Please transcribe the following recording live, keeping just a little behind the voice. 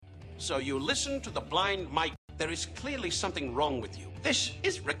So you listen to the Blind Mike. There is clearly something wrong with you. This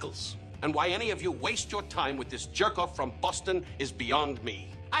is Rickles. And why any of you waste your time with this jerk-off from Boston is beyond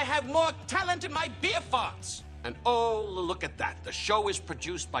me. I have more talent in my beer farts. And oh, look at that. The show is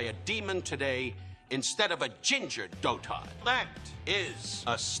produced by a demon today instead of a ginger dotard. That is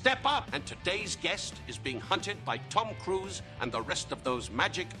a step up. And today's guest is being hunted by Tom Cruise and the rest of those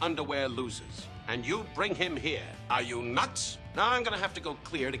magic underwear losers. And you bring him here. Are you nuts? Now I'm gonna have to go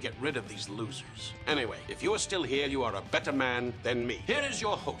clear to get rid of these losers. Anyway, if you are still here, you are a better man than me. Here is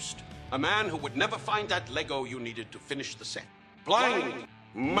your host, a man who would never find that Lego you needed to finish the set. Blind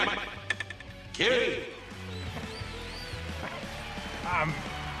Mike. Kiri. I'm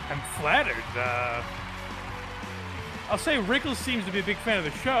flattered. I'll say Rickles seems to be a big fan of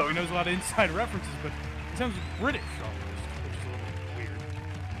the show. He knows a lot of inside references, but he sounds British almost, which is a little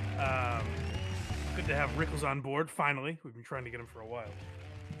weird. Good to have Rickles on board, finally. We've been trying to get him for a while.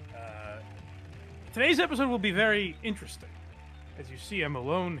 Today's episode will be very interesting. As you see, I'm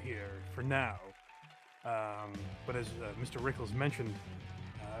alone here for now. But as Mr. Rickles mentioned,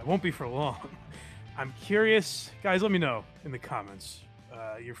 it won't be for long. I'm curious. Guys, let me know in the comments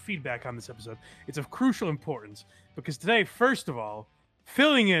your feedback on this episode. It's of crucial importance because today, first of all,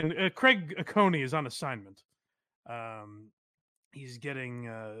 filling in, Craig Coney is on assignment. He's getting...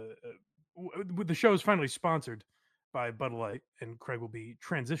 the show is finally sponsored by Bud Light, and Craig will be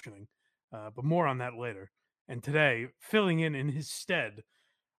transitioning, but more on that later. And today, filling in his stead,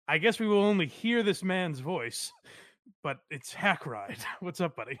 I guess we will only hear this man's voice, but it's Hack Ride. What's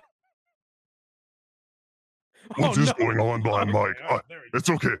up, buddy? What is going on, Blind Mike? There It's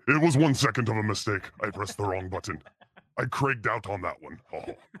okay. It was 1 second of a mistake. I pressed the wrong button. I cragged out on that one.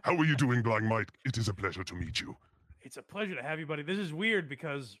 Oh, how are you doing, Blind Mike? It is a pleasure to meet you. It's a pleasure to have you, buddy. This is weird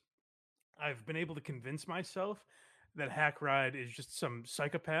because I've been able to convince myself that Hack Ride is just some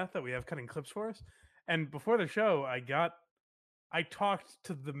psychopath that we have cutting clips for us. And before the show, I talked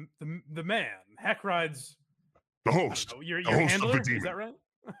to the man. Hack Ride's The host. Your the host handler? of the demon. Is that right?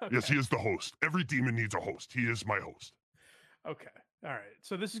 Okay. Yes, he is the host. Every demon needs a host. He is my host. Okay. All right.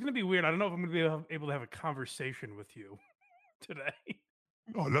 So this is going to be weird. I don't know if I'm going to be able to have a conversation with you today.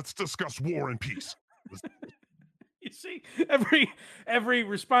 Oh, let's discuss war and peace. You see, every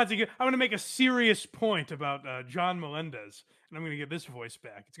response you get, I'm going to make a serious point about John Melendez, and I'm going to get this voice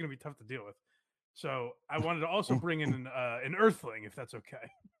back. It's going to be tough to deal with. So I wanted to also bring in an Earthling, if that's okay.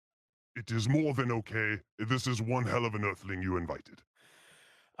 It is more than okay. This is one hell of an earthling you invited.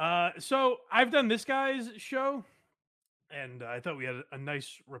 So I've done this guy's show, and I thought we had a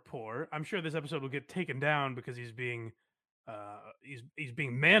nice rapport. I'm sure this episode will get taken down because he's being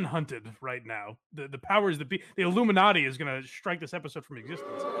manhunted right now. The powers that be, the Illuminati is going to strike this episode from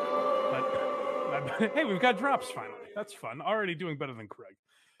existence. But hey, we've got drops finally. That's fun. Already doing better than Craig.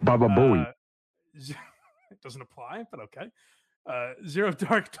 Baba Booey. It doesn't apply, but okay. Zero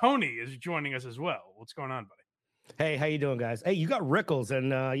Dark Tony is joining us as well. What's going on, buddy? Hey, how you doing, guys? Hey, you got Rickles,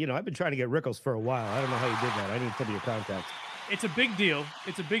 and I've been trying to get Rickles for a while. I don't know how you did that. I need some of your contacts. It's a big deal.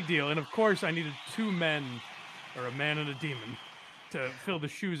 It's a big deal, and of course, I needed two men, or a man and a demon, to fill the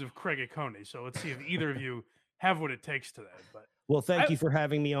shoes of Craig Coney. So let's see if either of you have what it takes today. But well, thank you for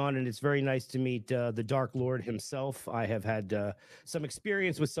having me on, and it's very nice to meet the Dark Lord himself. I have had some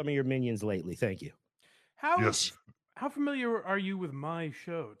experience with some of your minions lately. Thank you. How familiar are you with my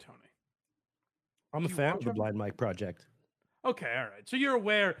show, Tony? I'm a fan of the Blind Mike Project. Okay, all right. So you're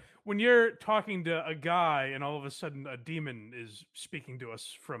aware when you're talking to a guy and all of a sudden a demon is speaking to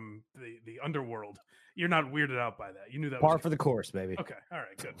us from the underworld, you're not weirded out by that. You knew that. Par for the course, baby. Okay, all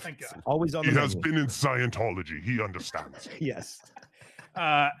right, good. Thank God. Always on the He menu. has been in Scientology. He understands. Yes.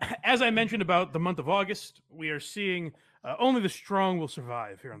 As I mentioned about the month of August, we are seeing only the strong will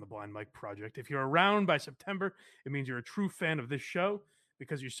survive here on the Blind Mike Project. If you're around by September, it means you're a true fan of this show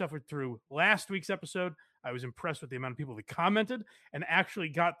because you suffered through last week's episode. I was impressed with the amount of people that commented and actually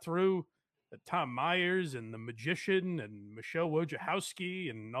got through the Tom Myers and the Magician and Michelle Wojciechowski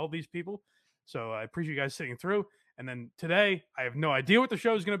and all these people. So I appreciate you guys sitting through. And then today, I have no idea what the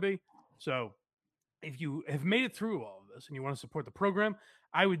show is going to be. So if you have made it through all of this and you want to support the program,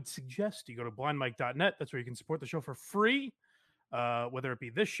 I would suggest you go to blindmike.net. That's where you can support the show for free, whether it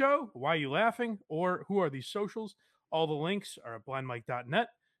be this show, Why Are You Laughing, or Who Are These Socials. All the links are at blindmike.net.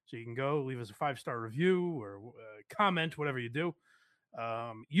 So you can go leave us a 5-star review or comment, whatever you do.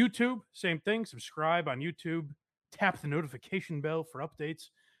 YouTube, same thing. Subscribe on YouTube. Tap the notification bell for updates.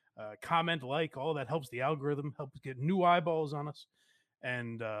 Comment, like, all that helps the algorithm, helps get new eyeballs on us.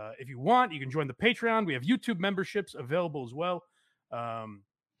 And if you want, you can join the Patreon. We have YouTube memberships available as well.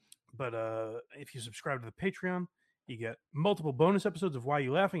 But if you subscribe to the Patreon, You get multiple bonus episodes of Why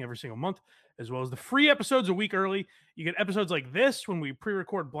You Laughing every single month, as well as the free episodes a week early. You get episodes like this when we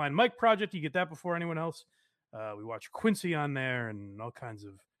pre-record Blind Mike Project. You get that before anyone else. We watch Quincy on there and all kinds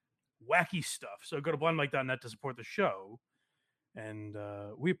of wacky stuff. So go to blindmike.net to support the show, and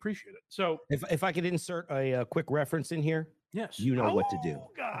we appreciate it. So if I could insert a quick reference in here, yes, you know what to do.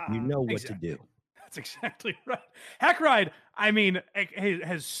 God. You know what Exactly. to do. That's exactly right. Hack Ride, I mean,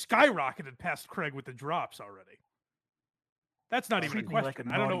 has skyrocketed past Craig with the drops already. That's not even a Treat me like question.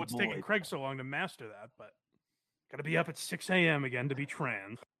 a I don't know naughty what's taking boy. Craig so long to master that, but got to be up at 6 a.m. again to be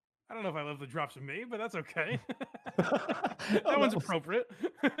trans. I don't know if I love the drops of me, but that's okay. That one's appropriate.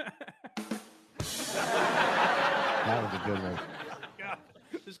 That was a good one. God,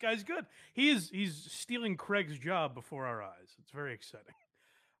 this guy's good. He's stealing Craig's job before our eyes. It's very exciting.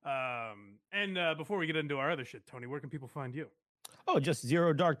 And before we get into our other shit, Tony, where can people find you? Oh, just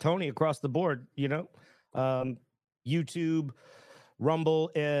Zero Dark Tony across the board, you know. YouTube,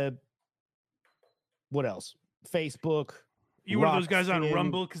 Rumble, what else? Facebook. You one of those guys on Rockfin,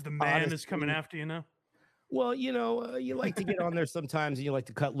 Rumble because the man is coming Odyssey. after you now? Well, you know, you like to get on there sometimes, and you like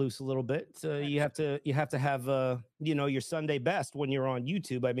to cut loose a little bit. You have to have you know, your Sunday best when you're on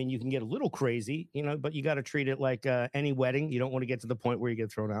YouTube. I mean, you can get a little crazy, you know, but you got to treat it like any wedding. You don't want to get to the point where you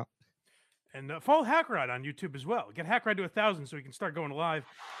get thrown out. And follow Hack Ride on YouTube as well. Get Hack Ride to 1,000 so we can start going live.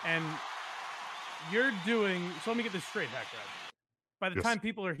 And you're doing, so let me get this straight, Hack Ride. By the Yes. time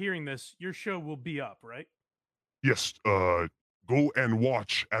people are hearing this, your show will be up, right? Yes, go and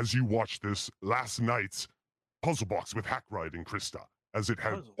watch as you watch this last night's Puzzle Box with Hack Ride and Krista, as it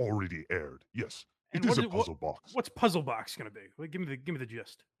had Puzzle. already aired. Yes, And it what is a is- what- puzzle box. What's Puzzle Box going to be? Well, give me the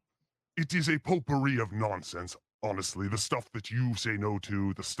gist. It is a potpourri of nonsense, honestly. The stuff that you say no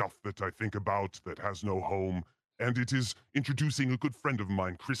to, the stuff that I think about that has no home. And it is introducing a good friend of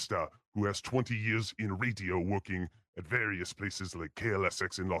mine, Krista, who has 20 years in radio working at various places like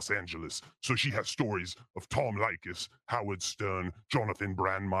KLSX in Los Angeles. So she has stories of Tom Likas, Howard Stern, Jonathan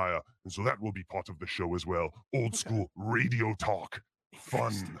Brandmeier. And so that will be part of the show as well. Old school radio talk.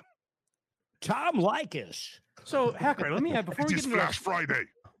 Fun. Tom Likas. So, Hack Ride, let me add, before It we is get into our Flash Friday.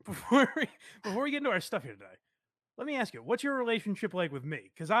 before we get into our stuff here today, let me ask you, what's your relationship like with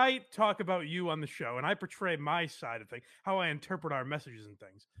me? Because I talk about you on the show and I portray my side of things, how I interpret our messages and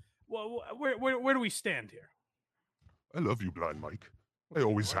things. Well, where do we stand here? I love you, Blind Mike. I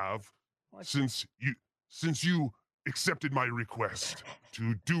always have. Like- Since you accepted my request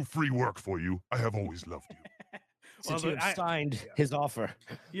to do free work for you, I have always loved you. Since Well, you have signed his offer.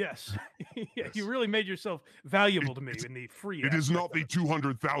 Yes. Yeah, Yes. you really made yourself valuable to me in the free. It is aspect not of the it.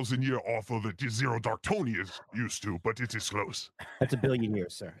 200,000 year offer that Zero Dark Tony is used to, but it is close. That's $1 billion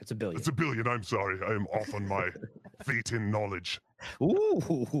years, sir. It's $1 billion. It's $1 billion. I'm sorry. I am off on my fate in knowledge. Ooh,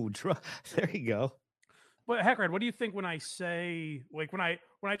 there you go. But Hackrad, what do you think when I say, like, when I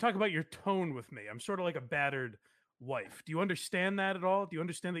talk about your tone with me? I'm sort of like a battered wife. Do you understand that at all? Do you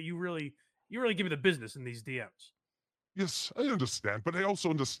understand that you really give me the business in these DMs? Yes, I understand, but I also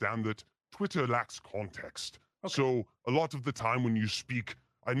understand that Twitter lacks context. Okay. So a lot of the time when you speak,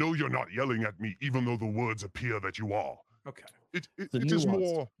 I know you're not yelling at me, even though the words appear that you are. Okay. It The is nuance.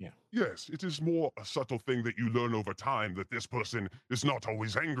 more, Yeah. yes, it is more a subtle thing that you learn over time that this person is not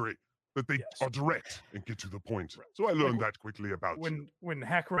always angry, that they Yes. are direct and get to the point. Right. So I learned Like, that quickly about you. When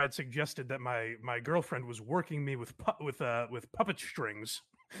Hackrad suggested that my girlfriend was working me with puppet strings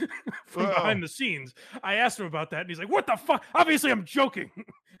from Well. behind the scenes, I asked him about that, and he's like, "What the fuck? Obviously, I'm joking." And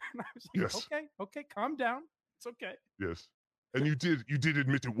I was like, Yes. okay, calm down. It's okay." Yes. And you did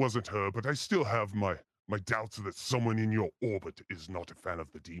admit it wasn't her, but I still have my doubts that someone in your orbit is not a fan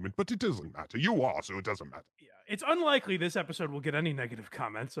of the demon, but it doesn't matter. You are, so it doesn't matter. Yeah, it's unlikely this episode will get any negative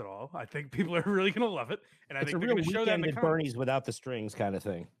comments at all. I think people are really going to love it, and I It's a think they're real going to show that in weekend the at comments. Bernie's without the strings kind of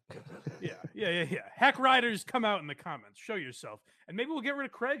thing. Yeah. Hack Riders, come out in the comments, show yourself, and maybe we'll get rid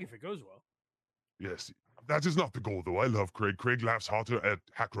of Craig if it goes well. Yes. That is not the goal, though. I love Craig. Craig laughs harder at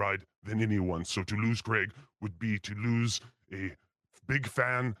Hack Ride than anyone. So to lose Craig would be to lose a big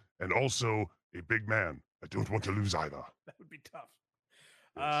fan and also a big man. I don't want to lose either. That would be tough.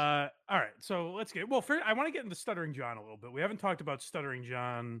 Yes. All right, so let's get first. I want to get into Stuttering John a little bit. We haven't talked about Stuttering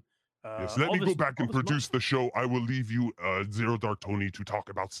John. Yes, let all me go this- back all and this month. produce the show. I will leave you, Zero Dark Tony, to talk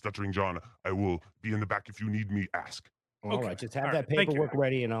about Stuttering John. I will be in the back if you need me. Ask. All Okay. right, just have All that right. Thank you, paperwork Hack.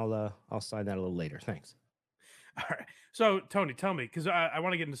 ready, and I'll sign that a little later. Thanks. All right. So Tony, tell me, because I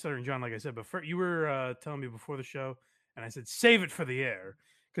want to get into Stuttering John, like I said, but you were telling me before the show, and I said save it for the air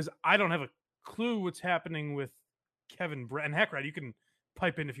because I don't have a clue what's happening with Kevin Brett and Hackride. You can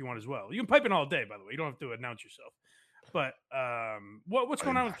pipe in if you want as well. You can pipe in all day, by the way. You don't have to announce yourself. But what's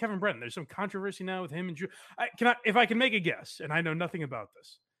going on with Kevin Brennan? There's some controversy now with him and Drew. If I can make a guess, and I know nothing about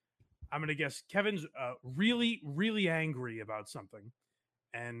this, I'm going to guess Kevin's really, really angry about something,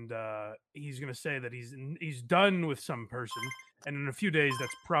 and he's going to say that he's done with some person, and in a few days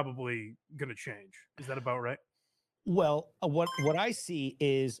that's probably going to change. Is that about right? Well, what I see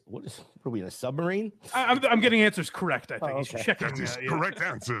is what are we in a submarine? I'm getting answers correct. I think he's okay. checking. That is correct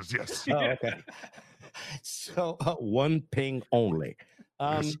answers. Yes. Oh, okay. So one ping only.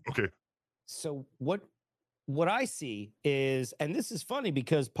 Yes. Okay. So what I see is, and this is funny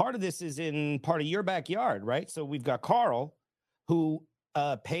because part of this is in part of your backyard, right? So we've got Carl, who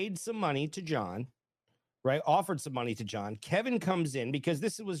paid some money to John, right? Offered some money to John. Kevin comes in because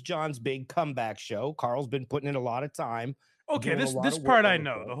this was John's big comeback show. Carl's been putting in a lot of time. Okay, doing a lot this of part work I on the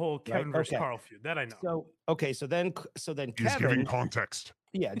know. show, The whole Kevin right? versus Okay. Carl feud. That I know. So okay, so then He's Kevin, giving context.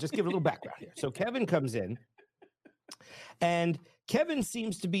 yeah, just give a little background here. So Kevin comes in, and Kevin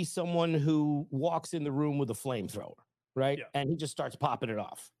seems to be someone who walks in the room with a flamethrower, right? Yeah. And he just starts popping it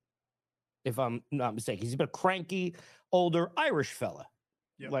off. If I'm not mistaken, he's a cranky, older Irish fella,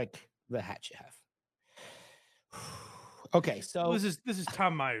 Yep. like the hat you have. Okay, so Well, this is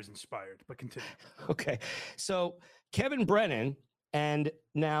Tom Myers inspired, but continue. okay, so Kevin Brennan and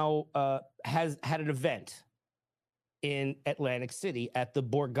now has had an event in Atlantic City at the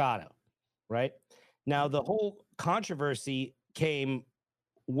Borgata, right? Now the whole controversy came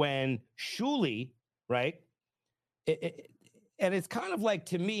when Shuli, right? And it's kind of like,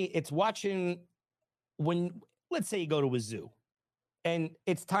 to me, it's watching when, let's say you go to a zoo and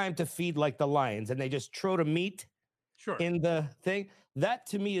it's time to feed like the lions and they just throw the meat Sure. in the thing. That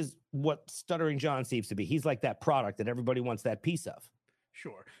to me is what Stuttering John seems to be. He's like that product that everybody wants that piece of.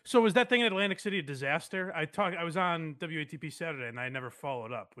 Sure. So was that thing in Atlantic City a disaster? I was on WATP Saturday and I never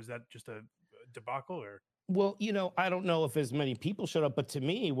followed up. Was that just a debacle or? Well, I don't know if as many people showed up, but to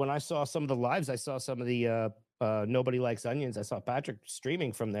me, when I saw some of the lives, I saw some of the Nobody Likes Onions. I saw Patrick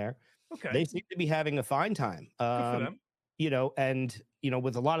streaming from there. Okay. They seem to be having a fine time. Good for them. And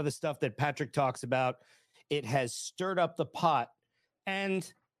with a lot of the stuff that Patrick talks about, it has stirred up the pot.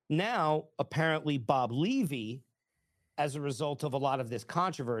 And now apparently Bob Levy, as a result of a lot of this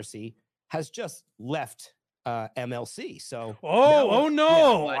controversy, has just left MLC. So Oh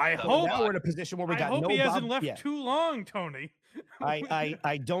no! Yeah, I but- hope now we're in a position where we I got hope no he hasn't Bob. left Yeah. too long, Tony.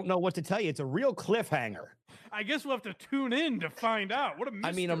 I don't know what to tell you. It's a real cliffhanger. I guess we'll have to tune in to find out. What a mystery.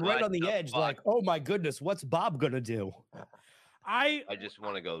 I mean, I'm right What on the the edge, fuck? like, oh my goodness, what's Bob gonna do? I I just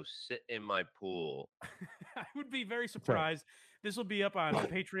want to go sit in my pool. I would be very surprised. This will be up on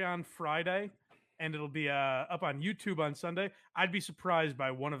Patreon Friday, and it'll be up on YouTube on Sunday. I'd be surprised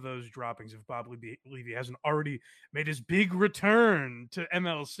by one of those droppings if Bob Levy hasn't already made his big return to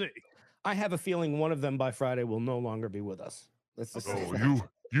MLC. I have a feeling one of them by Friday will no longer be with us. Let's just say Oh, that.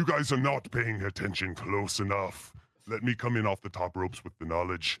 you guys are not paying attention close enough. Let me come in off the top ropes with the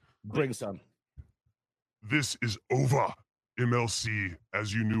knowledge. Bring some. This is over. MLC,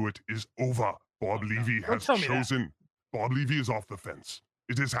 as you knew it, is over. Bob Levy Don't has tell me that. chosen. Bob Levy is off the fence.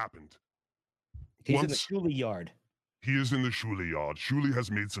 It has happened. He's in the Once- Shuli yard. He is in the Shuli yard. Shuli has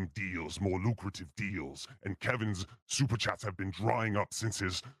made some deals, more lucrative deals, and Kevin's super chats have been drying up since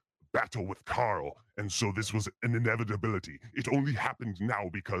his battle with Carl, and so this was an inevitability. It only happened now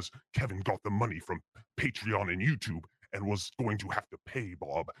because Kevin got the money from Patreon and YouTube and was going to have to pay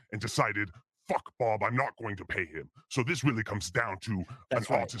Bob and decided, fuck Bob, I'm not going to pay him. So this really comes down to That's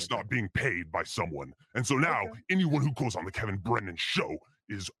an right. artist not being paid by someone. And so now anyone who goes on the Kevin Brennan show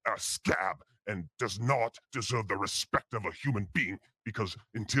is a scab and does not deserve the respect of a human being, because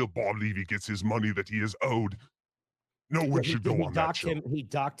until Bob Levy gets his money that he is owed, no one should go on that show. He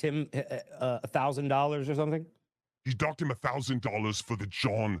docked him $1,000 or something. He docked him $1,000 for the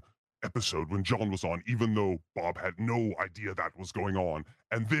John episode when John was on, even though Bob had no idea that was going on.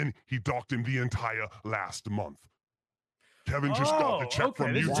 And then he docked him the entire last month. Kevin just got the Oh, check okay,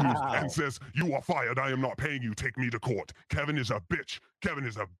 from this is YouTube Wow. and says, "You are fired. I am not paying you. Take me to court." Kevin is a bitch. Kevin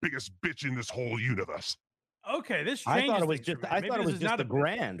is the biggest bitch in this whole universe. Okay, this I changes thought it was things for just. me. I Maybe thought it this was is just not a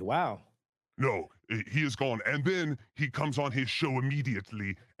grand. Wow. No, he is gone. And then he comes on his show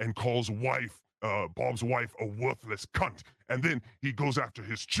immediately and calls Bob's wife a worthless cunt. And then he goes after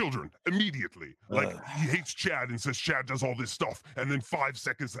his children immediately. Like, Ugh. he hates Chad and says Chad does all this stuff. And then 5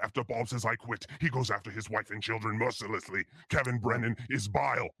 seconds after Bob says I quit, he goes after his wife and children mercilessly. Kevin Brennan is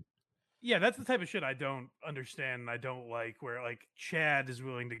bile. Yeah, that's the type of shit I don't understand and I don't like, where like Chad is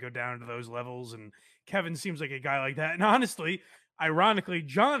willing to go down to those levels and Kevin seems like a guy like that. And honestly, ironically,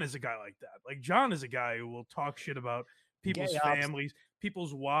 John is a guy like that. Like John is a guy who will talk shit about people's Gay ops. families,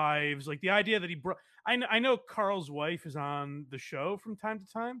 people's wives. Like the idea that he brought. I know Carl's wife is on the show from time to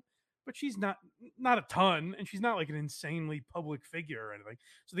time, but she's not a ton, and she's not like an insanely public figure or anything.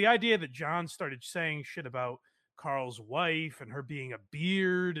 So the idea that John started saying shit about Carl's wife and her being a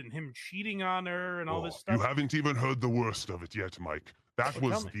beard and him cheating on her and all this You stuff. haven't even heard the worst of it yet, Mike. That Oh,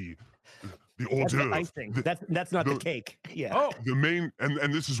 was tell the hors That's the d'oeuvre. icing. The- That's not the the- cake. Yeah. Oh, The main,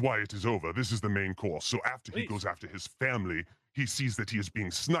 and this is why it is over. This is the main course. So after he Please. goes after his family, he sees that he is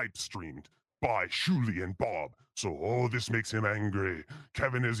being snipe streamed by Shuli and Bob. So, this makes him angry.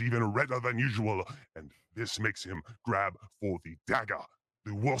 Kevin is even redder than usual, and this makes him grab for the dagger.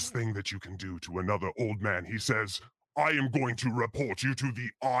 The worst thing that you can do to another old man. He says, I am going to report you to the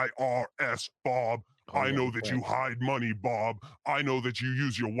IRS, Bob. Oh, I yeah, know that you right. hide money, Bob. I know that you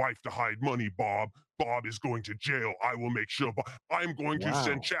use your wife to hide money, Bob. Bob is going to jail. I will make sure. I'm going to Wow.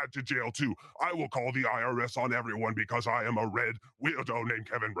 send Chad to jail too. I will call the IRS on everyone because I am a red weirdo named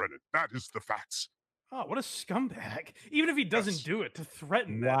Kevin Brennan. That is the facts. oh, what a scumbag! Even if he doesn't Yes. do it, to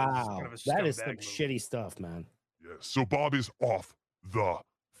threaten that is Wow. kind of a That is scumbag some move. shitty stuff, man. Yes. So Bob is off the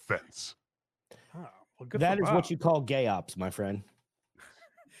fence. Oh, well, good That for is Bob. what you call gay ops, my friend.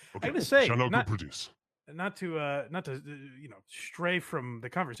 Okay. gotta say, Shall not not- produce. not to stray from the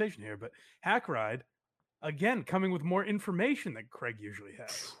conversation here, but Hack Ride again coming with more information than Craig usually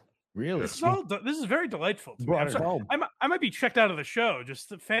has. Really? This is all this is very delightful to me. Brought I'm it sorry, home. I might be checked out of the show just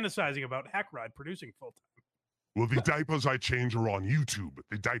fantasizing about Hack Ride producing full time. Well, the diapers I change are on YouTube.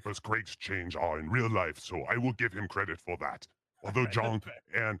 The diapers Craig's change are in real life, so I will give him credit for that. Although Alright, that's John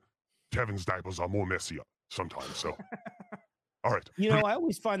fair. and Kevin's diapers are more messier sometimes. So, all right. You know, I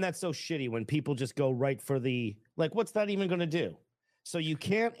always find that so shitty when people just go right for the like, what's that even going to do? So you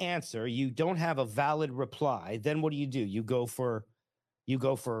can't answer, you don't have a valid reply. Then what do? You go for,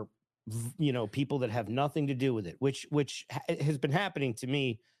 people that have nothing to do with it, which has been happening to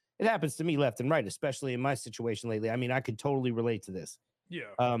me. It happens to me left and right, especially in my situation lately. I mean, I could totally relate to this.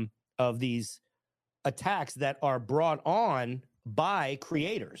 Yeah. Of these attacks that are brought on by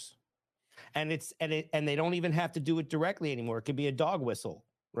creators. And they don't even have to do it directly anymore. It could be a dog whistle,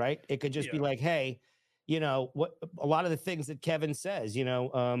 right? It could just be Yeah. like, hey, what a lot of the things that Kevin says,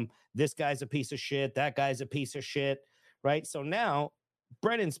 this guy's a piece of shit, that guy's a piece of shit, right? So now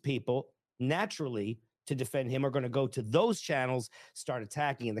Brennan's people naturally to defend him are going to go to those channels, start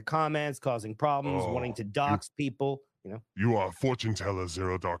attacking in the comments, causing problems, wanting to dox people, You are a fortune teller,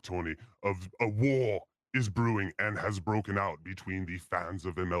 Zero Dark Tony, of a war is brewing and has broken out between the fans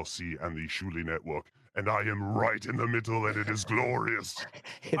of MLC and the Shuli Network. And I am right in the middle, and it is glorious.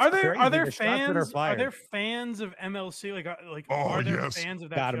 It's Are there crazy, the shots that fans? Are fired. there fans of MLC? Like Oh, are there yes. fans of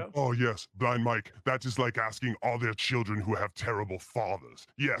that Got 'em. show? Oh, yes, Blind Mike. That is like asking, are there children who have terrible fathers?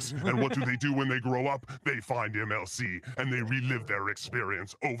 Yes. And what do they do when they grow up? They find MLC and they relive their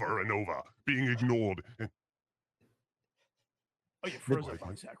experience over and over, being ignored. Oh, you froze up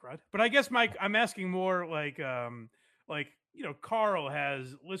on Zach Rod. But I guess, Mike, I'm asking more like Carl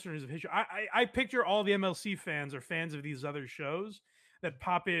has listeners of his show. I picture all the MLC fans are fans of these other shows that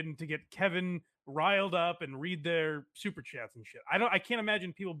pop in to get Kevin riled up and read their super chats and shit. I can't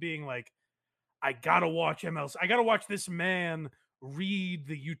imagine people being like, I gotta watch MLC. I gotta watch this man read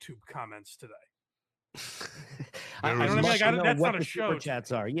the YouTube comments today. There I is don't much- know that's what not a the show super to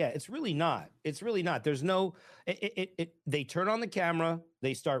chats me. are. Yeah, it's really not. It's really not. There's no. They turn on the camera.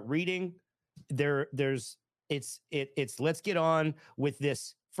 They start reading. There's. It's. Let's get on with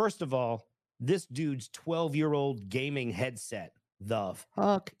this. First of all, this dude's 12-year-old gaming headset. The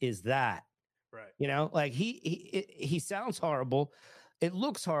fuck is that? Right. Like he sounds horrible. It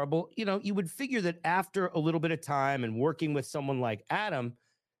looks horrible. You would figure that after a little bit of time and working with someone like Adam,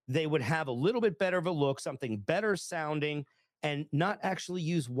 they would have a little bit better of a look, something better sounding, and not actually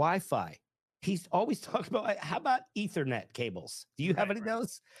use Wi-Fi. He's always talking about, how about Ethernet cables? Do you have any of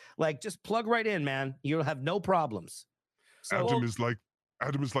those? Like, just plug right in, man. You'll have no problems. So Adam is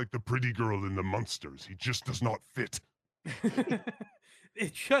like the pretty girl in the Munsters. He just does not fit.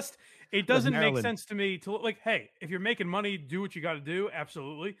 It doesn't make Maryland. sense to me to look like, hey, if you're making money, do what you got to do.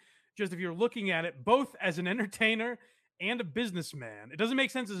 Absolutely. Just if you're looking at it both as an entertainer and a businessman, it doesn't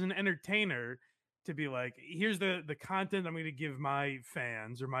make sense as an entertainer to be like, here's the content I'm going to give my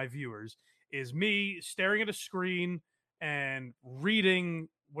fans or my viewers is me staring at a screen and reading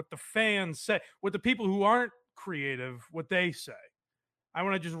what the fans say, what the people who aren't creative, what they say. I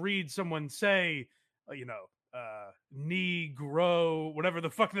want to just read someone say, Negro, whatever the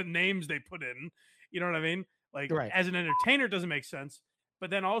fuck the names they put in. You know what I mean? Like, Right. as an entertainer, it doesn't make sense. But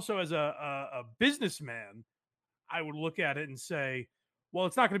then also as a businessman, I would look at it and say, well,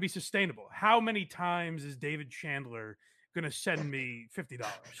 it's not going to be sustainable. How many times is David Chandler going to send me $50?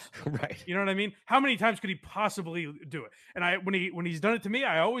 Right. You know what I mean? How many times could he possibly do it? And when he's done it to me,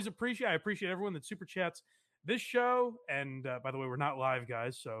 I appreciate everyone that super chats this show. And by the way, we're not live,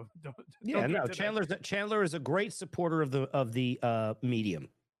 guys, so don't No, Chandler is a great supporter of the medium.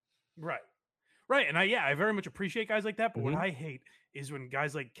 Right. And I very much appreciate guys like that. But what Mhm. I hate is when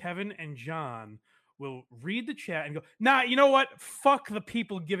guys like Kevin and John will read the chat and go, nah, you know what? Fuck the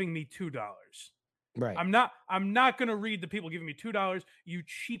people giving me $2. Right. I'm not gonna read the people giving me $2. You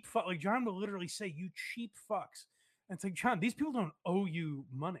cheap fuck. Like John will literally say, "You cheap fucks." And it's like, John, these people don't owe you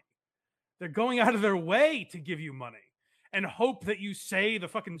money. They're going out of their way to give you money and hope that you say the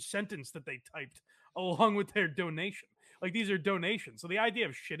fucking sentence that they typed along with their donation. Like these are donations. So the idea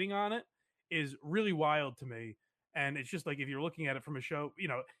of shitting on it is really wild to me. And it's just like if you're looking at it from a show, you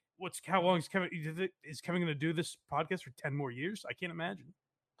know, how long is Kevin going to do this podcast for 10 more years? I can't imagine.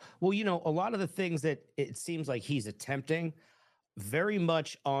 Well, you know, a lot of the things that it seems like he's attempting very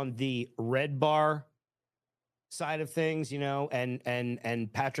much on the Red Bar side of things, you know,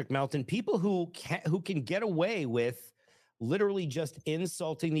 and Patrick Melton, people who can get away with literally just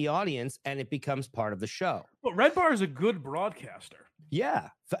insulting the audience and it becomes part of the show. Well, Red Bar is a good broadcaster. Yeah.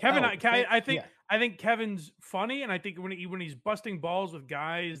 Kevin, I think Kevin's funny, and I think when he's busting balls with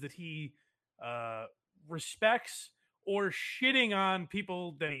guys that he respects or shitting on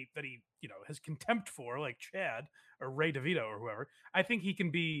people that he you know has contempt for, like Chad or Ray DeVito or whoever, I think he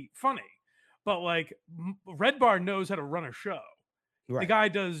can be funny. But like Red Bar knows how to run a show. Right. The guy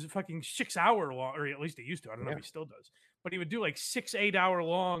does fucking 6 hour long, or at least he used to. I don't know if he still does, but he would do like 6-8 hour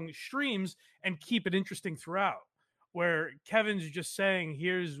long streams and keep it interesting throughout. Where Kevin's just saying,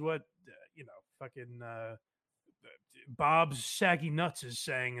 "Here's what you know, fucking Bob's saggy nuts is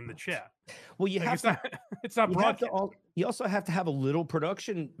saying in the chat." Well, you like, have it's not broadcast. You also have to have a little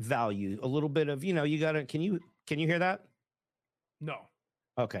production value, a little bit of, you know, you gotta. Can you hear that? No.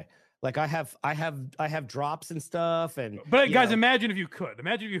 Okay. Like I have drops and stuff, but guys, imagine if you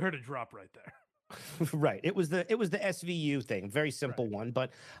heard a drop right there. Right. It was the SVU thing, very simple one.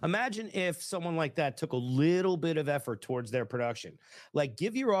 But imagine if someone like that took a little bit of effort towards their production. Like,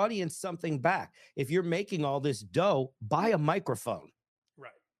 give your audience something back. If you're making all this dough, buy a microphone.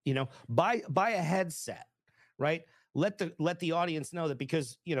 Right. You know, buy a headset. Right. Let the audience know that,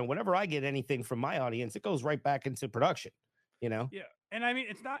 because, you know, whenever I get anything from my audience, it goes right back into production. You know. Yeah. And I mean,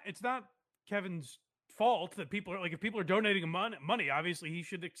 it's not Kevin's fault that people are like, if people are donating money, obviously he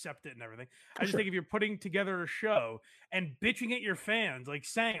should accept it and everything. I just think if you're putting together a show and bitching at your fans, like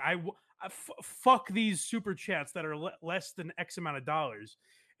saying, fuck these super chats that are less than X amount of dollars.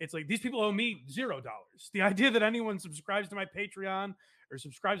 It's like, these people owe me $0. The idea that anyone subscribes to my Patreon or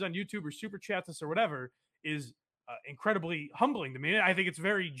subscribes on YouTube or super chats us or whatever is incredibly humbling to me. I think it's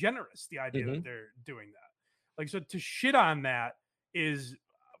very generous, the idea that they're doing that. Like, so to shit on that is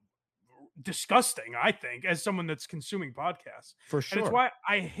disgusting, I think, as someone that's consuming podcasts. For sure. And it's why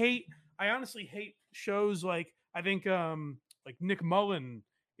I honestly hate shows like, I think like Nick Mullen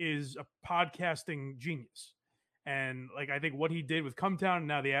is a podcasting genius. And like, I think what he did with Come Town and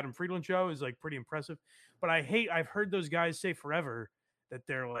now the Adam Friedland show is like pretty impressive. But I've heard those guys say forever that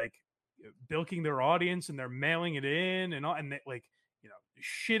they're like bilking their audience and they're mailing it in and all, and they, like, you know,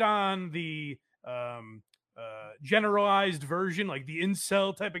 shit on the generalized version, like the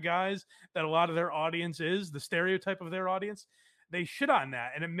incel type of guys that a lot of their audience is, the stereotype of their audience. They shit on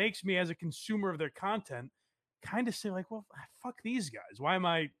that, and it makes me, as a consumer of their content, kind of say like, well, fuck these guys, why am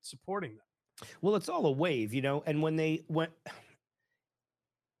I supporting them? Well, it's all a wave, you know. And when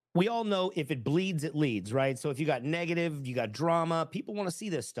we all know, if it bleeds, it leads, right? So if you got negative, you got drama, people want to see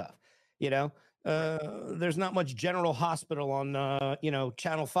this stuff, you know. There's not much General Hospital on you know,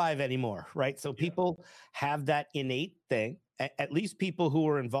 Channel 5 anymore, right? So people have that innate thing. At least people who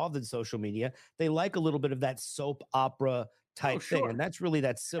are involved in social media, they like a little bit of that soap opera type thing, and that's really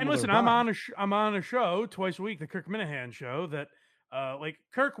that similar. And listen, vibe. I'm on a show twice a week, the Kirk Minahan show, that like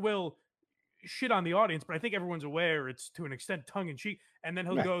Kirk will shit on the audience, but I think everyone's aware it's to an extent tongue in cheek, and then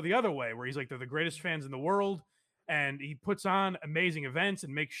he'll go the other way where he's like, they're the greatest fans in the world. And he puts on amazing events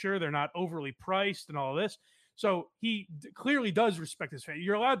and makes sure they're not overly priced and all this. So he clearly does respect his fans.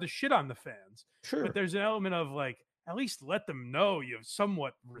 You're allowed to shit on the fans, but there's an element of like, at least let them know you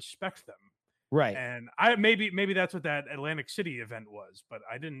somewhat respect them. Right. And maybe that's what that Atlantic City event was, but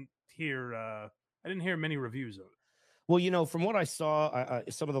I didn't hear many reviews of it. Well, you know, from what I saw,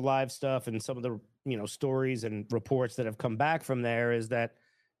 some of the live stuff and some of the, you know, stories and reports that have come back from there is that,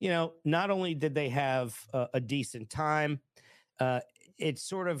 you know, not only did they have a decent time, it's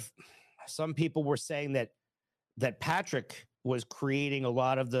sort of, some people were saying that Patrick was creating a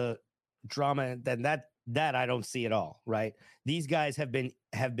lot of the drama, then that I don't see at all, right? These guys have been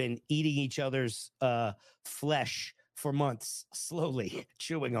eating each other's flesh for months, slowly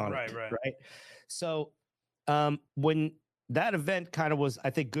chewing on it, right? So when that event kind of was, I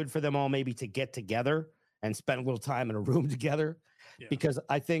think, good for them all maybe to get together and spend a little time in a room together, because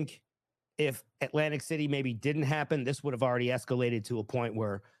I think if Atlantic City maybe didn't happen, this would have already escalated to a point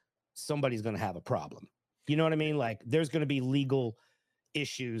where somebody's going to have a problem. You know what I mean? Like there's going to be legal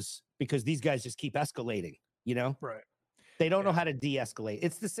issues because these guys just keep escalating, you know? Right. They don't know how to de-escalate.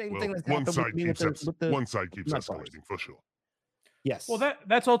 It's the same thing that's one happened side with one side keeps nut bars. escalating for sure. Yes. Well,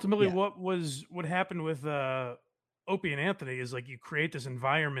 that's ultimately what happened with Opie and Anthony is like you create this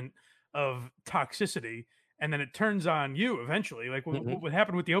environment of toxicity, and then it turns on you eventually. Like what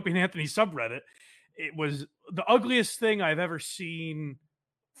happened with the Opie and Anthony subreddit, it was the ugliest thing I've ever seen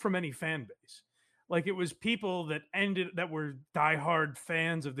from any fan base. Like it was people that were diehard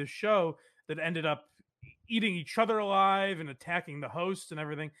fans of this show that ended up eating each other alive and attacking the hosts and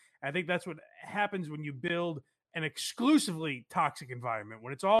everything. I think that's what happens when you build an exclusively toxic environment,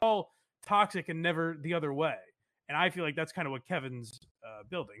 when it's all toxic and never the other way. And I feel like that's kind of what Kevin's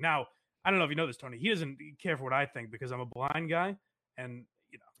building. Now, I don't know if you know this, Tony. He doesn't care for what I think because I'm a blind guy. And,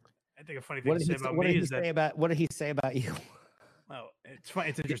 you know, I think a funny thing to say about me is that... What did he say about you? Well, it's funny.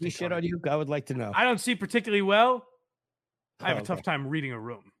 It's interesting. Did he shit on you? I would like to know. I don't see particularly well. I have a tough time reading a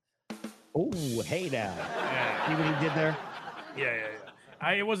room. Oh, hey now. Yeah. See what he did there?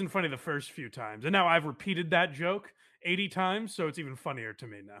 Yeah. It wasn't funny the first few times. And now I've repeated that joke 80 times, so it's even funnier to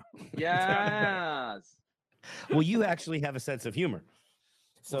me now. Yes. Well, you actually have a sense of humor.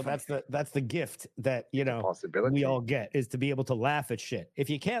 So that's the gift that, you know, we all get, is to be able to laugh at shit. If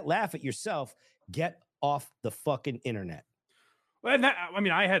you can't laugh at yourself, get off the fucking internet. Well, and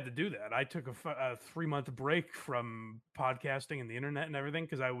I had to do that. I took a 3-month break from podcasting and the internet and everything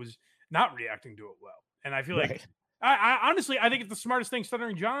because I was not reacting to it well. And I feel like, I honestly, I think it's the smartest thing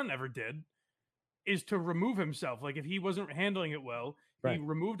Stuttering John ever did is to remove himself. Like if he wasn't handling it well, he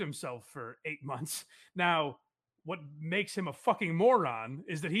removed himself for 8 months. Now, what makes him a fucking moron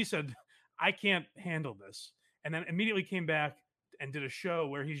is that he said, I can't handle this. And then immediately came back and did a show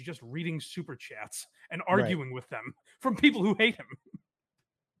where he's just reading super chats and arguing with them from people who hate him.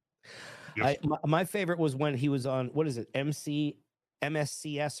 Yes. My favorite was when he was on, what is it,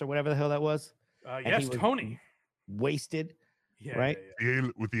 MSCS or whatever the hell that was? Yes, Tony. Wasted, yeah, right? Yeah.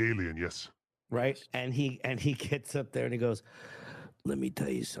 With the alien, yes. Right, and he gets up there and he goes, "Let me tell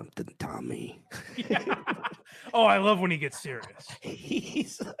you something, Tommy." Yeah. Oh, I love when he gets serious.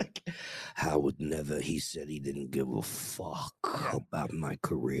 He's like, Howard never. He said he didn't give a fuck about my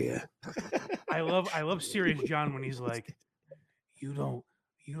career. I love Serious John when he's like, "You don't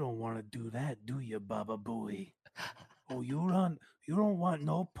want to do that, do you, Baba Booey? Oh, you don't want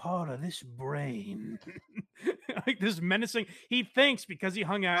no part of this brain." Like this menacing. He thinks because he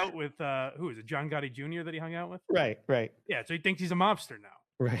hung out with who is it, John Gotti Jr. that he hung out with? Right. Yeah, so he thinks he's a mobster now.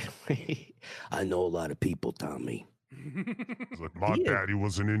 Right. I know a lot of people, Tommy. It's like my daddy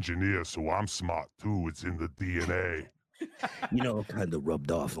was an engineer, so I'm smart too. It's in the DNA. You know, it kind of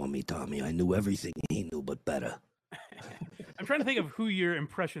rubbed off on me, Tommy. I knew everything he knew, but better. I'm trying to think of who your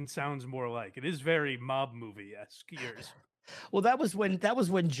impression sounds more like. It is very mob movie-esque. Yours. Well, that was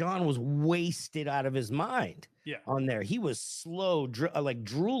when John was wasted out of his mind. Yeah. On there, he was slow, like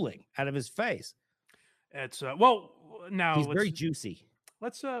drooling out of his face. It's well now he's very juicy.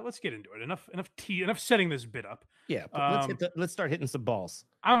 Let's get into it. Enough setting this bit up. Yeah, let's start hitting some balls.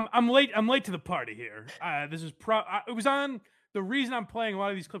 I'm late to the party here. This is it was on. The reason I'm playing a lot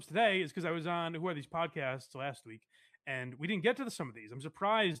of these clips today is because I was on Who Are These Podcasts last week, and we didn't get to some of these. I'm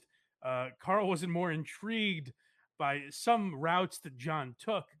surprised Carl wasn't more intrigued by some routes that John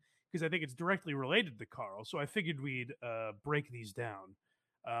took, because I think it's directly related to Carl. So I figured we'd break these down.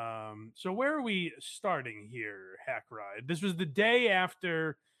 So where are we starting here, Hack Ride? This was the day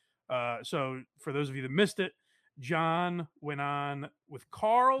after. So for those of you that missed it, John went on with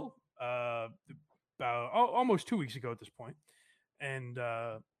Carl about almost 2 weeks ago at this point, and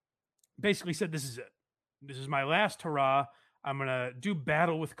basically said, "This is it. This is my last hurrah. I'm gonna do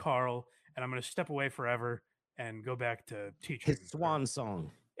battle with Carl, and I'm gonna step away forever and go back to teaching." His swan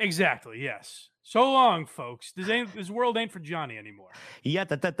song. Exactly. Yes. So long, folks. This world ain't for Johnny anymore. Yeah.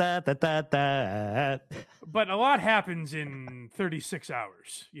 But a lot happens in 36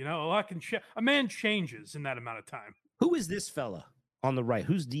 hours. You know, a lot can a man changes in that amount of time. Who is this fella on the right?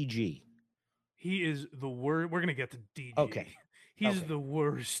 Who's DG? He is the worst. We're gonna get to DG. Okay. He's the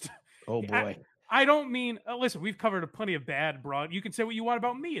worst. Oh boy. I don't mean. Listen, we've covered plenty of bad You can say what you want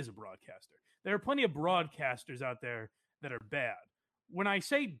about me as a broadcaster. There are plenty of broadcasters out there that are bad. When I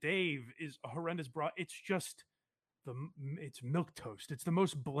say Dave is a horrendous broad, it's just it's milk toast. It's the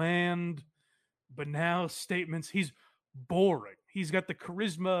most bland, banal statements. He's boring. He's got the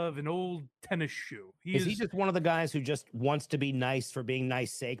charisma of an old tennis shoe. Is he just one of the guys who just wants to be nice for being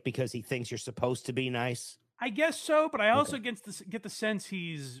nice sake because he thinks you're supposed to be nice? I guess so, but I also get the sense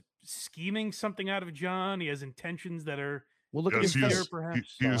he's scheming something out of John. He has intentions that are Well, look Yes, at he his is. face.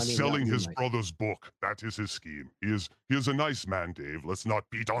 perhaps. He Well, is I mean, selling yeah, his right. brother's book. That is his scheme. He is a nice man, Dave. Let's not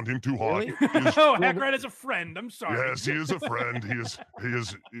beat on him too hard. Really? He is- Oh, Hackride is a friend. I'm sorry. yes, he is a friend. He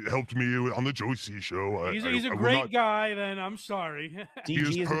has helped me on the Joycey show. He's I a will great not- guy. Then I'm sorry. He is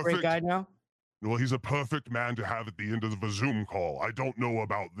DG is a great perfect. guy now. Well, he's a perfect man to have at the end of a Zoom call. I don't know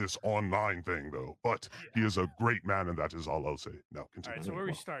about this online thing though, but he is a great man, and that is all I'll say. Now All continue. right, so where are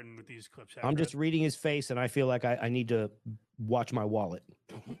we starting with these clips? I'm Hackride? just reading his face, and I feel like I need to watch my wallet.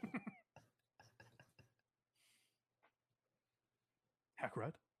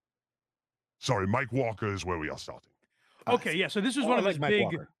 Hackride. Sorry, Mike Walker is where we are starting. Okay, yeah. So this was Oh, one I of his like Mike big.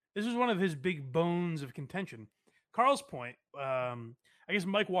 Walker. This was one of his big bones of contention. Carl's point. I guess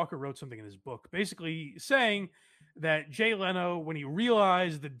Mike Walker wrote something in his book, basically saying that Jay Leno, when he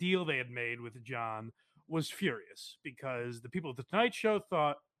realized the deal they had made with John, was furious because the people at the Tonight Show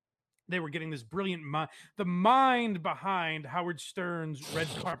thought they were getting this brilliant mind, the mind behind Howard Stern's red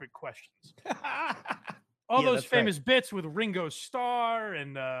carpet questions. All Yeah, those that's right. famous bits with Ringo Starr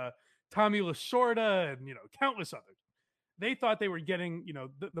and Tommy Lasorda and countless others. They thought they were getting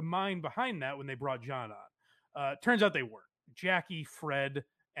the mind behind that when they brought John on. Turns out they weren't. Jackie, Fred,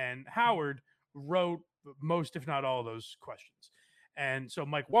 and Howard wrote most, if not all, of those questions. And so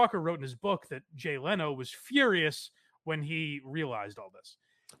Mike Walker wrote in his book that Jay Leno was furious when he realized all this.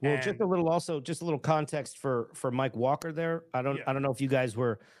 Well, And- just a little context for Mike Walker there. I don't know if you guys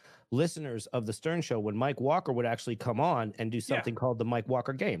were listeners of the Stern Show when Mike Walker would actually come on and do something called the Mike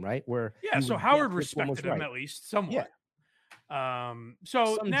Walker game, right? Where Yeah, he so would Howard guess which one was respected him right. at least somewhat.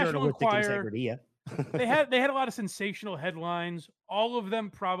 So Some National journalistic Enquirer, integrity, yeah. they had a lot of sensational headlines. All of them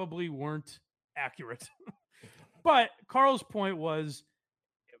probably weren't accurate. But Carl's point was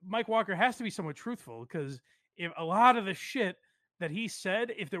Mike Walker has to be somewhat truthful because if a lot of the shit that he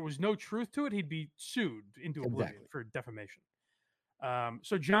said, if there was no truth to it, he'd be sued into oblivion Exactly. for defamation.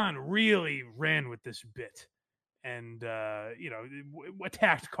 So John really ran with this bit and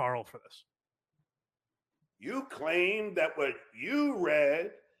attacked Carl for this. You claim that what you read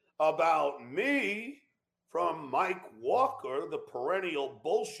about me from Mike Walker, the perennial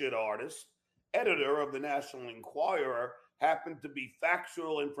bullshit artist, editor of the National Enquirer, happened to be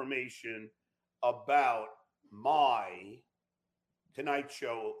factual information about my Tonight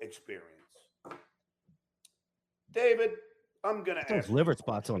Show experience. David, I'm going to Those ask liver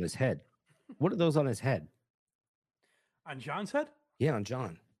spots on his head. What are those on his head? On John's head? Yeah, on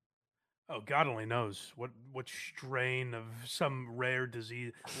John. Oh, God only knows what strain of some rare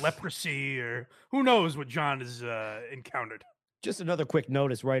disease, leprosy, or who knows what John has encountered. Just another quick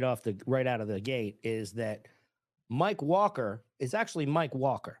notice right out of the gate is that Mike Walker is actually Mike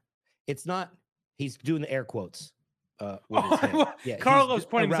Walker. It's not. He's doing the air quotes. With his head. Yeah, he's Carlos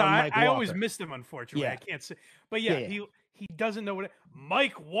pointing this out. around Mike I always Walker. missed him, unfortunately. Yeah. I can't say, but yeah, Yeah. he doesn't know what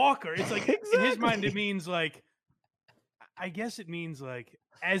Mike Walker. It's like in his mind, it Exactly. means like, I guess it means like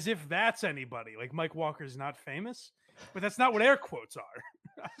as if that's anybody. Like Mike Walker's not famous, but that's not what air quotes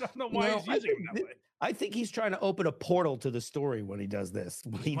are. I don't know why No, he's I using them think that th- way. I think he's trying to open a portal to the story when he does this.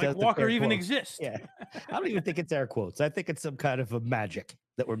 When he Mike does the Walker air even quotes. exists. Yeah, I don't even think it's air quotes. I think it's some kind of a magic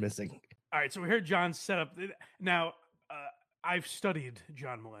that we're missing. All right, so we heard John set up. Now, I've studied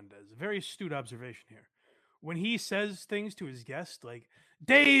John Melendez. A very astute observation here. When he says things to his guest, like,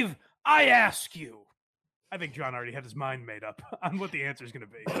 Dave, I ask you, I think John already had his mind made up on what the answer is going to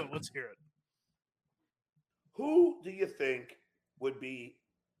be. So let's hear it. who do you think would be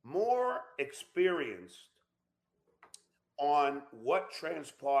more experienced on what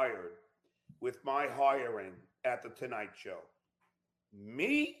transpired with my hiring at the Tonight Show?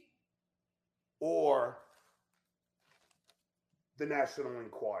 Me or the National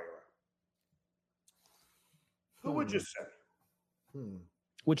Enquirer? Who would you say?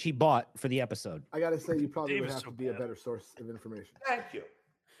 Which he bought for the episode. I gotta say, you probably Dave would is have so to be a bad. better source of information. Thank you.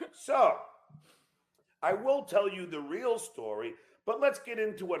 So, I will tell you the real story, but let's get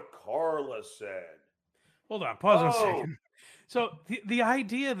into what Carla said. Hold on, pause Oh. one second. So the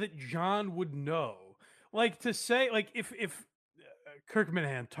idea that John would know, like to say, like if Kirk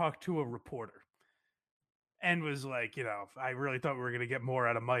Minahan talked to a reporter and was like, I really thought we were gonna get more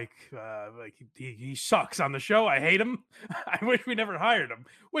out of Mike. Like he sucks on the show. I hate him. I wish we never hired him.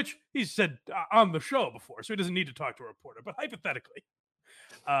 Which he said on the show before, so he doesn't need to talk to a reporter. But hypothetically,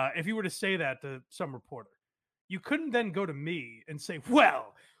 if you were to say that to some reporter, you couldn't then go to me and say,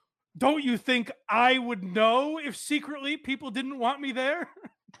 "Well, don't you think I would know if secretly people didn't want me there?"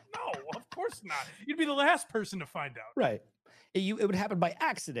 No, of course not. You'd be the last person to find out. Right. It would happen by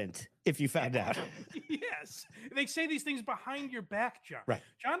accident if you found out. Yes. They say these things behind your back, John. Right.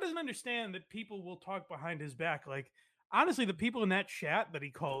 John doesn't understand that people will talk behind his back. Like, honestly, the people in that chat that he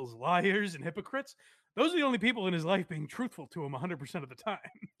calls liars and hypocrites, those are the only people in his life being truthful to him 100% of the time.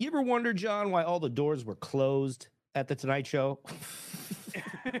 You ever wonder, John, why all the doors were closed at the Tonight Show?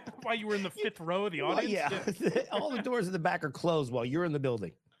 Why you were in the fifth row of the Well, audience? yeah. All the doors in the back are closed while you're in the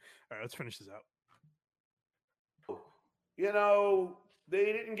building. All right, let's finish this out. They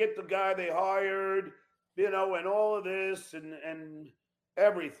didn't get the guy they hired, and all of this and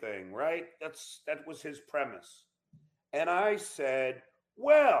everything, right? That was his premise. And I said,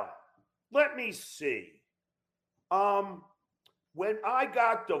 well, let me see. When I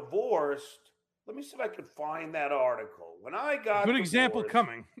got divorced, let me see if I could find that article. When I got Good example divorced,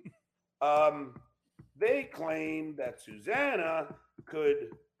 coming. They claimed that Susanna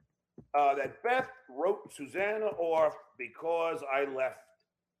that Beth wrote Susanna off because I left.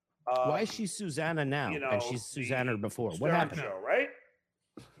 Why is she Susanna now? And she's Susanna before. What Stern happened? Show, right?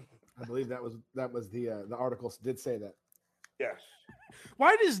 I believe that was the article did say that. Yes.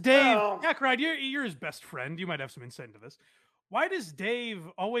 Why does Dave, Well- Akrad, you're his best friend. You might have some insight into this. Why does Dave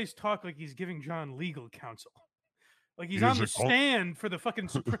always talk like he's giving John legal counsel? Like he's He on is the a stand for the fucking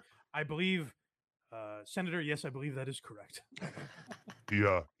I believe, Senator, yes, I believe that is correct.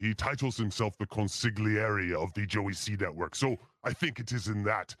 He titles himself the consigliere of the Joey C Network, so I think it is in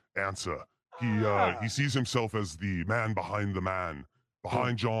that answer. He sees himself as the man, behind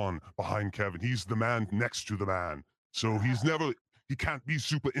John, behind Kevin. He's the man next to the man. So he can't be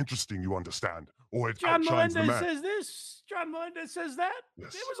super interesting, you understand? Or it John outshines the Melendez man. says this. John Melendez says that.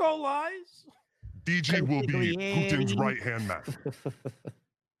 Yes. It was all lies. DG will be Putin's Consigliere. right-hand man.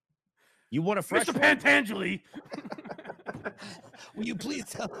 You want a fresh Mr. one? Pantangeli. Will you please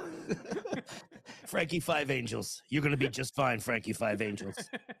tell Frankie Five Angels? You're gonna be just fine, Frankie Five Angels.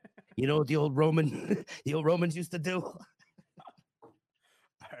 You know what the old Romans used to do? All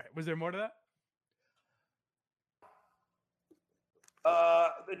right. Was there more to that?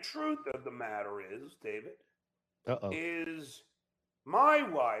 The truth of the matter is, David, Uh-oh. is my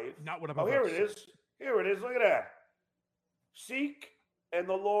wife. Not what I'm Oh, about here to it say. is. Here it is. Look at that. Seek and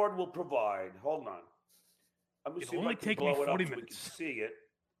the Lord will provide. Hold on. Let me It'll see if only I can take me blow it 40 up so we can minutes. see it.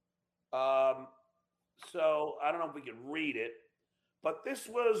 So I don't know if we can read it, but this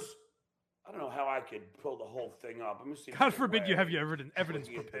was. I don't know how I could pull the whole thing up. Let me see. if God it's forbid you have way. your evidence Let me get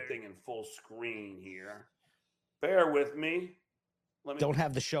the prepared. thing in full screen here. Bear with me. Let me. Don't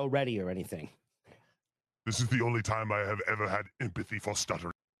have the show ready or anything. This is the only time I have ever had empathy for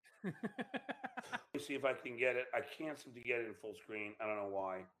stuttering. Let me see if I can get it. I can't seem to get it in full screen. I don't know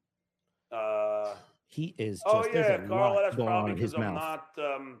why. He is just Oh there's yeah, a Carla. lot That's going on probably in his because I'm mouth.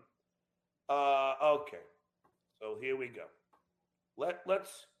 not. Okay. So here we go.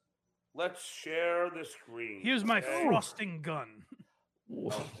 Let's share the screen. Here's my okay? frosting gun.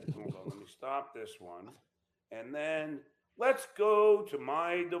 Okay, hold on. Let me stop this one, and then let's go to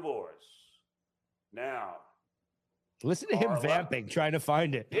my divorce. Now, Listen to him Carla. vamping, trying to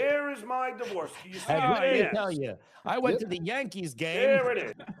find it. here is my divorce. Can you see And Ah, let me yes. tell you, I went Yep. to the Yankees game. There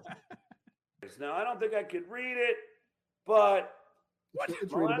it is. Now, I don't think I could read it, but It's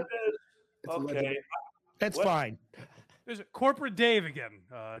readable. Melendez. It's Okay. legible. That's What? fine. There's a corporate Dave again.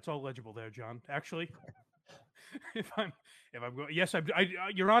 It's all legible there, John. Actually, if I'm going, yes,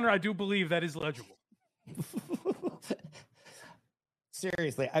 Your Honor, I do believe that is legible.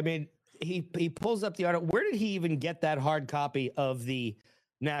 Seriously, I mean, he pulls up the article. Where did he even get that hard copy of the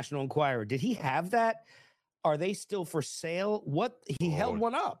National Enquirer? Did he have that? Are they still for sale? What he held Oh,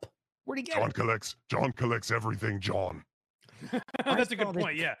 one up. Where'd he get it? John collects everything, John. That's a saw good this-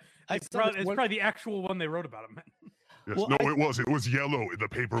 point. Yeah, I it's saw probably, this it's one- probably the actual one they wrote about him. Yes, Well, no, it was yellow. The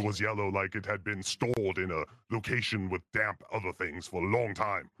paper was yellow, like it had been stored in a location with damp other things for a long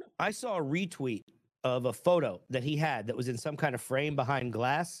time. I saw a retweet of a photo that he had that was in some kind of frame behind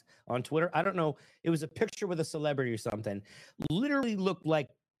glass on Twitter. I don't know. It was a picture with a celebrity or something. Literally looked like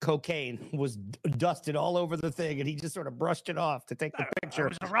cocaine was dusted all over the thing, and he just sort of brushed it off to take the I picture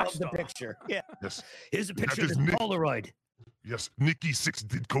was a rock of the star. picture. Yeah. Yes, Here's a That picture of is this Nick. Polaroid. Yes, Nikki Six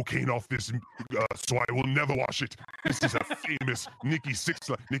did cocaine off this, so I will never wash it. This is a famous Nikki Six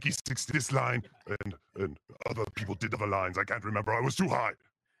this line, and other people did other lines. I can't remember. I was too high.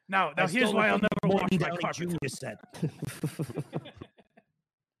 Now here's why I'll never wash my carpet. Jr. said.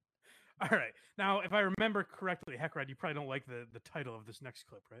 All right. Now, if I remember correctly, Heckrod, you probably don't like the title of this next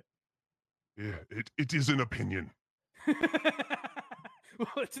clip, right? Yeah, it is an opinion.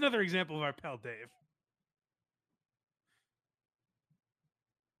 Well, it's another example of our pal Dave.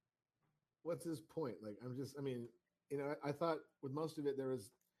 What's his point? Like, I mean, I thought with most of it there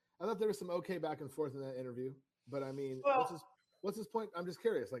was some okay back and forth in that interview, but I mean, what's his point? I'm just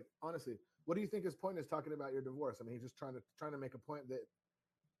curious. Like, honestly, what do you think his point is talking about your divorce? I mean, he's just trying to make a point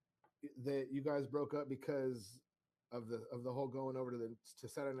that you guys broke up because of the whole going over to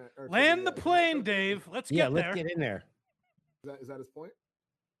Saturday Night. Land the plane, Dave. Let's get there. Let's get in there. Is that his point?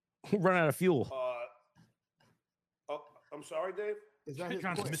 Run out of fuel. I'm sorry, Dave. Is that his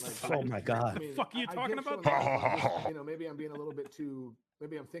John's point? mystified. Oh my God! What the fuck are you talking about? Maybe I'm being a little bit too.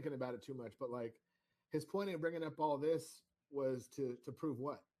 Maybe I'm thinking about it too much. But like, his point in bringing up all this was to prove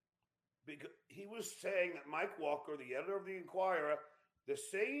what? Because he was saying that Mike Walker, the editor of the Inquirer, the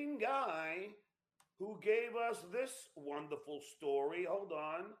same guy who gave us this wonderful story. Hold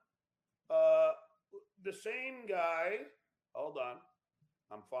on. The same guy. Hold on.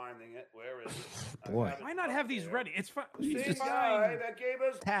 I'm finding it. Where is it? Boy. Why not have these ready? It's fine. The It's same guy fine. that gave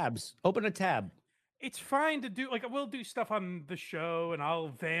us Tabs. Open a tab. It's fine to do. Like, we'll do stuff on the show, and I'll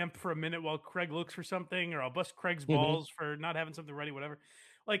vamp for a minute while Craig looks for something, or I'll bust Craig's balls for not having something ready, whatever.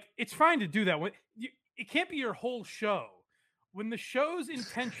 Like, it's fine to do that. It can't be your whole show. When the show's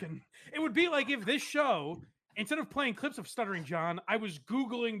intention, it would be like if this show, instead of playing clips of Stuttering John, I was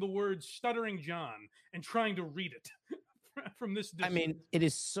Googling the word Stuttering John and trying to read it from this distance. I mean, it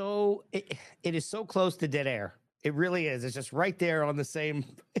is so close to dead air. It really is. It's just right there on the same.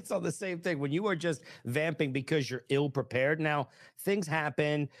 It's on the same thing. When you are just vamping because you're ill prepared. Now, things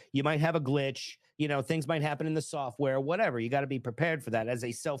happen. You might have a glitch. Things might happen in the software, whatever. You got to be prepared for that. As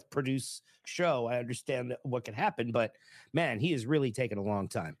a self-produced show, I understand what can happen, but man, he is really taking a long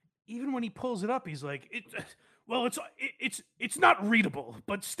time. Even when he pulls it up, he's like, it's not readable,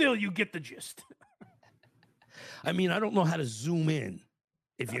 but still, you get the gist. I mean, I don't know how to zoom in,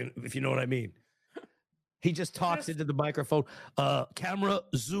 if you know what I mean. He just talks into the microphone. Camera,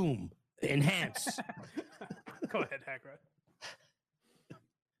 zoom, enhance. Go ahead, Hagrid.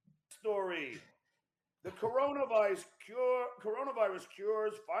 story. The coronavirus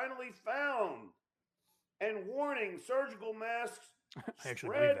cures finally found. And warning, surgical masks I actually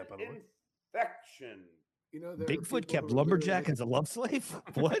believe spread that, by the way. infection. There are Bigfoot people kept who are Lumberjack literally- as a love slave?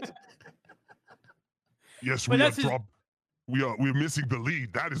 What? Yes, But we are that's his- we're missing the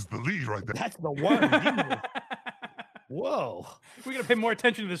lead. That is the lead right there. That's the one. Jesus. Whoa. We're going to pay more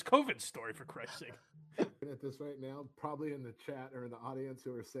attention to this COVID story, for Christ's sake. looking at this right now, probably in the chat or in the audience,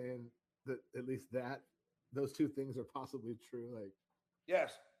 who are saying that at least those two things are possibly true. Like,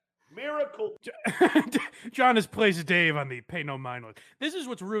 Yes. Miracle. John has plays Dave on the pay no mind list. This is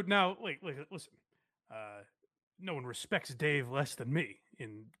what's rude. Now, wait, listen. No one respects Dave less than me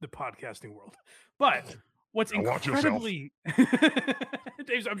in the podcasting world. But what's Now watch yourself. incredibly...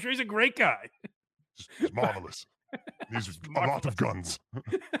 Dave's, I'm sure he's a great guy. It's marvelous. There's a lot of guns.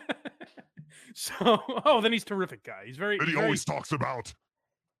 Then he's a terrific guy. He's very... And he very- always talks about.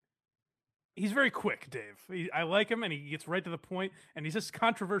 He's very quick, Dave. I like him, and he gets right to the point, and he says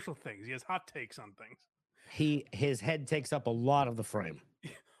controversial things. He has hot takes on things. His head takes up a lot of the frame.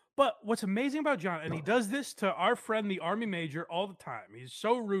 But what's amazing about John, and he does this to our friend, the Army Major, all the time. He's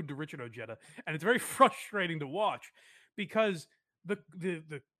so rude to Richard Ojeda, and it's very frustrating to watch because the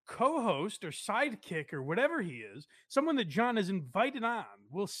co-host or sidekick or whatever he is, someone that John has invited on,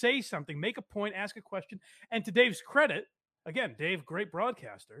 will say something, make a point, ask a question, and to Dave's credit, again, Dave, great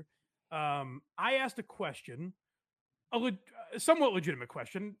broadcaster. I asked a question, a somewhat legitimate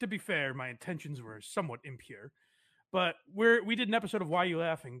question. To be fair, my intentions were somewhat impure, but we did an episode of Why You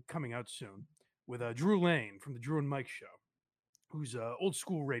Laughing coming out soon with Drew Lane from the Drew and Mike Show, who's an old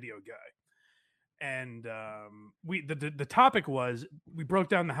school radio guy, and the topic was we broke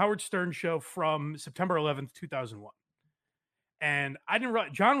down the Howard Stern Show from September 11th, 2001, and I didn't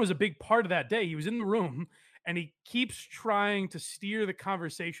realize John was a big part of that day. He was in the room. And he keeps trying to steer the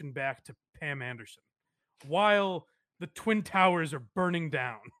conversation back to Pam Anderson while the Twin Towers are burning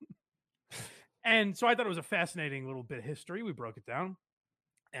down. And so I thought it was a fascinating little bit of history. We broke it down.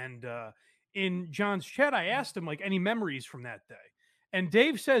 And in John's chat, I asked him, like, any memories from that day. And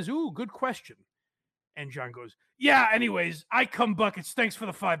Dave says, ooh, good question. And John goes, yeah, anyways, I come buckets. Thanks for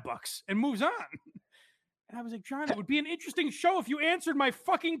the $5. And moves on. And I was like, John, it would be an interesting show if you answered my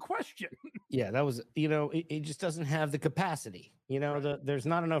fucking question. Yeah, that was, it just doesn't have the capacity. There's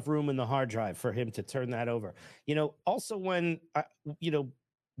not enough room in the hard drive for him to turn that over. Also when,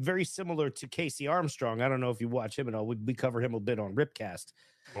 very similar to Casey Armstrong. I don't know if you watch him at all. We cover him a bit on Ripcast.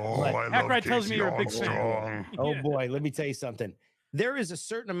 Oh, But I love Hackright tells me Casey you're a big fan. Armstrong. Oh Yeah. boy, let me tell you something. There is a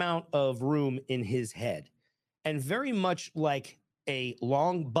certain amount of room in his head, and very much like a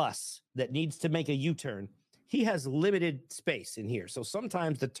long bus that needs to make a U-turn, he has limited space in here. So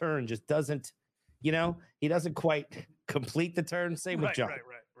sometimes the turn just doesn't, he doesn't quite complete the turn. Same with John. Right.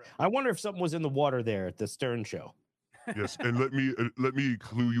 I wonder if something was in the water there at the Stern show. Yes, and let me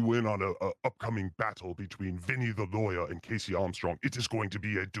clue you in on a upcoming battle between Vinny the lawyer and Casey Armstrong. It is going to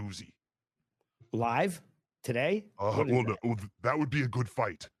be a doozy. Live today? What is that? No, that would be a good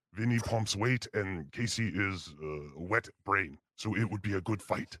fight. Vinny pumps weight, and Casey is wet brain, so it would be a good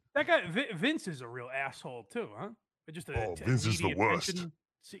fight. That guy Vince is a real asshole too, huh? Just Vince is the needy worst. attention.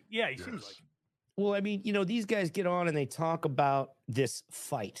 Yeah, he seems like. Well, I mean, these guys get on and they talk about this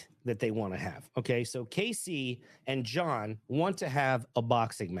fight that they want to have. Okay, so Casey and John want to have a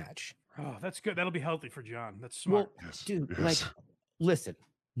boxing match. Oh, that's good. That'll be healthy for John. That's smart. Well, Yes, dude, yes. like, listen,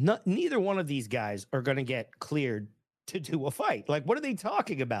 neither one of these guys are going to get cleared to do a fight. Like, what are they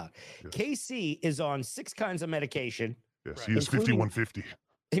talking about? Yes. Casey is on 6 kinds of medication, Yes, Right. he is Including- 5150.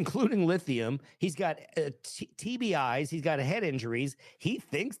 including lithium. He's got TBIs. He's got head injuries. He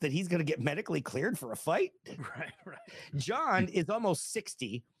thinks that he's going to get medically cleared for a fight. Right. John is almost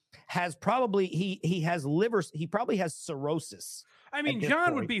 60. Has probably he has liver. He probably has cirrhosis. I mean, this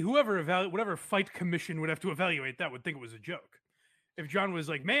John would point. be whatever fight commission would have to evaluate that would think it was a joke. If John was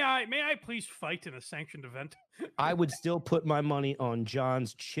like, "May I please fight in a sanctioned event?" I would still put my money on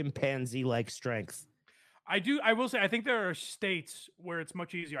John's chimpanzee-like strength. I will say, I think there are states where it's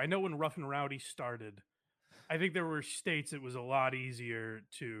much easier. I know when Rough and Rowdy started, I think there were states it was a lot easier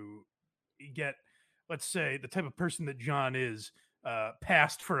to get, let's say, the type of person that John is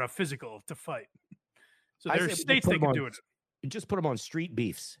passed for a physical to fight. So I there are say we just states put they him can on- do it. Just put them on street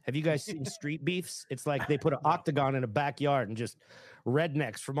beefs. Have you guys seen street beefs? It's like they put an octagon in a backyard and just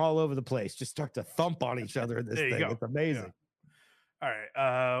rednecks from all over the place just start to thump on each other in this There you thing. go. It's amazing. All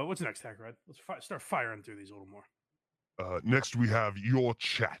right. What's next, Hackride? Let's start firing through these a little more. Next, we have your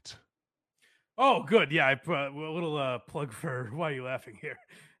chat. Oh, good. Yeah, I put a little plug for Why Are You Laughing here.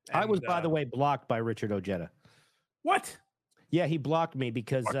 I was, And, by the way, blocked by Richard Ojeda. What? Yeah, he blocked me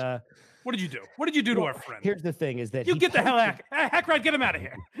because What did you do? What did you do to well, our friend? here's the thing: is that You he get the hell posted- out. Hackride, get him out of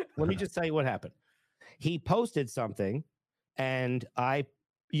here. Let me just tell you what happened. He posted something, and I,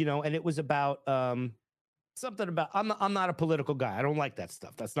 and it was about something about I'm not a political guy. I don't like that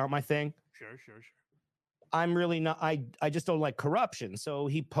stuff. That's not my thing. Sure. I'm really not. I just don't like corruption. So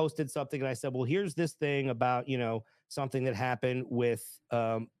he posted something, and I said, well, here's this thing about something that happened with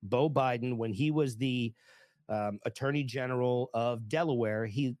Beau Biden when he was the Attorney General of Delaware.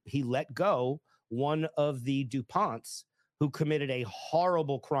 He let go one of the DuPonts who committed a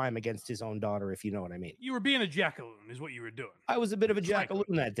horrible crime against his own daughter, if you know what I mean. You were being a jackaloon, is what you were doing. I was a bit of a Frankly.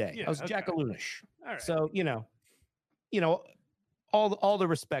 jackaloon that day. Yeah, I was okay. jackaloonish. All right. So all the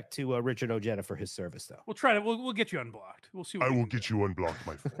respect to Richard Ojeda for his service, though. We'll try to. We'll get you unblocked. We'll see. What I we will can get you unblocked,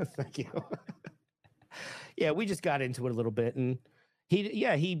 my friend. Thank you. Yeah, we just got into it a little bit, and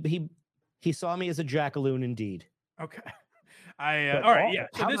he saw me as a jackaloon indeed. do. Okay. But All right. Yeah.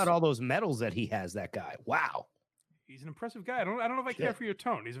 So how this, about all those medals that he has? That guy. Wow. he's an impressive guy. I don't know if I care Shit. for your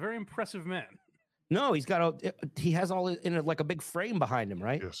tone. He's a very impressive man. No, he's got he has all in like a big frame behind him,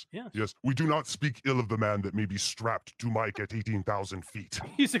 right? Yes, Yes. yes. We do not speak ill of the man that may be strapped to Mike at 18,000 feet.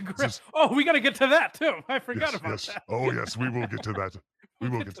 He's a This great. is- Oh, we got to get to that too. I forgot yes, about yes. that. Oh, yes, we will get to that. We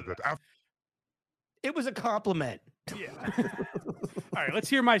We'll will get get to to that. It was a compliment. Yeah. All right, let's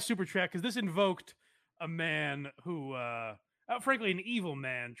hear my super chat because this invoked a man who, frankly, an evil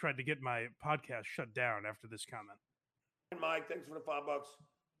man tried to get my podcast shut down after this comment. Mike, thanks for the $5.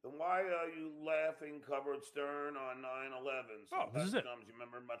 Then why are you laughing, covered Stern on 9/11? Oh, this is it. Comes. You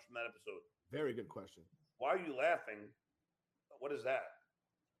remember much from that episode? Very good question. Why are you laughing? What is that?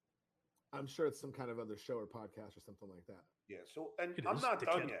 I'm sure it's some kind of other show or podcast or something like that. Yeah. So, and It I'm is, not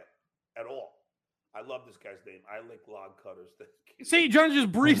done dickhead. yet at all. I love this guy's name. I lick log cutters. See, John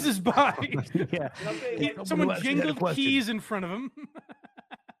just breezes by. Yeah. Someone who actually had a jingled question. keys in front of him.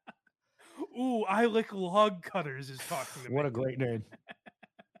 Ooh, I lick log cutters is talking to me. What a great name.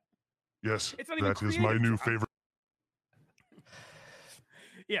 Yes, It's not even that is my creative, new John. favorite.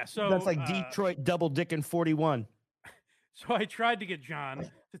 Yeah, so That's like Detroit double dick and 41. So I tried to get John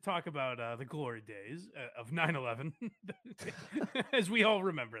to talk about the glory days of 9/11, as we all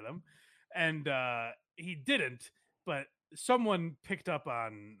remember them. and he didn't. But someone picked up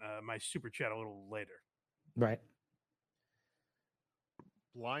on my super chat a little later. Right.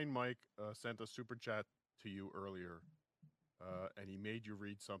 Blind Mike sent a super chat to you earlier, and he made you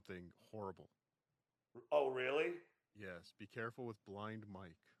read something horrible. Oh, really? Yes. Be careful with Blind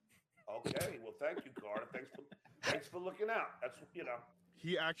Mike. Okay. Well, thank you, Carter. Thanks for looking out. That's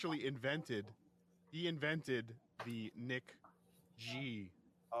He actually invented the Nick G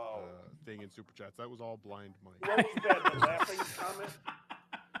thing in super chats. That was all Blind Mike. What was that? The laughing comment?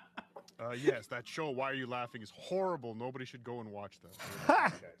 Yes, that show "Why Are You Laughing" is horrible. Nobody should go and watch that.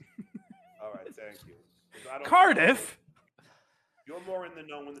 Okay. All right. Thank you. 'Cause I don't- Cardiff. You're more in the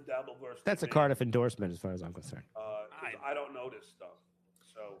know in the Dabbleverse. That's a than me. Cardiff endorsement, as far as I'm concerned. 'Cause I don't know this stuff.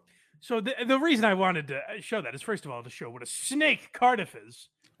 So So the reason I wanted to show that is, first of all, to show what a snake Cardiff is.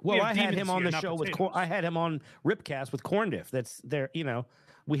 We Well, have I had demons him on here, the not show with potatoes. I had him on Ripcast with Corndiff. That's there. You know,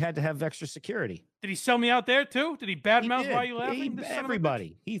 we had to have extra security. Did he sell me out there too? Did he badmouth did. Why You Laughing? This son of a bitch.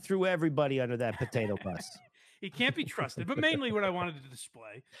 Everybody. He threw everybody under that potato bus. He can't be trusted. But mainly what I wanted to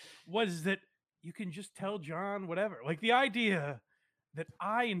display was that you can just tell John whatever. Like the idea that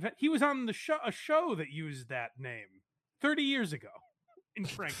he was on a show that used that name 30 years ago in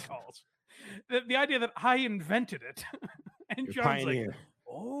prank calls. The idea that I invented it. And You're John's like, pioneer.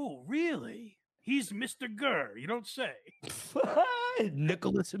 oh, really? He's Mr. Gurr. You don't say.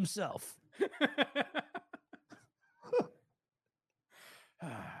 Nicholas himself. All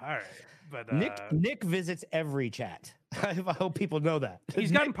right. But Nick visits every chat. I hope people know that.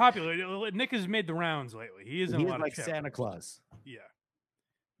 he's gotten popular. Nick has made the rounds lately. He is in a He's lot like of chat. Santa Claus. Yeah.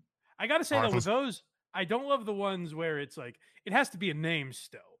 I got to say, though, with those, I don't love the ones where it's like, it has to be a name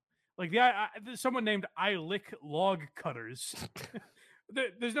still. Like there's someone named I Lick Log Cutters.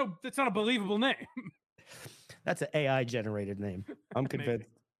 There's no, that's not a believable name. That's an AI generated name. I'm convinced.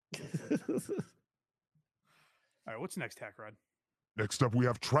 All right, what's next, Hack Rod? Next up, we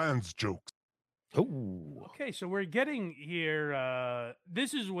have trans jokes. Ooh. Okay, so we're getting here.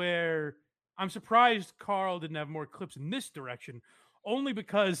 This is where I'm surprised Carl didn't have more clips in this direction, only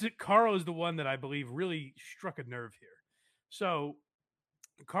because Carl is the one that I believe really struck a nerve here. So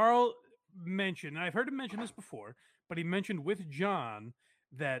Carl mentioned, and I've heard him mention this before, but he mentioned with John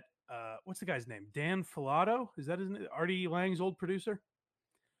that what's the guy's name? Dan Filato? Is that his name? Artie Lang's old producer?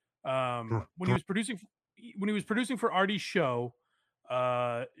 When he was producing for Artie's show,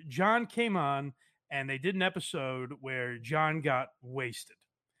 John came on and they did an episode where John got wasted.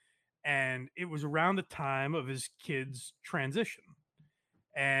 And it was around the time of his kid's transition.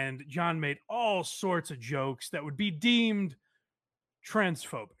 And John made all sorts of jokes that would be deemed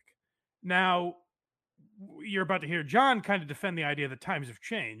transphobic. Now, you're about to hear John kind of defend the idea that times have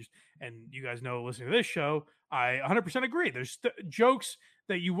changed. And you guys know, listening to this show, I 100% agree. There's jokes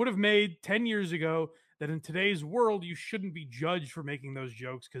that you would have made 10 years ago that in today's world, you shouldn't be judged for making those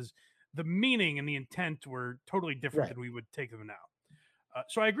jokes because the meaning and the intent were totally different than we would take them now.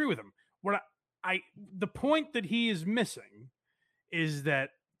 So I agree with him. The point that he is missing is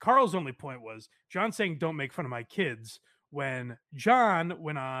that Carl's only point was John saying, don't make fun of my kids, when John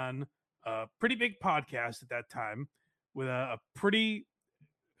went on a pretty big podcast at that time with a pretty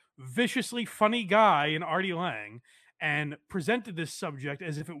viciously funny guy in Artie Lang and presented this subject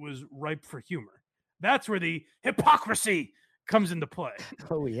as if it was ripe for humor. That's where the hypocrisy comes into play.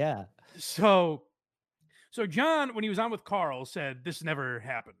 Oh, yeah. So John, when he was on with Carl, said, this never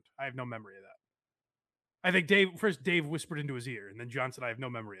happened. I have no memory of that. I think Dave whispered into his ear, and then John said, I have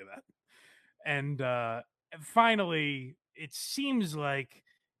no memory of that. And finally, it seems like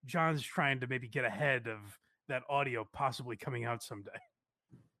John's trying to maybe get ahead of that audio possibly coming out someday.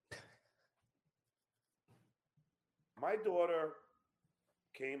 My daughter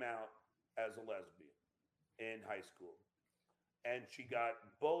came out as a lesbian in high school, and she got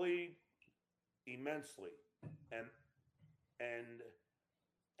bullied immensely, and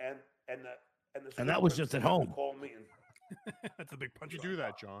that was just at home. Call me and That's a big punch. You do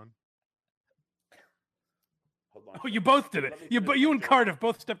that, John. hold on. Oh, you both did it. You and Cardiff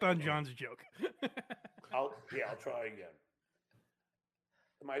both stepped on John's joke. I'll try again.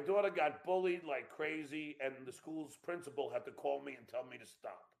 My daughter got bullied like crazy, and the school's principal had to call me and tell me to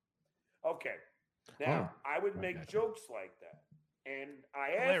stop. Okay. Now, I would make jokes like that. And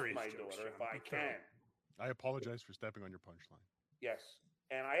I asked my daughter if I can. I apologize for stepping on your punchline. Yes.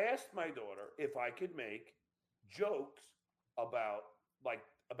 And I asked my daughter if I could make jokes about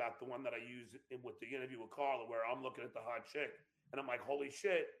the one that I used with the interview with Carla, where I'm looking at the hot chick, and I'm like, holy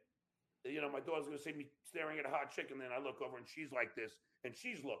shit. You know, my daughter's going to see me staring at a hot chick, and then I look over and she's like this, and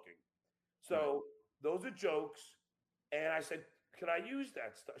she's looking. So those are jokes. And I said, can I use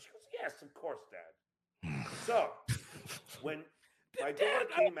that stuff? She goes, yes, of course, Dad. So when my daughter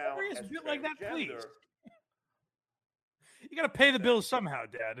came out as bit like that, please. transgender, You got to pay the bills somehow,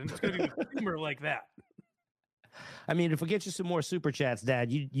 Dad, and it's going to be with humor like that. I mean, if we get you some more super chats,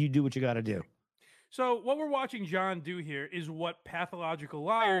 Dad, you do what you got to do. So what we're watching John do here is what pathological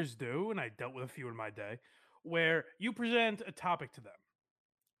liars do, and I dealt with a few in my day, where you present a topic to them,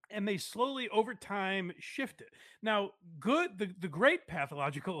 and they slowly over time shift it. Now, the great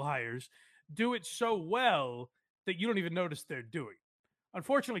pathological liars do it so well that you don't even notice they're doing it.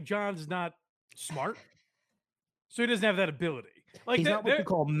 Unfortunately, John's not smart, so he doesn't have that ability. Like He's not what you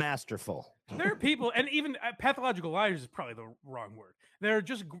call masterful. There are people, and even pathological liars is probably the wrong word. There are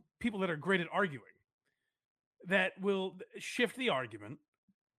just people that are great at arguing that will shift the argument.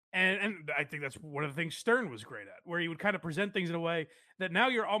 And I think that's one of the things Stern was great at, where he would kind of present things in a way that now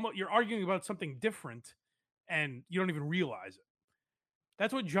you're arguing about something different and you don't even realize it.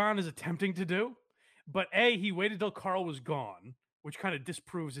 That's what John is attempting to do. But A, he waited till Carl was gone, which kind of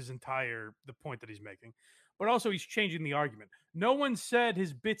disproves the point that he's making. But also he's changing the argument. No one said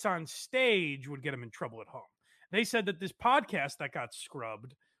his bits on stage would get him in trouble at home. They said that this podcast that got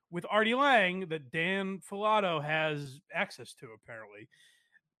scrubbed with Artie Lang that Dan Filato has access to, apparently,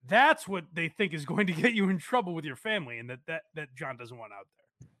 that's what they think is going to get you in trouble with your family, and that John doesn't want out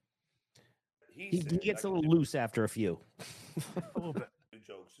there. He gets a little loose after a few. A little bit. Do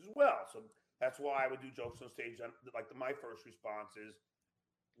jokes as well. So that's why I would do jokes on stage. Like my first response is,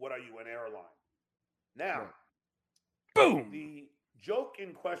 what are you, an airline? Now, boom. The joke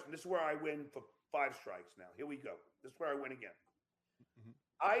in question, this is where I win for 5 strikes now. Here we go. This is where I win again.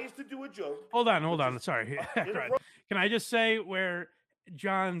 I used to do a joke. Hold on. Sorry. Can I just say where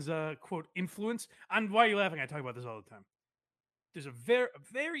John's quote influence, and why are you laughing? I talk about this all the time. There's a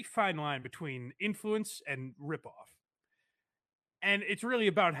very fine line between influence and ripoff. And it's really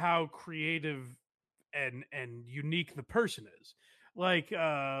about how creative and unique the person is. Like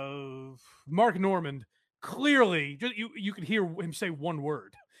Mark Normand, clearly, just you could hear him say one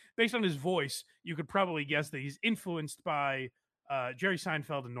word. Based on his voice, you could probably guess that he's influenced by Jerry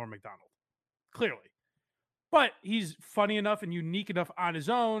Seinfeld and Norm Macdonald. Clearly. But he's funny enough and unique enough on his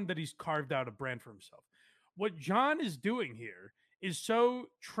own that he's carved out a brand for himself. What John is doing here is so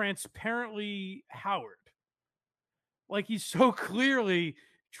transparently Howard. Like he's so clearly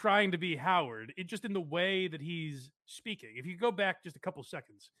trying to be Howard, just in the way that he's speaking. If you go back just a couple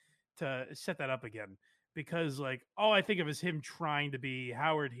seconds to set that up again, because like all I think of is him trying to be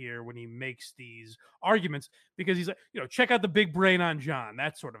Howard here when he makes these arguments, because he's like, check out the big brain on John,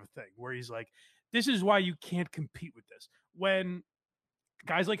 that sort of a thing, where he's like, this is why you can't compete with this. When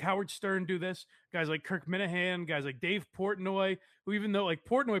guys like Howard Stern do this, guys like Kirk Minahan, guys like Dave Portnoy, who even though like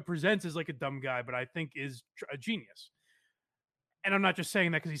Portnoy presents as like a dumb guy, but I think is a genius. And I'm not just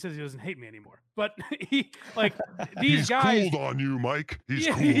saying that because he says he doesn't hate me anymore. But he like these He's guys cooled on you, Mike. He's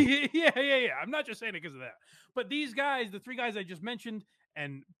cool. Yeah. I'm not just saying it because of that. But these guys, the 3 guys I just mentioned,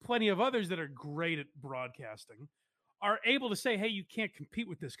 and plenty of others that are great at broadcasting, are able to say, hey, you can't compete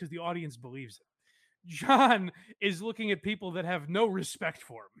with this because the audience believes it. John is looking at people that have no respect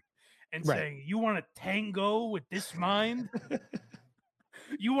for him and saying, you want to tango with this mind?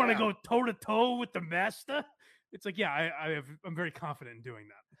 You want to go toe-to-toe with the master? It's like, yeah, I'm very confident in doing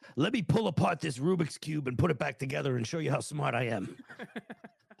that. Let me pull apart this Rubik's Cube and put it back together and show you how smart I am.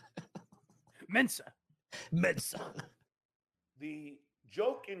 Mensa. The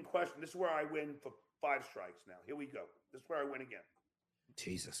joke in question, this is where I win for 5 strikes now. Here we go. This is where I win again.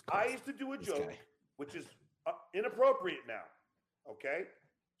 Jesus Christ. I used to do a joke, which is inappropriate now. Okay?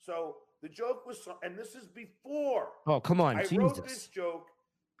 So the joke was, and this is before. Oh, come on. I Jesus. wrote this joke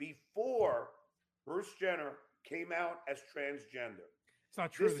before Bruce Jenner came out as transgender. It's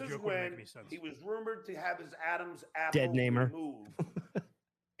not true. This the is joke when wouldn't make any sense. he was rumored to have his Adam's apple Dead namer. removed.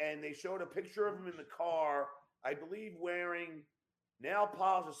 And they showed a picture of him in the car, I believe wearing nail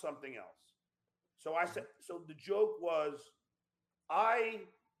polish or something else. So I said, so the joke was,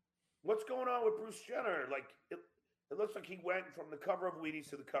 what's going on with Bruce Jenner? Like, it looks like he went from the cover of Wheaties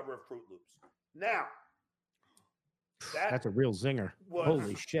to the cover of Fruit Loops. Now, that's a real zinger.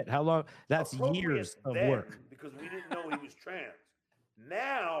 Holy shit. How long? That's years of work. Because we didn't know he was trans.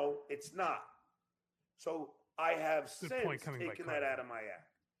 Now, it's not. So I have since taken that out of my act.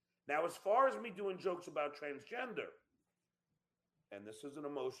 Now, as far as me doing jokes about transgender, and this is an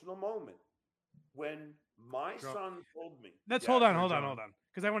emotional moment, when my son told me. Hold on.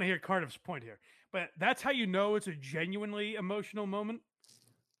 Because I want to hear Cardiff's point here. But that's how you know it's a genuinely emotional moment.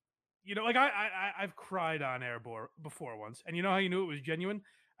 Like I've cried on air before once. And you know how you knew it was genuine?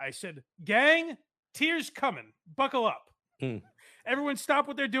 I said, gang, tears coming. Buckle up. Everyone stop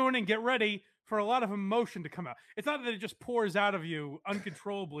what they're doing and get ready for a lot of emotion to come out. It's not that it just pours out of you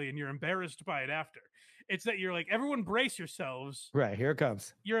uncontrollably and you're embarrassed by it after. It's that you're like, everyone brace yourselves. Right, here it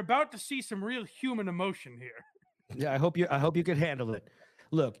comes. You're about to see some real human emotion here. Yeah, I hope you can handle it.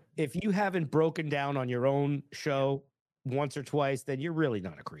 Look, if you haven't broken down on your own show once or twice, then you're really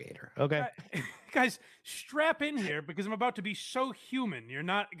not a creator. Okay. Guys, strap in here because I'm about to be so human. You're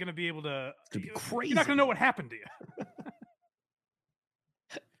not going to be able to. It's gonna be crazy. You're not going to know what happened to you.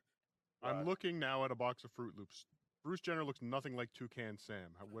 I'm looking now at a box of Fruit Loops. Bruce Jenner looks nothing like Toucan Sam.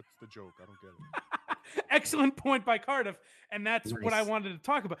 What's the joke? I don't get it. Excellent point by Cardiff. And that's what I wanted to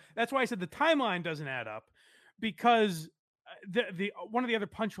talk about. That's why I said the timeline doesn't add up, because the one of the other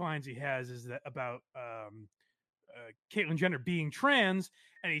punchlines he has is that about Caitlyn Jenner being trans,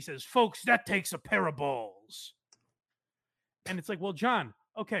 and he says, "Folks, that takes a pair of balls." And it's like, well, John,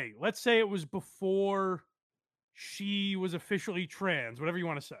 okay, let's say it was before she was officially trans, whatever you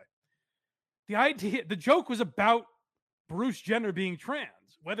want to say. The joke was about Bruce Jenner being trans,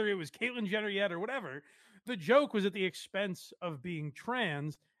 whether it was Caitlyn Jenner yet or whatever. The joke was at the expense of being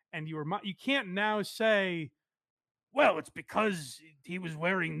trans, and you can't now say, well, it's because he was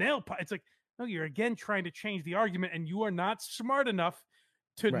wearing nail polish. It's like, no, you're again trying to change the argument, and you are not smart enough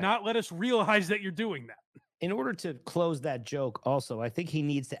to not let us realize that you're doing that. In order to close that joke, also, I think he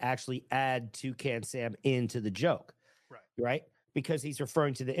needs to actually add Toucan Sam into the joke. Right? Because he's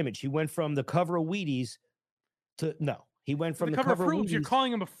referring to the image. He went from the cover of Wheaties to he went from the cover of Fruit Wheaties. Loops, you're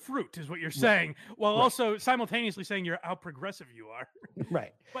calling him a fruit, is what you're saying, while also simultaneously saying you're how progressive you are.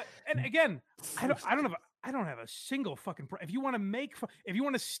 Right. But and again, I don't have a single fucking. If you want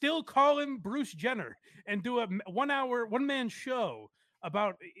to still call him Bruce Jenner and do a 1 man show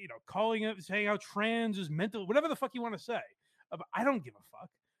about calling it, saying how trans is mental, whatever the fuck you want to say, I don't give a fuck.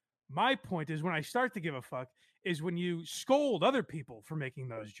 My point is, when I start to give a fuck is when you scold other people for making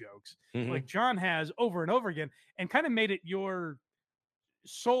those jokes, like John has over and over again, and kind of made it your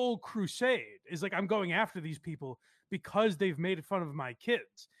sole crusade. Is like, I'm going after these people because they've made fun of my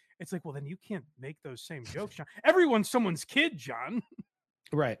kids. It's like, well, then you can't make those same jokes, John. Everyone's someone's kid, John.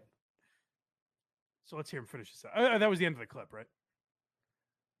 Right. So let's hear him finish this out. That was the end of the clip, right?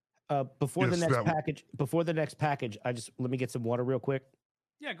 Before the next package, let me get some water real quick.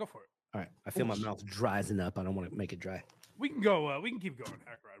 Yeah, go for it. All right. I feel my mouth drying up. I don't want to make it dry. We can go. We can keep going,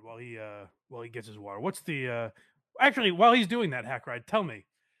 Hack Ride, while he gets his water. What's the? Actually, while he's doing that, Hack Ride, tell me.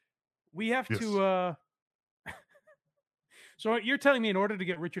 We have to. So you're telling me in order to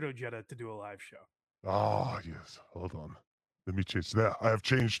get Richard Ojeda to do a live show? Ah, yes. Hold on. Let me change that. I have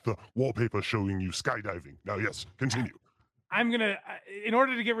changed the wallpaper showing you skydiving. Now, yes, continue. In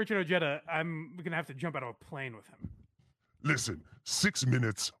order to get Richard Ojeda, I'm gonna have to jump out of a plane with him. Listen, 6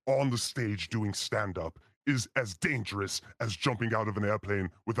 minutes on the stage doing stand-up is as dangerous as jumping out of an airplane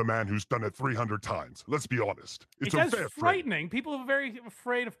with a man who's done it 300 times. Let's be honest. It's as frightening. People are very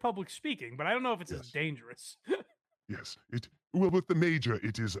afraid of public speaking, but I don't know if it's as dangerous. Yes. With the major,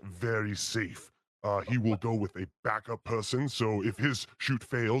 it is very safe. He will go with a backup person, so if his shoot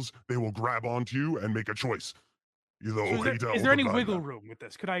fails, they will grab onto you and make a choice. Is there any wiggle room with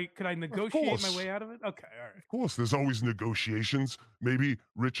this? Could I negotiate my way out of it? Okay, all right. Of course, there's always negotiations. Maybe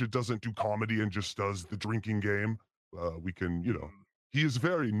Richard doesn't do comedy and just does the drinking game. We can, he is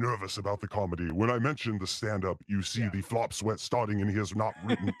very nervous about the comedy. When I mentioned the stand-up, you see the flop sweat starting, and he has not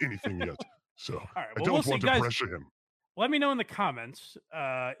written anything yet. So all right, I don't want to pressure him. Let me know in the comments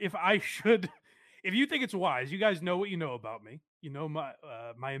if I should. If you think it's wise, you guys know what you know about me. You know my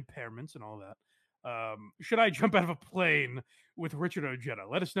impairments and all that. Should I jump out of a plane with Richard Ojeda?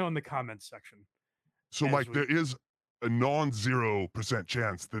 Let us know in the comments section. So, Mike, there is a non-0%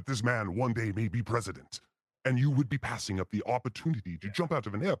 chance that this man one day may be president, and you would be passing up the opportunity to jump out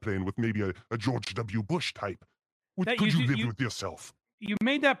of an airplane with maybe a George W. Bush type. Could you live with yourself? You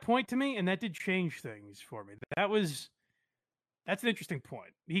made that point to me, and that did change things for me. That's an interesting point.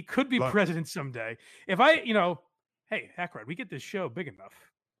 He could be president someday. If hey, Hackride, we get this show big enough,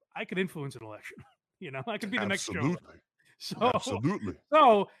 I could influence an election. I could be the next show. Absolutely.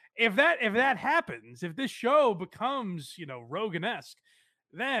 So if that happens, if this show becomes, Rogan-esque,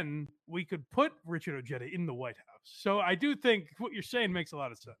 then we could put Richard Ojeda in the White House. So I do think what you're saying makes a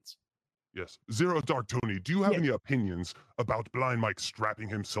lot of sense. Yes. Zero Dark Tony, do you have any opinions about Blind Mike strapping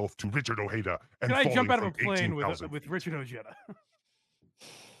himself to Richard Ojeda and Can I jump out of a from plane 18,000 with Richard Ojeda?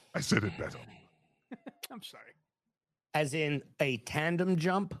 I said it better. I'm sorry. As in a tandem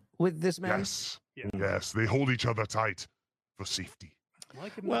jump with this man? Yes. Yeah. Yes, they hold each other tight for safety.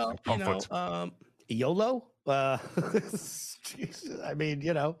 Well, YOLO? Jesus, I mean,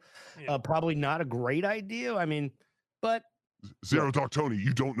 probably not a great idea. I mean, but Zero Dark Tony,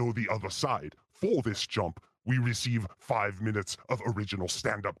 you don't know the other side. For this jump, we receive 5 minutes of original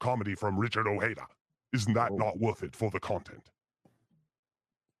stand-up comedy from Richard Ojeda. Isn't that not worth it for the content?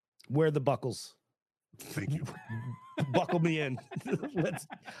 Where are the buckles? Thank you. Buckle me in.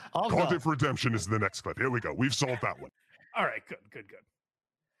 I'll go. Content for Redemption is the next clip. Here we go. We've solved that one. All right, good.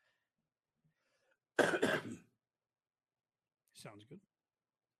 Sounds good.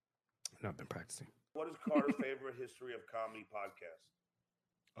 I've been practicing. What is Carter's favorite history of comedy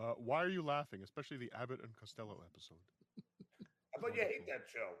podcast? Why are you laughing? Especially the Abbott and Costello episode. I thought you hate that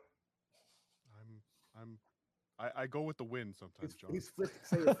show. I go with the wind sometimes, John. He's flitty.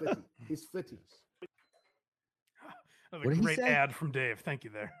 Say it flitty. He's flitty. Another great ad from Dave. Thank you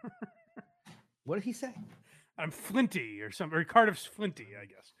there. What did he say? I'm Flinty or something. Or Cardiff's Flinty, I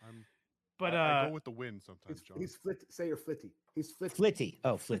guess. I go with the wind sometimes, John. He's flitty. Say you're flitty. He's flitty. Flitty.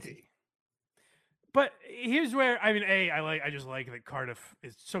 Oh, flitty. But here's where I just like that Cardiff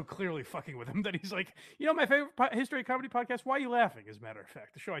is so clearly fucking with him that he's like, my favorite history of comedy podcast. Why are you laughing? As a matter of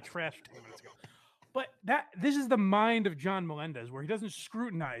fact, the show I trashed 10 minutes ago. But this is the mind of John Melendez, where he doesn't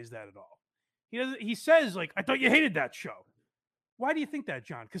scrutinize that at all. He says like, I thought you hated that show. Why do you think that,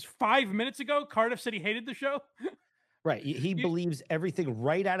 John? Because 5 minutes ago, Cardiff said he hated the show. Right. He believes everything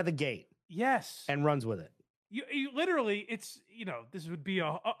right out of the gate. Yes. And runs with it. You literally, it's, this would be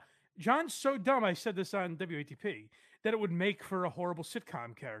John's so dumb, I said this on WATP, that it would make for a horrible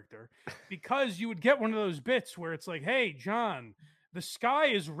sitcom character, because you would get one of those bits where it's like, hey, John, the sky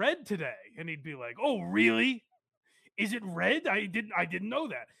is red today. And he'd be like, oh, really? Is it red? I didn't know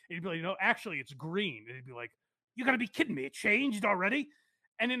that. And he'd be like, actually, it's green. And he'd be like, you got to be kidding me. It changed already?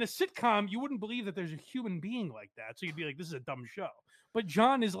 And in a sitcom, you wouldn't believe that there's a human being like that. So you'd be like, this is a dumb show. But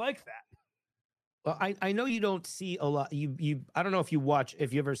John is like that. Well, I know you don't see a lot. I don't know if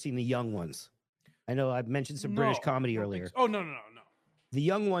you've ever seen The Young Ones. I know I've mentioned some British comedy earlier. Oh, no. The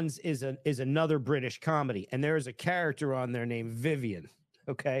Young Ones is another British comedy, and there is a character on there named Vivian.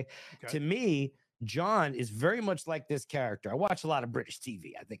 Okay. To me, John is very much like this character. I watch a lot of British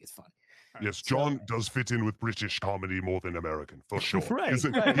TV. I think it's fun. Yes, John does fit in with British comedy more than American, for sure. Right.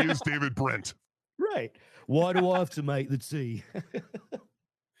 He is David Brent. Right. Why do I have to make the tea?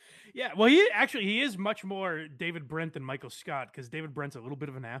 Yeah, well, he is much more David Brent than Michael Scott, because David Brent's a little bit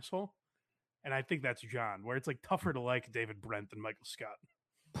of an asshole. And I think that's John, where it's like tougher to like David Brent than Michael Scott.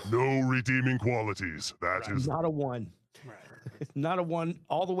 No redeeming qualities. That is not a one. Right. Not a one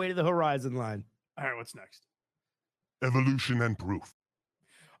all the way to the horizon line. All right, what's next? Evolution and Proof.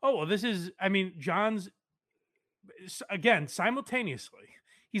 Oh, well, this is, John's, again, simultaneously,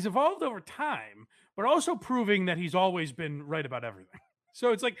 he's evolved over time, but also proving that he's always been right about everything.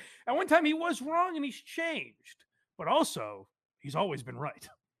 So it's like, at one time he was wrong and he's changed, but also he's always been right.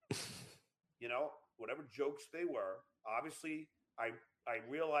 Whatever jokes they were, obviously I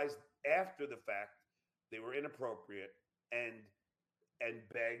realized after the fact they were inappropriate and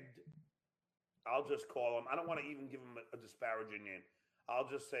begged. I'll just call him. I don't want to even give him a disparaging name. I'll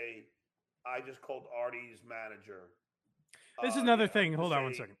just say, I just called Artie's manager. This is another thing. Hold on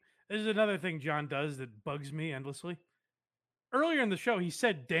one second. This is another thing John does that bugs me endlessly. Earlier in the show, he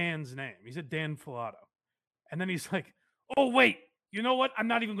said Dan's name. He said Dan Filato. And then he's like, oh, wait, you know what? I'm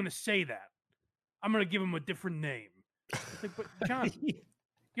not even going to say that. I'm going to give him a different name. It's like, but John,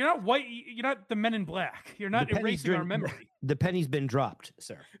 you're not white. You're not the Men in Black. You're not erasing our memory. The penny's been dropped,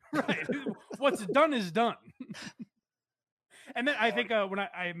 sir. Right. What's done is done. And then I think when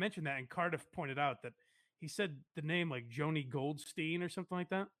I mentioned that, and Cardiff pointed out that he said the name like Joni Goldstein or something like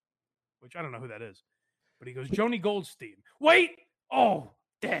that, which I don't know who that is. But he goes, Joni Goldstein. Wait! Oh,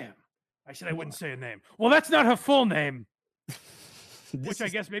 damn. I said I wouldn't say a name. Well, that's not her full name. Which I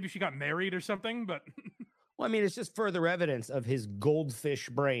guess maybe she got married or something, but... Well, I mean, it's just further evidence of his goldfish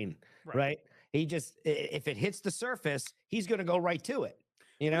brain, right? He just, if it hits the surface, he's going to go right to it,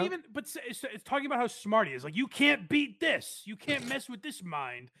 But it's talking about how smart he is. Like, you can't beat this. You can't mess with this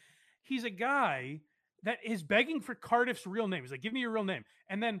mind. He's a guy that is begging for Cardiff's real name. He's like, give me your real name.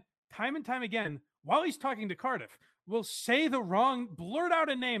 And then time and time again, while he's talking to Cardiff, will say blurt out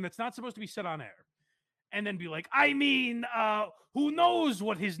a name that's not supposed to be said on air. And then be like, who knows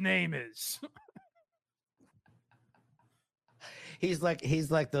what his name is? He's like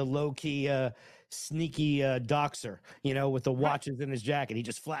the low-key, sneaky doxer, with the watches in his jacket. He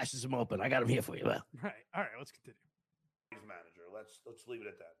just flashes them open. I got him here for you. Well. Right. All right, let's continue. Manager. Let's leave it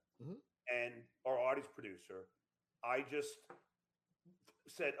at that. Mm-hmm. And our Artie's producer, I just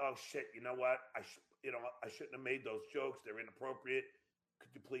said, oh, shit, you know what? I shouldn't have made those jokes. They're inappropriate.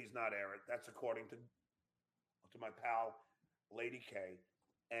 Could you please not air it? That's according to my pal, Lady K.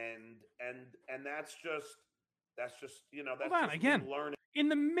 And that's just That's just, that's Hold on, just again. me learning. In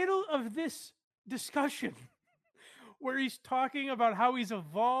the middle of this discussion, where he's talking about how he's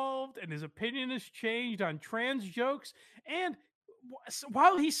evolved and his opinion has changed on trans jokes, and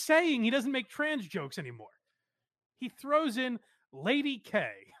while he's saying he doesn't make trans jokes anymore, he throws in Lady K.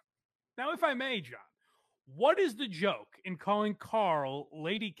 Now, if I may, John, what is the joke in calling Carl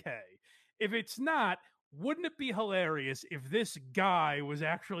Lady K? If it's not, wouldn't it be hilarious if this guy was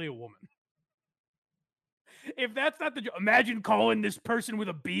actually a woman? If that's not the joke, imagine calling this person with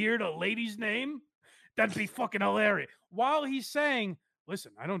a beard a lady's name. That'd be fucking hilarious. While he's saying,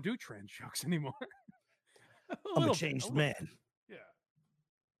 listen, I don't do trans jokes anymore. I'm a changed man. Yeah.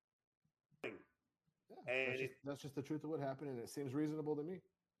 And that's just the truth of what happened, and it seems reasonable to me.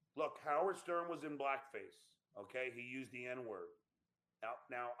 Look, Howard Stern was in blackface. Okay, he used the N-word.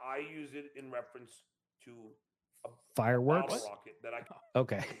 Now I use it in reference to a Fireworks? bottle rocket that I.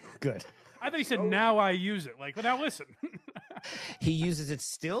 Okay, good. I thought he said, now I use it. Like, now listen. He uses it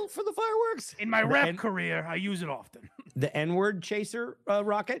still for the fireworks? In my rap career, I use it often. The N-word chaser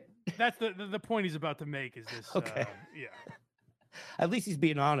rocket? That's the point he's about to make is this. Okay. Yeah. At least he's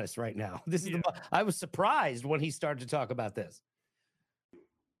being honest right now. This is I was surprised when he started to talk about this.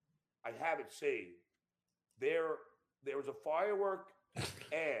 I have it saved. There was a firework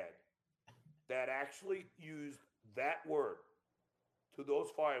ad that actually used that word to those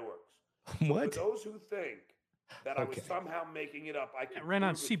fireworks. What? For those who think that I was somehow making it up, I can ran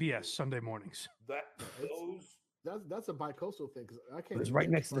on CBS Sunday mornings. That's a bicoastal thing because I can't. It was right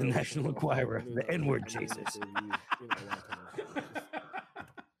next to the National Enquirer, the N-word chasers.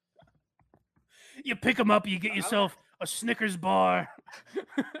 You pick them up, you get yourself a Snickers bar,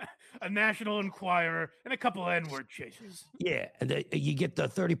 a National Enquirer, and a couple of N-word chasers. Yeah, and you get the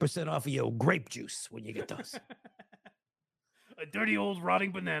 30% off of your grape juice when you get those. A dirty old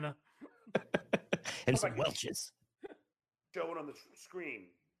rotting banana. And some Welch's. Show it on the screen.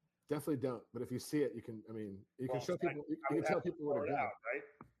 Definitely don't. But if you see it, you can. I mean, you can show people. You can tell people where to go. Right?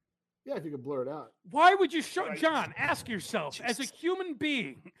 Yeah, if you could blur it out. Why would you show, John? Ask yourself, as a human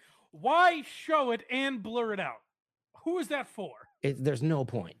being, why show it and blur it out? Who is that for? There's no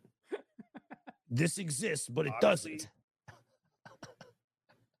point. This exists, but it doesn't.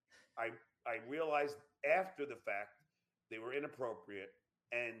 I realized after the fact they were inappropriate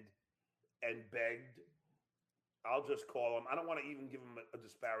and begged. I'll just call him. I don't want to even give him a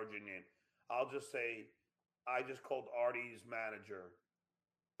disparaging name. I'll just say I just called Artie's manager.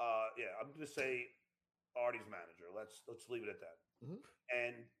 I'm just say Artie's manager. Let's leave it at that.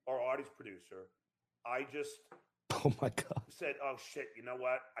 And or Artie's producer. I just oh my god said, oh shit, you know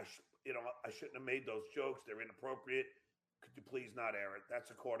what? I shouldn't have made those jokes. They're inappropriate. Could you please not air it? That's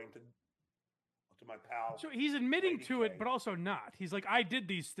according to my pal. So he's admitting to it, but also not. He's like, I did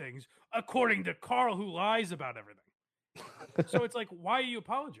these things according to Carl, who lies about everything. So it's like, why are you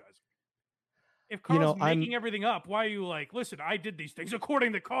apologizing? If Carl's making everything up, why are you like, listen, I did these things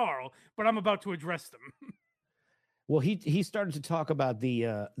according to Carl, but I'm about to address them? Well, he started to talk about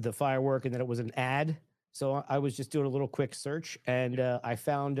the firework and that it was an ad. So I was just doing a little quick search, and I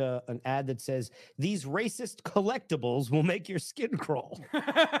found an ad that says, "These racist collectibles will make your skin crawl."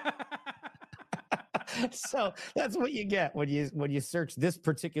 So that's what you get when you search this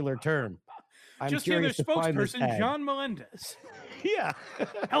particular term. I'm just hear their spokesperson, John Melendez. Yeah.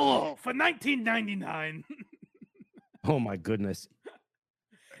 Hello for 1999. Oh my goodness.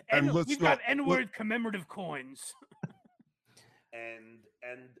 And we've got N-word commemorative coins. And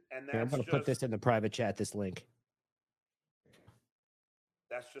that's I'm going to put this in the private chat. This link.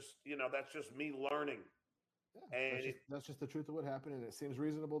 That's just me learning. Yeah, and that's just the truth of what happened, and it seems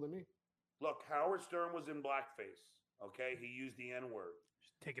reasonable to me. Look, Howard Stern was in blackface. Okay, he used the N-word.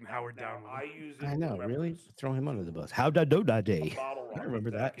 Taking Howard down. I use it. I know, really? Throw him under the bus. How da do da day? I remember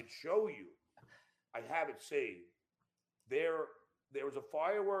that. I can show you. I have it saved. There was a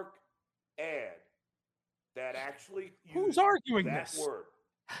firework ad that actually used who's arguing that this word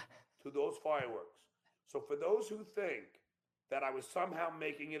to those fireworks. So for those who think that I was somehow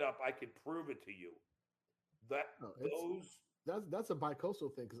making it up, I could prove it to you. That's a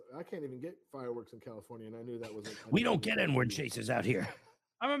bicoastal thing because I can't even get fireworks in California, and I knew that was. We don't get N-word chasers out here.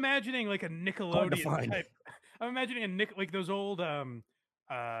 I'm imagining like a Nickelodeon type. I'm imagining like those old.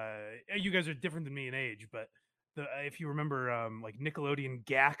 You guys are different than me in age, but if you remember, like Nickelodeon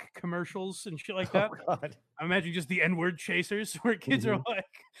GAC commercials and shit like that. Oh, God. I'm imagining just the N-word chasers where kids are like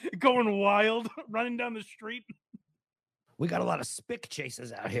going wild, running down the street. We got a lot of spick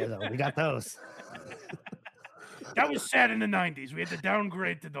chasers out here, though. We got those. That was sad in the 90s. We had to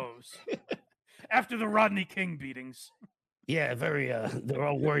downgrade to those after the Rodney King beatings. Yeah, very. They're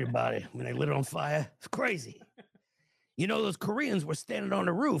all worried about it when they lit it on fire. It's crazy. You know, those Koreans were standing on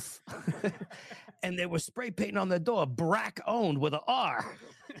the roof and they were spray painting on their door, Barack owned with an R.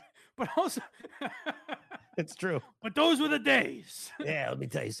 But also, It's true. but those were the days. Yeah, let me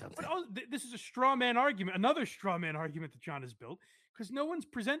tell you something. But also, this is a straw man argument, another straw man argument that John has built, because no one's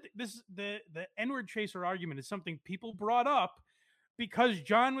presenting this. The N-word chaser argument is something people brought up because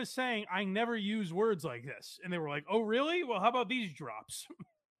John was saying, I never use words like this. And they were like, oh, really? Well, how about these drops?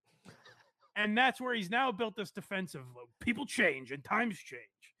 And that's where he's now built this defense of people change and times change.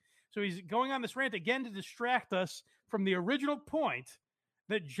 So he's going on this rant again to distract us from the original point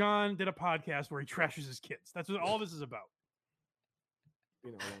that John did a podcast where he trashes his kids. That's what all this is about.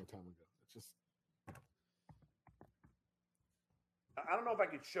 You know, a long time ago. It's just. I don't know if I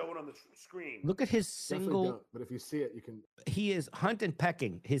could show it on the screen. Look at his Definitely single. don't, but if you see it, you can. He is hunt and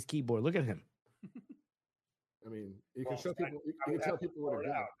pecking his keyboard. Look at him. I mean, you can Well, show people. You I can would tell have to people what blur it it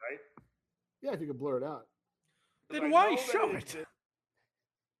is. out, right? Yeah, if you could blur it out. 'Cause Then I why know that show it?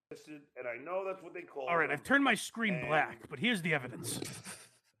 exists, and I know that's what they call All right, them. I've turned my screen And- black, but here's the evidence.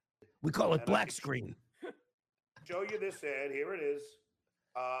 We call it And I black can screen. show you this ad. Here it is.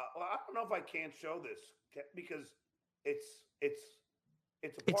 Well, I don't know if I can't show this because it's a It's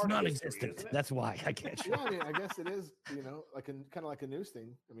part of history, non-existent. isn't it? That's why I can't show. Yeah, I mean, I guess it is. You know, like kind of like a news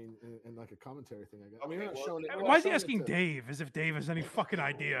thing. I mean, and like a commentary thing. I guess. I mean, Okay, you're not well, showing it. why you're Why not is he showing it asking to- Dave as if Dave has any fucking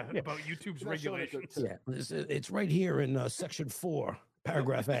idea Yeah. about YouTube's you're not showing it to- regulations? Yeah, it's right here in section 4,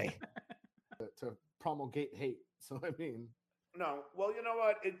 paragraph A. to promulgate hate. So I mean, No. Well, you know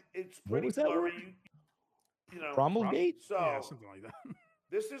what? It's What pretty was that blurry. word? You know. Promulgate? So Yeah, something like that.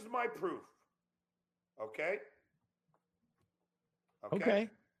 this is my proof. Okay. Okay,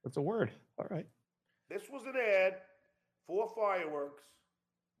 that's a word. All right. This was an ad for fireworks.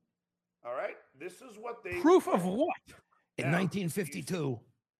 All right. This is what they Proof of what? In Now, 1952.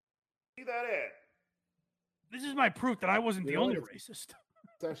 see that ad. This is my proof that I wasn't You the know, only it's- racist.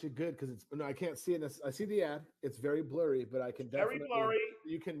 it's actually good because it's. No, I can't see it. I see the ad. It's very blurry, but I can Very definitely. blurry.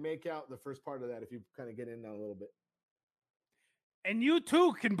 You can make out the first part of that if you kind of get in on a little bit. And you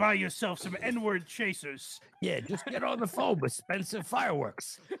too can buy yourself some N-word chasers. Yeah, just get on the phone with Spencer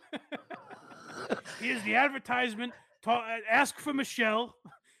Fireworks. Here's the advertisement. Ask for Michelle.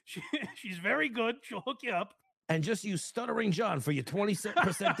 She's very good. She'll hook you up. And just use Stuttering John for your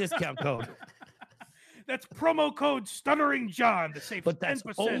 20% discount code. That's promo code Stuttering John to save But that's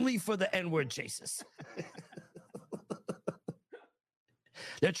 10%. only for the N-word chasers.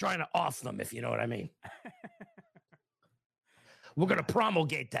 They're trying to off them, if you know what I mean. We're going to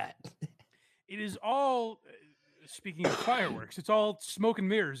promulgate that. It is all, speaking of fireworks, it's all smoke and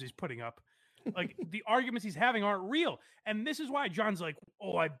mirrors he's putting up. Like the arguments he's having aren't real. And this is why John's like,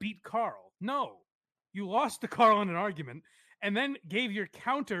 oh, I beat Carl. No, you lost to Carl in an argument and then gave your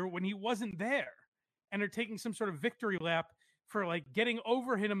counter when he wasn't there and are taking some sort of victory lap for like getting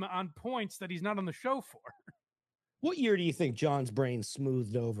over him on points that he's not on the show for. What year do you think John's brain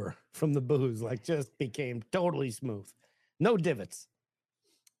smoothed over from the booze? Like just became totally smooth. No divots.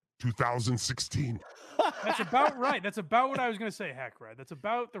 2016. That's about right. That's about what I was going to say, Hackride. That's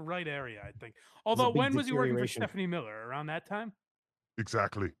about the right area, I think. Although, big when was he working for deterioration. Stephanie Miller? Around that time?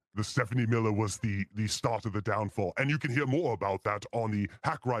 Exactly. The Stephanie Miller was the start of the downfall. And you can hear more about that on the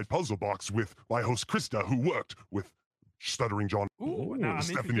Hack Ride Puzzle Box with my host Krista, who worked with Stuttering John, Ooh, Ooh, now the I'm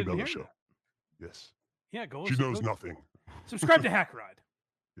Stephanie interested in Miller hearing show. that. Yes. Yeah, go. She knows nothing. Subscribe to Hackride.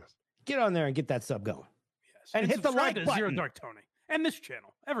 Yes. Get on there and get that sub going. Yes. And hit the subscribe like to Zero button. Dark Tony and this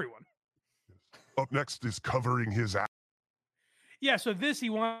channel. Everyone. Up next is covering his ass. Yeah. So he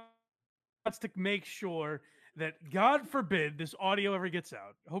wants to make sure that, God forbid, this audio ever gets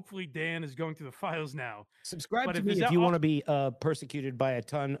out. Hopefully, Dan is going through the files now. Subscribe But to if me there's if that you au- want to be persecuted by a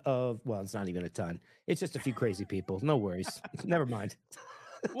ton of, well, it's not even a ton. It's just a few crazy people. No worries. Never mind.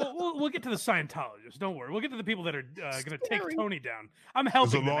 We'll get to the Scientologists. Don't worry. We'll get to the people that are going to take Scary. Tony down. I'm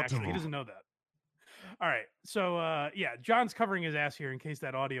helping him, lot of actually. He them. doesn't know that. All right. So, yeah, John's covering his ass here in case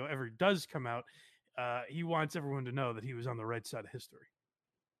that audio ever does come out. He wants everyone to know that he was on the right side of history.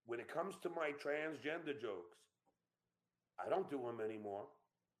 When it comes to my transgender jokes, I don't do them anymore.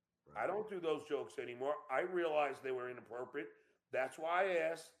 I don't do those jokes anymore. I realized they were inappropriate. That's why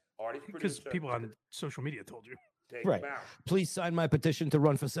I asked Artie's Because producer people to on social media told you. take Right. them out. Please sign my petition to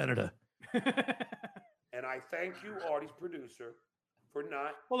run for senator. And I thank you, Artie's producer, for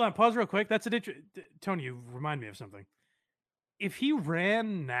not. Hold on, pause real quick. That's an Tony, you remind me of something. If he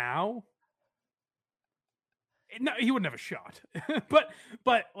ran now, no, he wouldn't have a shot.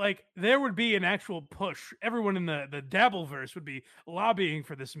 but like there would be an actual push. Everyone in the Dabbleverse would be lobbying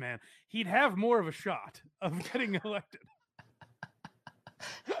for this man. He'd have more of a shot of getting elected.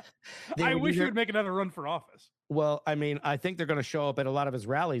 They I would wish he either- would make another run for office. Well, I mean, I think they're going to show up at a lot of his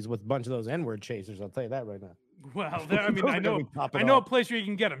rallies with a bunch of those N-word chasers. I'll tell you that right now. Well, I mean, Those I are gonna know, be popping I know a off. place where you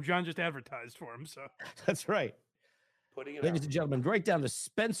can get them. John just advertised for him, so That's right. Putting it Ladies out. and gentlemen, right down to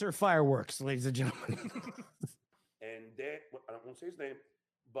Spencer Fireworks, ladies and gentlemen. And Dan, I won't say his name,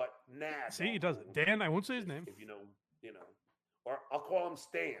 but Nad. see, he does it. Dan, I won't say his name. If you know, or I'll call him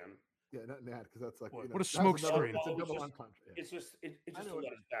Stan. Yeah, not Nad, because that's like What- you know, what a that's smoke another- screen. It's a Well, double it's entendre. Yeah. It's just I to know let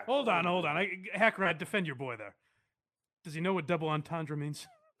his back. Hold on. Hacker, defend your boy there. Does he know what double entendre means?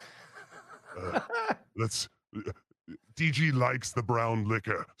 Let's. DG likes the brown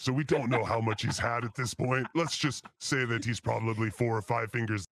liquor, so we don't know how much he's had at this point. Let's just say that he's probably 4 or 5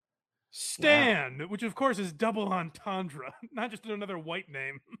 fingers. Stan, which of course is double entendre, not just another white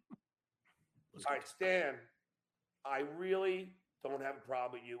name. All right, Stan. I really don't have a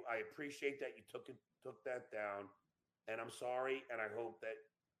problem with you. I appreciate that you took that down, and I'm sorry, and I hope that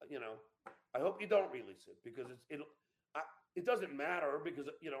I hope you don't release it because it doesn't matter because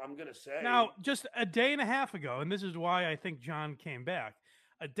I'm gonna say Now, just a day and a half ago, and this is why I think John came back.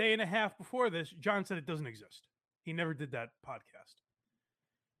 A day and a half before this, John said it doesn't exist. He never did that podcast.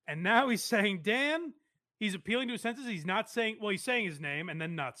 And now he's saying, Dan, he's appealing to his senses. He's not saying, well, he's saying his name and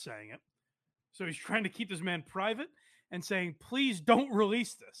then not saying it. So he's trying to keep this man private and saying, please don't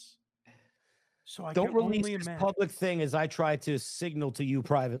release this. So I Don't can release only this imagine. public thing as I try to signal to you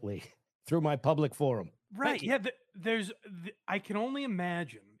privately through my public forum. Right. Yeah. I can only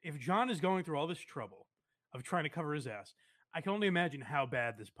imagine if John is going through all this trouble of trying to cover his ass. I can only imagine how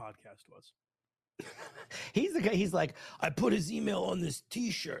bad this podcast was. He's the guy. He's like, I put his email on this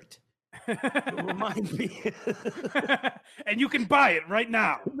T-shirt. Remind me. And you can buy it right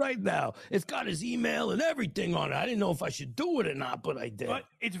now. Right now. It's got his email and everything on it. I didn't know if I should do it or not, but I did. But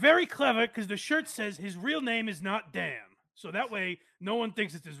it's very clever because the shirt says his real name is not Dan. So that way, no one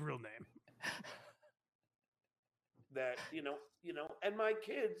thinks it's his real name. that and my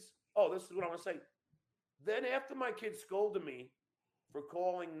kids. Oh, this is what I want to say. Then after my kids scolded me for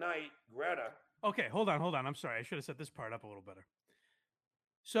calling Knight Greta. Okay, hold on. I'm sorry. I should have set this part up a little better.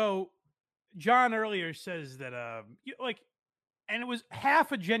 So, John earlier says that, and it was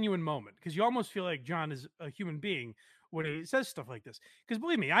half a genuine moment because you almost feel like John is a human being when he says stuff like this. Because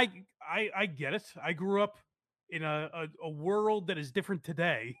believe me, I get it. I grew up in a world that is different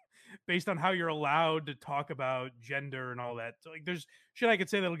today based on how you're allowed to talk about gender and all that. So, like, there's shit I could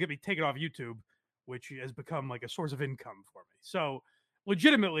say that'll get me taken off YouTube, which has become like a source of income for me. So,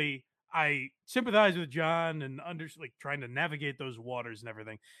 legitimately, I sympathize with John and trying to navigate those waters and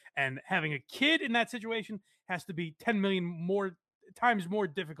everything. And having a kid in that situation has to be 10 million times more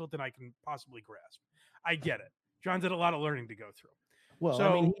difficult than I can possibly grasp. I get it. John's had a lot of learning to go through. Well, So-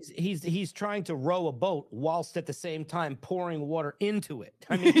 I mean, he's trying to row a boat whilst at the same time pouring water into it.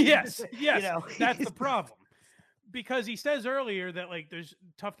 I mean, yes, that's the he's- problem. Because he says earlier that there's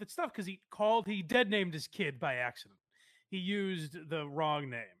tough stuff because he dead named his kid by accident. He used the wrong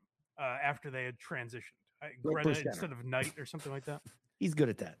name after they had transitioned. Greta Bruce Jenner. instead of Knight or something like that. He's good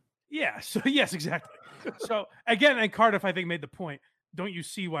at that. Yeah. So yes, exactly. So again, and Cardiff, I think, made the point. Don't you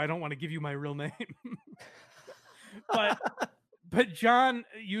see why I don't want to give you my real name? But John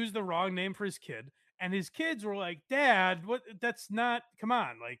used the wrong name for his kid, and his kids were like, "Dad, what? That's not. Come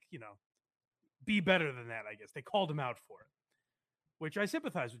on, be better than that." I guess they called him out for it, which I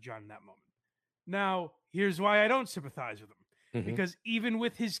sympathize with John in that moment. Now, here's why I don't sympathize with him. Mhm. Because even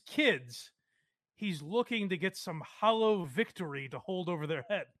with his kids, he's looking to get some hollow victory to hold over their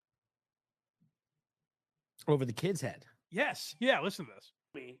head. Over the kid's head. Yes. Yeah, listen to this.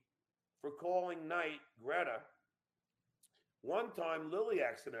 Me for calling Knight Greta. One time, Lily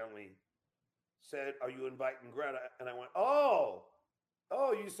accidentally said, "Are you inviting Greta?" And I went, "Oh,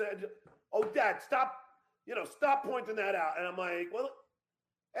 you said, oh, Dad, stop pointing that out." And I'm like, "Well,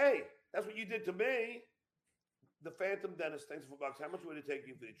 hey, that's what you did to me." The Phantom Dentist, thanks for $4. How much would it take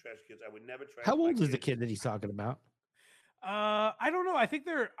you for the trash kids? I would never trash. How my old is the kids. kid that he's talking about? I don't know. I think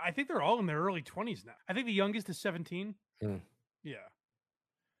they're all in their early 20s now. I think the youngest is 17. Hmm. Yeah.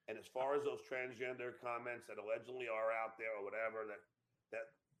 And as far as those transgender comments that allegedly are out there or whatever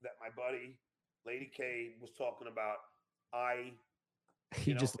that my buddy Lady K was talking about,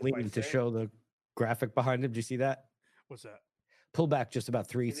 He just if I leaned to say- show the graphic behind him. Did you see that? What's that? Pull back just about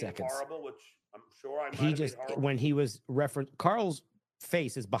 3 anything seconds. horrible, which I'm sure I might He have just made horrible. when he was Carl's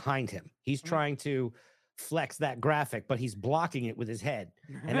face is behind him. He's Mhm. trying to flex that graphic, but he's blocking it with his head.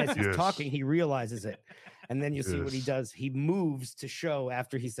 And as he's Yes. talking, he realizes it. And then you see what he Yes. does. He moves to show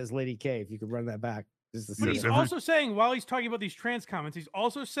after he says Lady K. If you could run that back. Just to But see he's it. every- also saying, while he's talking about these trans comments, he's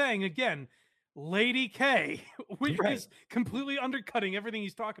also saying again, Lady K, which Right. is completely undercutting everything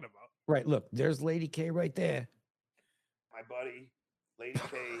he's talking about. Right. Look, there's Lady K right there. my buddy Lady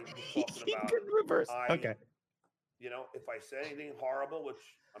K was talking about. Reverse. Okay. You know, if I say anything horrible, which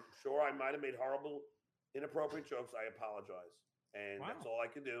I'm sure I might have made horrible, inappropriate jokes, I apologize. And that's all I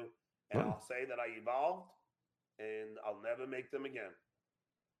can do. And I'll say that I evolved and I'll never make them again.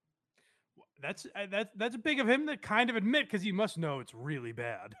 That's big of him to kind of admit, because he must know it's really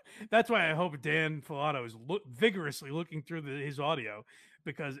bad. That's why I hope Dan Filato is vigorously looking through his audio,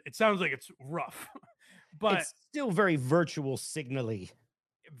 because it sounds like it's rough. But it's still very virtual signally.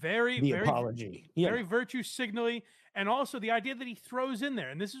 Very apology. Very virtue signally. And also the idea that he throws in there,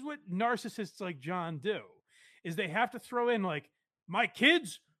 and this is what narcissists like John do, is they have to throw in like, my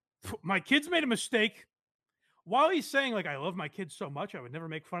kids made a mistake. While he's saying like, I love my kids so much, I would never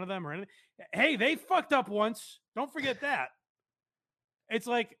make fun of them or anything. Hey, they fucked up once. Don't forget that. It's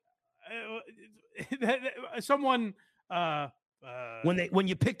like someone when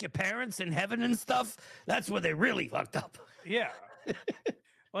you pick your parents in heaven and stuff, that's where they really fucked up. Yeah.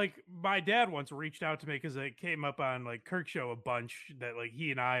 Like my dad once reached out to me because it came up on like Kirk show a bunch that like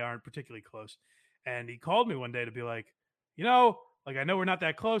he and I aren't particularly close. And he called me one day to be like, you know, like, I know we're not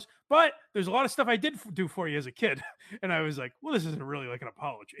that close, but there's a lot of stuff I did do for you as a kid. And I was like, well, this isn't really like an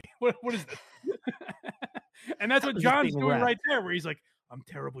apology. What is this? And that's what John's doing right there, where he's like, I'm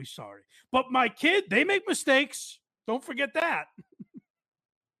terribly sorry. But my kid, they make mistakes. Don't forget that.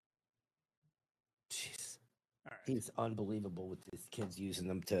 Jeez. Right. He's unbelievable with his kids using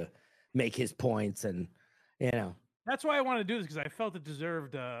them to make his points. And, you know. That's why I wanted to do this, because I felt it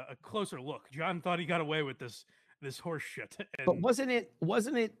deserved a closer look. John thought he got away with this horse shit. And but wasn't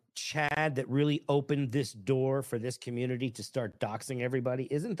it Chad that really opened this door for this community to start doxing everybody?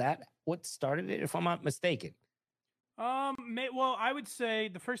 Isn't that what started it, if I'm not mistaken? Well, I would say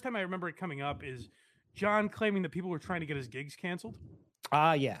the first time I remember it coming up is John claiming that people were trying to get his gigs canceled.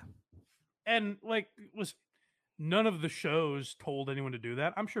 Yeah. And like, none of the shows told anyone to do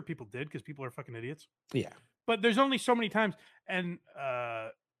that. I'm sure people did, because people are fucking idiots. Yeah. But there's only so many times. And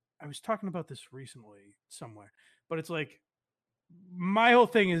I was talking about this recently somewhere, but it's like, my whole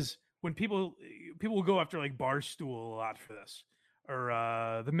thing is when people will go after like Barstool a lot for this, or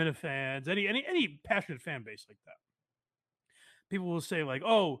the Minifans, any passionate fan base like that. People will say like,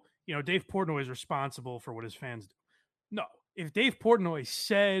 oh, you know, Dave Portnoy is responsible for what his fans do. No, if Dave Portnoy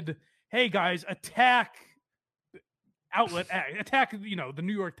said, hey guys, attack outlet, attack, you know, the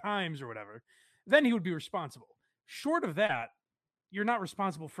New York Times or whatever, then he would be responsible. Short of that, you're not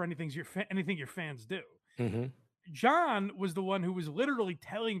responsible for anything your fans do. Mm-hmm. John was the one who was literally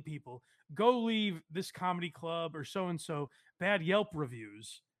telling people, go leave this comedy club or so-and-so bad Yelp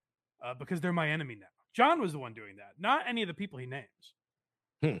reviews because they're my enemy now. John was the one doing that, not any of the people he names.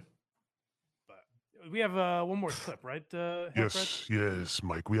 But we have one more clip, right? Yes,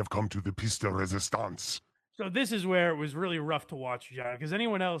 Mike. We have come to the piste de resistance. So this is where it was really rough to watch John, because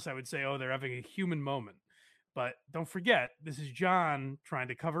anyone else, I would say, oh, they're having a human moment. But don't forget, this is John trying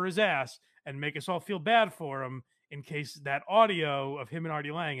to cover his ass and make us all feel bad for him in case that audio of him and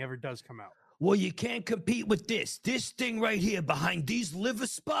Artie Lang ever does come out. Well, you can't compete with this thing right here behind these liver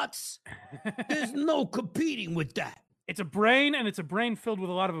spots. There's no competing with that. It's a brain, and it's a brain filled with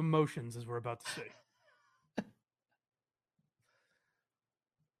a lot of emotions, as we're about to see.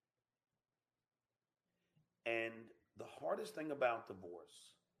 And the hardest thing about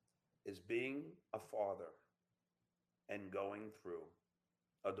divorce is being a father and going through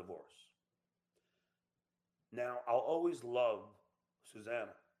a divorce. Now, I'll always love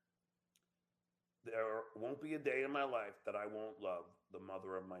Susanna. There won't be a day in my life that I won't love the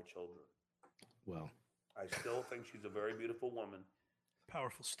mother of my children. Well, I still think she's a very beautiful woman.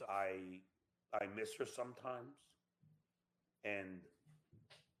 Powerful stuff. I miss her sometimes. And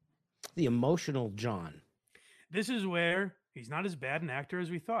the emotional John. This is where he's not as bad an actor as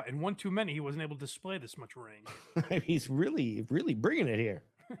we thought. In One Too Many, he wasn't able to display this much range. He's really, really bringing it here.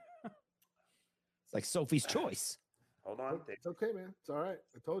 It's like Sophie's Choice. Hold on. It's okay, man. It's all right.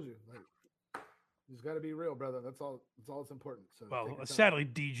 I told you. Like, you just got to be real, brother. That's all. That's all that's important. So well, sadly,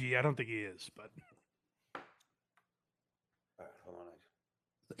 DG, I don't think he is. But all right,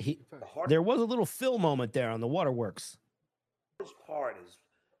 hold on. There was a little Phil moment there on the waterworks. The hardest part is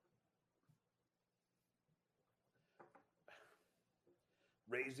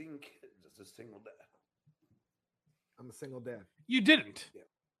raising kids as a single dad. I'm a single dad. You didn't.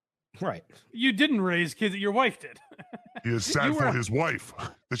 Yeah. Right. You didn't raise kids; your wife did. He is sad for his wife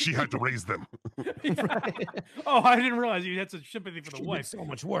that she had to raise them. Right. Oh, I didn't realize you had such sympathy for the She wife. did so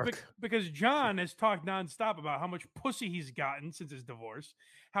much work. Because John has talked nonstop about how much pussy he's gotten since his divorce,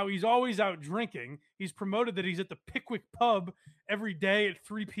 how he's always out drinking. He's promoted that he's at the Pickwick pub every day at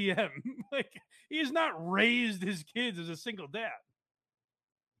 3 p.m. Like, he has not raised his kids as a single dad.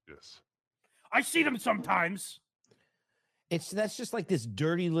 Yes. I see them sometimes. That's just like this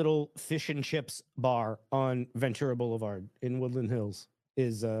dirty little fish and chips bar on Ventura Boulevard in Woodland Hills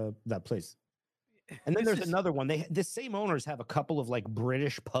is that place. And then there's another one. The same owners have a couple of like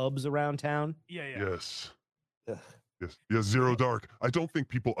British pubs around town. Yeah. Yes. Yes, Zero Dark. I don't think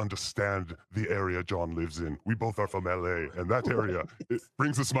people understand the area John lives in. We both are from LA, and that area it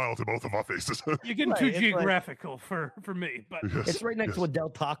brings a smile to both of our faces. You're getting too geographical for me, but it's right next to a Del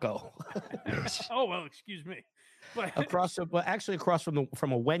Taco. Yes. Oh well, excuse me. But across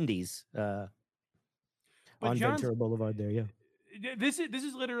from a Wendy's on Ventura Boulevard there, yeah. This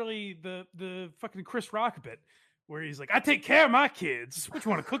is literally the fucking Chris Rock bit where he's like, I take care of my kids. What, you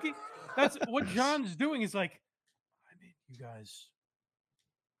want a cookie? That's what John's doing is like, I mean, you guys,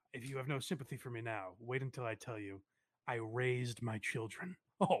 if you have no sympathy for me now, wait until I tell you I raised my children.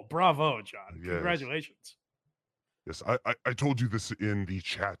 Oh, bravo, John. Yes. Congratulations. Yes, I told you this in the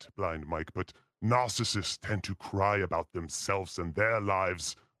chat, Blind Mike, but narcissists tend to cry about themselves and their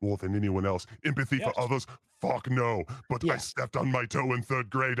lives more than anyone else. Empathy for others? Fuck no. But I stepped on my toe in 3rd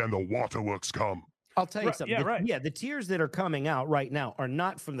grade and the waterworks come. I'll tell you something. The tears that are coming out right now are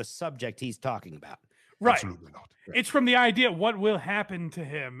not from the subject he's talking about. Right. Absolutely not. It's from the idea what will happen to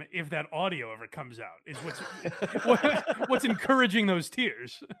him if that audio ever comes out is what's encouraging those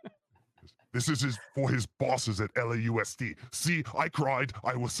tears. This is for his bosses at LAUSD. See, I cried.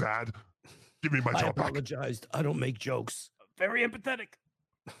 I was sad. Give me my job back. I apologized. I don't make jokes. Very empathetic.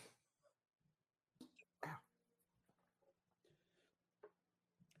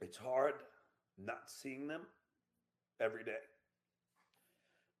 It's hard not seeing them every day.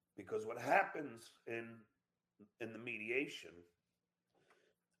 Because what happens in the mediation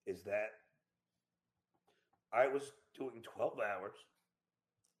is that I was doing 12 hours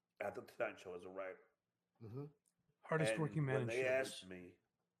at the Tonight Show as a writer. Mm-hmm. Hardest working man when they asked me,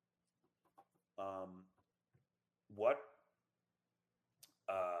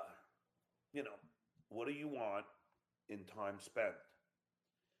 what do you want in time spent?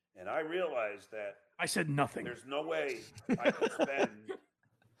 And I realized that I said nothing. There's no way I could spend.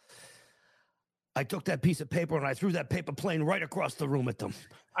 I took that piece of paper and I threw that paper plane right across the room at them.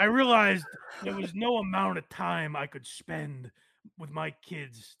 I realized there was no amount of time I could spend with my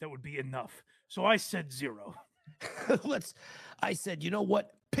kids that would be enough. So I said 0. I said, you know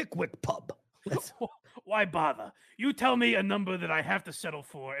what? Pickwick pub. Why bother? You tell me a number that I have to settle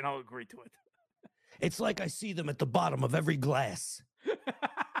for and I'll agree to it. It's like I see them at the bottom of every glass.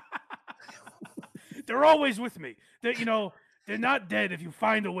 They're always with me. They're not dead if you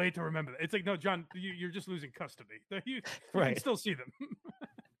find a way to remember that. It's like, no, John, you're just losing custody. You can still see them.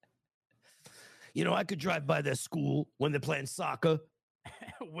 I could drive by their school when they're playing soccer.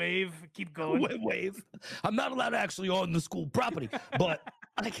 Wave, keep going. Wave. I'm not allowed to actually own the school property, but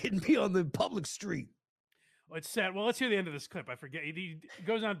I can be on the public street. Well, it's sad. Well, let's hear the end of this clip. I forget. He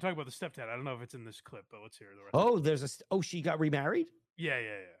goes on to talk about the stepdad. I don't know if it's in this clip, but let's hear the rest. She got remarried? Yeah.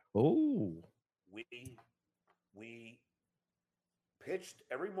 Oh. We pitched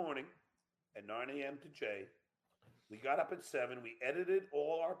every morning at 9 a.m. to Jay. We got up at 7. We edited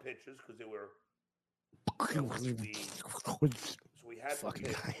all our pitches because they were so we had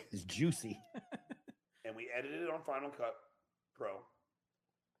fucking guy is juicy. And we edited it on Final Cut Pro.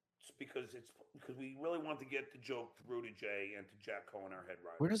 It's because we really want to get the joke through to Jay and to Jack Cohen, our head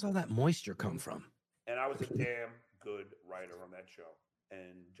writer. Where does all that moisture come from? And I was a damn good writer on that show.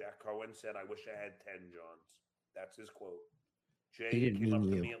 And Jack Cohen said, I wish I had 10 Johns. That's his quote. Jay came up to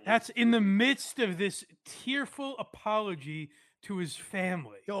me. That's in the midst of this tearful apology to his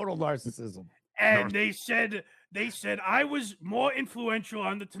family. Total narcissism. And they said I was more influential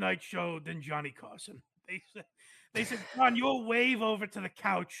on the Tonight Show than Johnny Carson. They said, John, your wave over to the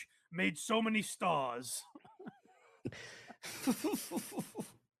couch made so many stars.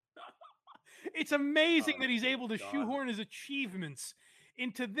 It's amazing that he's able to shoehorn his achievements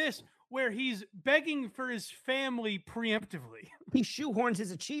into this, where he's begging for his family preemptively. He shoehorns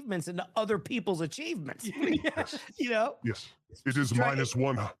his achievements into other people's achievements. Yes. Yes. It is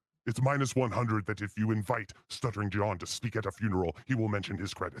 -1. It's -100 that if you invite Stuttering John to speak at a funeral, he will mention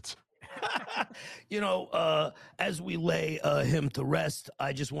his credits. As we lay him to rest,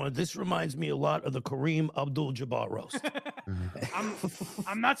 I just wanted. This reminds me a lot of the Kareem Abdul-Jabbar roast.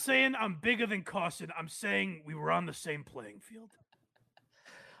 I'm not saying I'm bigger than Carson. I'm saying we were on the same playing field.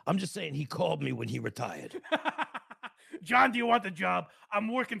 I'm just saying he called me when he retired. John, do you want the job?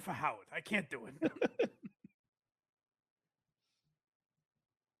 I'm working for Howard. I can't do it.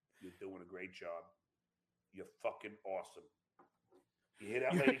 You're doing a great job. You're fucking awesome. You hear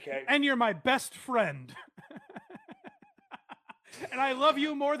that, Lady K? And you're my best friend. And I love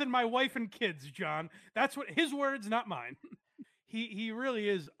you more than my wife and kids, John. That's what his words, not mine. He really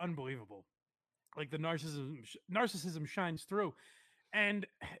is unbelievable. Like the narcissism shines through. And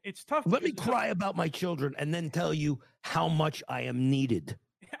it's tough. Let me cry about my children and then tell you how much I am needed.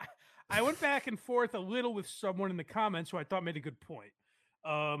 I went back and forth a little with someone in the comments who I thought made a good point.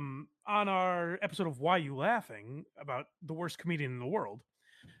 On our episode of Why You Laughing about the worst comedian in the world,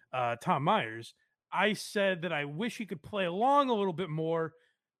 Tom Myers, I said that I wish he could play along a little bit more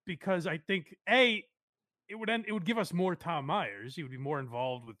because I think it would give us more Tom Myers. He would be more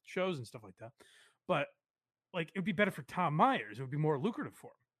involved with shows and stuff like that. But like it would be better for Tom Myers. It would be more lucrative for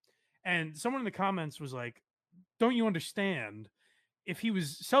him. And someone in the comments was like, "Don't you understand? If he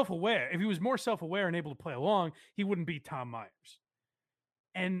was self-aware, if he was more self-aware and able to play along, he wouldn't be Tom Myers."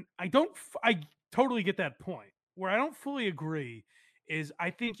 And I totally get that point. Where I don't fully agree is I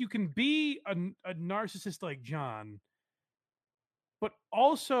think you can be a narcissist like John, but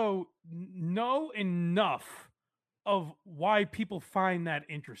also know enough of why people find that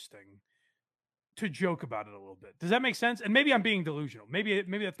interesting to joke about it a little bit. Does that make sense? And maybe I'm being delusional. Maybe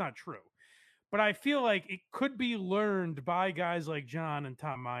that's not true. But I feel like it could be learned by guys like John and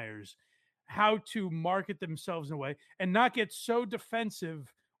Tom Myers how to market themselves in a way and not get so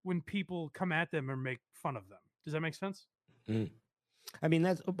defensive when people come at them or make fun of them. Does that make sense? I mean,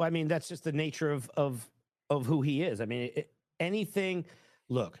 that's just the nature of who he is. I mean, anything.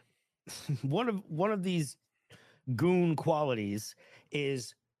 Look, one of these goon qualities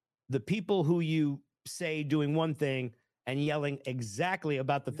is the people who you say doing one thing and yelling exactly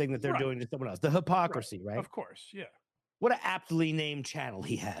about the thing that they're doing to someone else. The hypocrisy, right? Of course, yeah. What an aptly named channel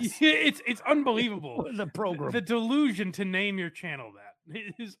he has. It's unbelievable. The program. The delusion to name your channel that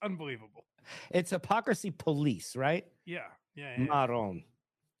is unbelievable. It's Hypocrisy Police, right? Yeah. Maron.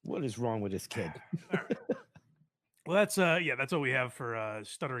 What is wrong with this kid? All right. Well, that's all we have for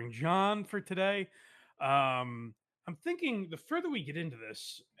Stuttering John for today. I'm thinking the further we get into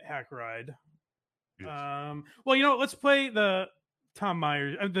this hack ride, Yes. well, let's play the Tom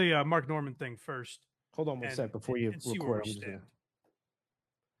Myers, the Mark Norman thing first. Hold on one sec before you see where record. we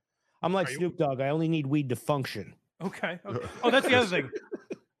I'm like Snoop Dogg. I only need weed to function. Okay. Oh, that's the other thing.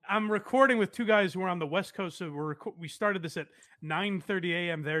 I'm recording with two guys who are on the West Coast, so we started this at 9:30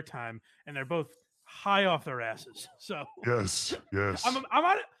 a.m. their time, and they're both high off their asses. So Yes. I'm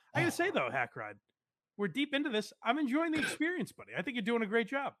on it. I gotta say though, Hack Ride, we're deep into this. I'm enjoying the experience, buddy. I think you're doing a great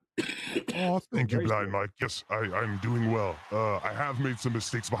job. Oh, thank you, Blind Mike. Yes, I'm doing well. I have made some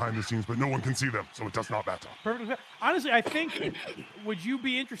mistakes behind the scenes, but no one can see them, so it does not matter. Perfect. Honestly, I think, would you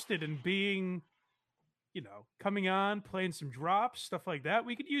be interested in being, coming on, playing some drops, stuff like that?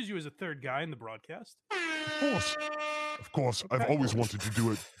 We could use you as a third guy in the broadcast. Of course. I've always wanted to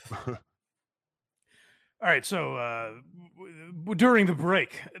do it. All right, so during the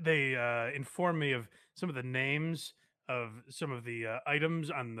break, they informed me of some of the names of some of the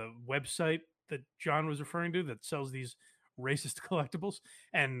items on the website that John was referring to that sells these racist collectibles.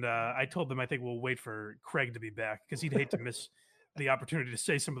 And I told them I think we'll wait for Craig to be back because he'd hate to miss the opportunity to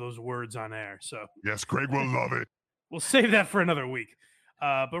say some of those words on air. So yes, Craig will love it. We'll save that for another week.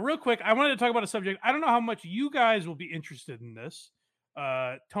 But real quick, I wanted to talk about a subject. I don't know how much you guys will be interested in this.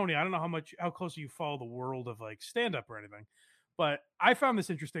 Tony, I don't know how closely you follow the world of like stand-up or anything, but I found this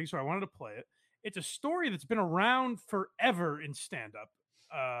interesting, so I wanted to play it. It's a story that's been around forever in stand-up.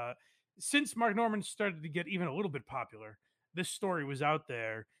 Since Mark Norman started to get even a little bit popular, this story was out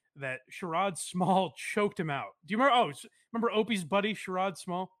there that Sherrod Small choked him out. Do you remember? Remember Opie's buddy, Sherrod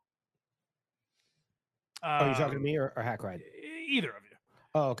Small? Are you talking to me or Hack Ride? Either of you.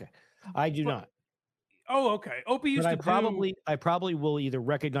 Oh, okay. I do not. Oh, okay. Opie used to I probably will either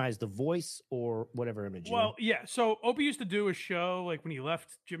recognize the voice or whatever image. Well, yeah. So Opie used to do a show like when he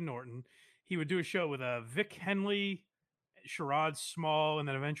left Jim Norton. He would do a show with Vic Henley, Sherrod Small, and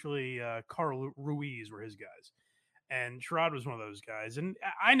then eventually Carl Ruiz were his guys. And Sherrod was one of those guys. And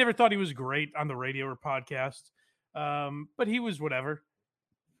I never thought he was great on the radio or podcast, but he was whatever.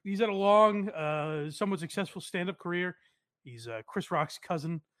 He's had a long, somewhat successful stand-up career. He's Chris Rock's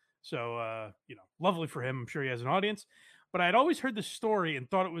cousin. So, lovely for him. I'm sure he has an audience. but I'd always heard the story and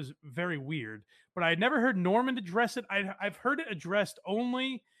thought it was very weird. But I had never heard Norman address it. I've heard it addressed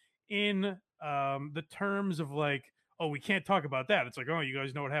only in the terms of like, oh, we can't talk about that. It's like, oh, you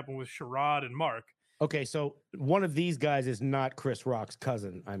guys know what happened with Sherrod and Mark. Okay, so one of these guys is not Chris Rock's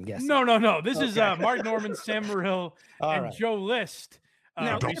cousin, I'm guessing. No. This is Mark Norman, Sam Morril, and Joe List.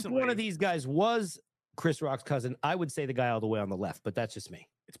 Now, if one of these guys was Chris Rock's cousin, I would say the guy all the way on the left, but that's just me.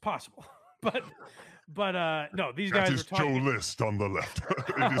 It's possible, but no, these That guys is are talking. Joe List on the left.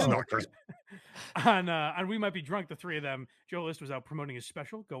 It is not Chris. On We Might Be Drunk, the three of them, Joe List was out promoting his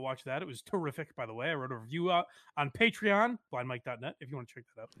special. Go watch that. It was terrific, by the way. I wrote a review on Patreon, blindmike.net, if you want to check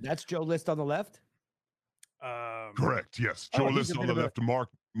that out. That's Joe List on the left? Correct, yes. Joe List on the left, Mark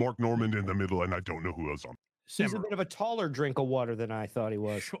Norman in the middle, and I don't know who else on. He's a bit of a taller drink of water than I thought he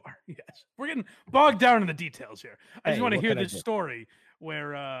was. Sure, yes. We're getting bogged down in the details here. I just want to what hear can I this do? story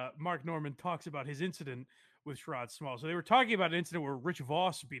where Mark Norman talks about his incident with Sherrod Small. So they were talking about an incident where Rich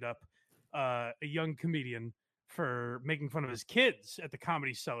Voss beat up a young comedian for making fun of his kids at the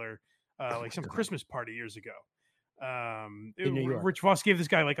Comedy Cellar, like some Christmas party years ago. In New York. Rich Voss gave this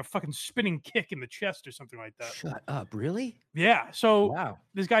guy like a fucking spinning kick in the chest or something like that. Shut up, really? Yeah. So Wow.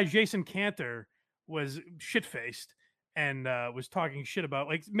 this guy, Jason Cantor, was shit-faced and was talking shit about,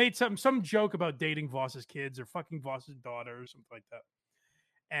 like, made some joke about dating Voss's kids or fucking Voss's daughter or something like that.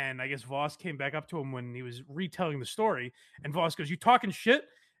 And I guess Voss came back up to him when he was retelling the story, and Voss goes, "You talking shit?"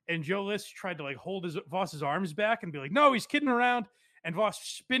 And Joe List tried to like hold Voss's arms back and be like, "No, he's kidding around." And Voss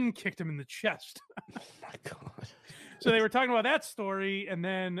spin kicked him in the chest. Oh my God. So they were talking about that story, and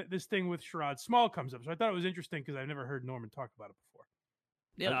then this thing with Sherrod Small comes up. So I thought it was interesting because I've never heard Norman talk about it before.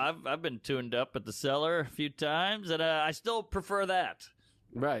 You know, I've been tuned up at the Cellar a few times, and I still prefer that.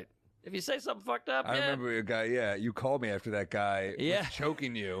 Right. If you say something fucked up, I remember a guy, you called me after that guy was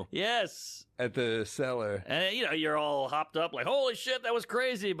choking you. Yes. At the Cellar. And, you know, you're all hopped up like, holy shit, that was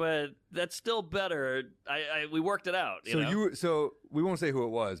crazy, but that's still better. We worked it out, you know? So we won't say who it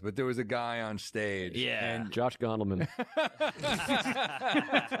was, but there was a guy on stage. Yeah. And Josh Gondelman.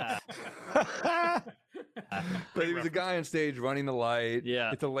 But he was a guy on stage running the light.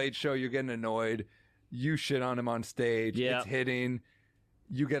 Yeah. It's a late show. You're getting annoyed. You shit on him on stage. Yeah. It's hitting.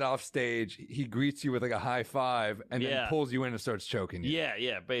 You get off stage. He greets you with like a high five and then pulls you in and starts choking you.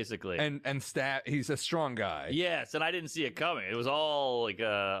 Yeah, basically. And he's a strong guy. Yes, and I didn't see it coming. It was all like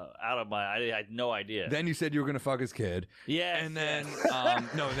out of my. I had no idea. Then you said you were gonna fuck his kid. Yes. And then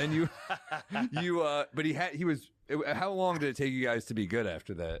then you but he was. How long did it take you guys to be good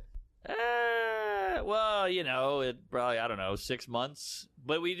after that? Well, you know, it probably, I don't know, 6 months.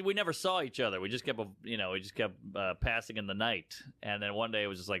 But we never saw each other. We just kept passing in the night. And then one day it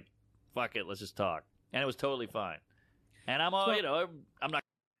was just like, fuck it, let's just talk. And it was totally fine. And I'm all, I'm not.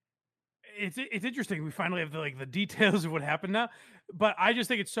 It's interesting. We finally have the details of what happened now. But I just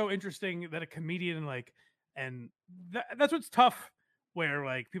think it's so interesting that a comedian that's what's tough. Where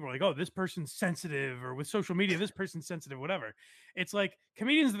like people are like, oh, this person's sensitive, or with social media, this person's sensitive, whatever. It's like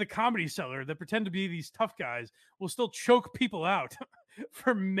comedians at the Comedy Cellar that pretend to be these tough guys will still choke people out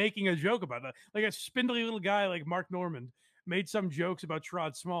for making a joke about that. Like a spindly little guy like Mark Norman made some jokes about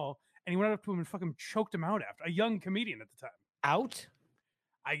Sherrod Small, and he went up to him and fucking choked him out after. A young comedian at the time. Out?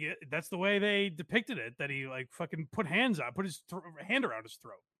 I get that's the way they depicted it. That he like fucking put his hand around his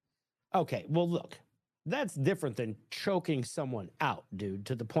throat. Okay, well look. That's different than choking someone out, dude,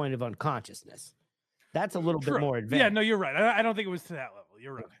 to the point of unconsciousness. That's a little bit more advanced. Yeah, no, you're right. I don't think it was to that level.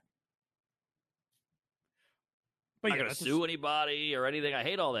 You're right. I'm not going to sue anybody or anything. I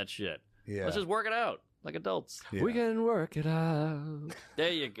hate all that shit. Yeah. Let's just work it out like adults. Yeah. We can work it out.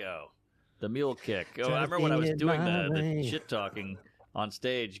 There you go. The mule kick. Oh, I remember when I was doing the shit talking on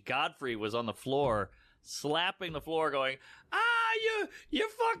stage, Godfrey was on the floor slapping the floor going, you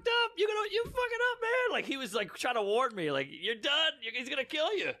fucked up. You fucking up, man. Like he was like trying to warn me, like, you're done. He's going to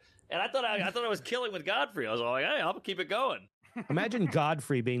kill you. And I thought I was killing with Godfrey. I was all like, hey, I'll keep it going. Imagine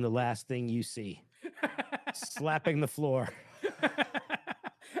Godfrey being the last thing you see. Slapping the floor.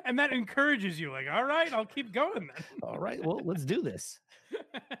 And that encourages you, like, all right, I'll keep going then. All right, well, let's do this.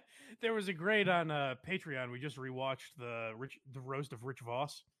 There was a great on Patreon. We just rewatched the roast of Rich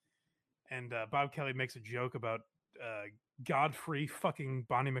Voss. And Bob Kelly makes a joke about Godfrey fucking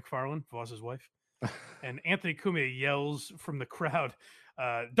Bonnie McFarlane, Voss's wife. And Anthony Cumia yells from the crowd,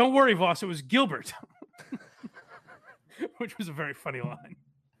 don't worry, Voss, it was Gilbert. Which was a very funny line.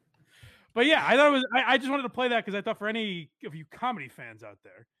 But yeah, I thought it was. I just wanted to play that because I thought for any of you comedy fans out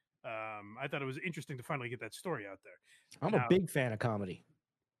there, I thought it was interesting to finally get that story out there. I'm a big fan of comedy.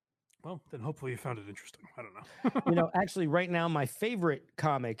 Well, then hopefully you found it interesting. I don't know. Actually, right now, my favorite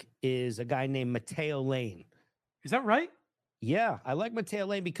comic is a guy named Matteo Lane. Is that right? Yeah, I like Mateo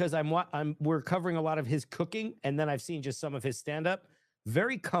Lane because we're covering a lot of his cooking, and then I've seen just some of his stand up.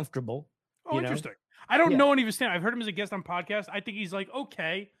 Very comfortable. Oh, you know? interesting. I don't Yeah. know any of his stand. I've heard him as a guest on podcasts. I think he's like,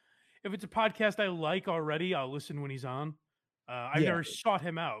 okay, if it's a podcast I like already, I'll listen when he's on. I've Yeah. never sought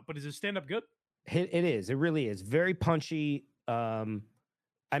him out, but is his stand up good? It is. It really is. Very punchy.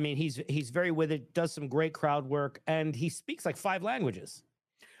 I mean, he's very with it. Does some great crowd work, and he speaks like 5 languages.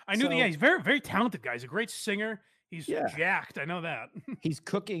 I knew that. So- Yeah, he's very, very talented guy. He's a great singer. He's Yeah. jacked. I know that. He's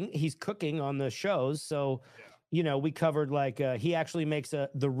cooking on the shows. So, you know, we covered like he actually makes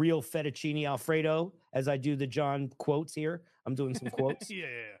the real fettuccine Alfredo, as I do the John quotes here. I'm doing some quotes.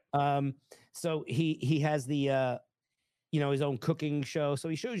 yeah. So he has the his own cooking show. So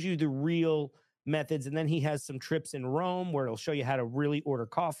he shows you the real methods, and then he has some trips in Rome where he'll show you how to really order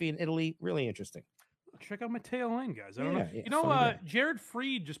coffee in Italy. Really interesting. Check out Mateo Lane, guys. I don't know. Yeah, You know, funny guy. Jared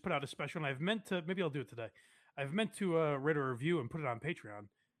Freed just put out a special, and I've meant to. Maybe I'll do it today. I've meant to write a review and put it on Patreon.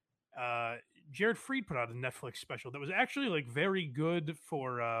 Jared Freed put out a Netflix special that was actually like very good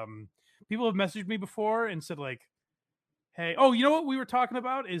for people have messaged me before and said like, hey, oh, you know what we were talking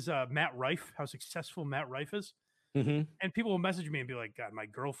about is Matt Rife, how successful Matt Rife is. Mm-hmm. And people will message me and be like, God, my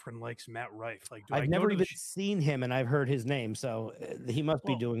girlfriend likes Matt Rife. Like, do I I've go never to the even seen him, and I've heard his name, so he must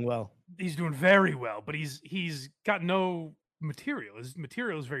be doing well. He's doing very well, but he's got no material. His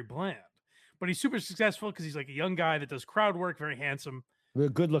material is very bland, but he's super successful because he's like a young guy that does crowd work, very handsome, A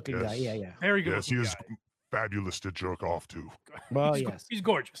good-looking guy. Yes. Yeah. very good. Yes, he looking is guy. fabulous to jerk off to. Well, he's, yes. he's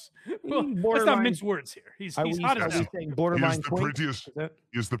gorgeous. Well, let's not borderline- mince words here. He's Are he's we- hot are as we hell. saying He borderline is the twink? prettiest. Is that-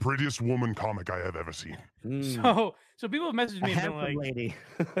 He is the prettiest woman comic I have ever seen. So people have messaged A me and been handsome like, lady.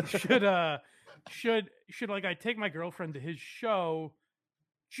 should like I take my girlfriend to his show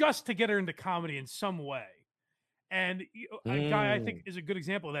just to get her into comedy in some way? And a guy I think is a good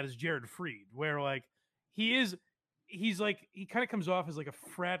example of that is Jared Freed, where like he's like he kind of comes off as like a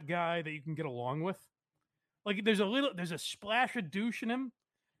frat guy that you can get along with. Like there's a splash of douche in him,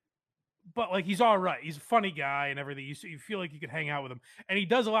 but like he's all right. He's a funny guy and everything. You feel like you could hang out with him, and he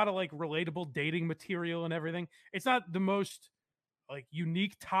does a lot of like relatable dating material and everything. It's not the most like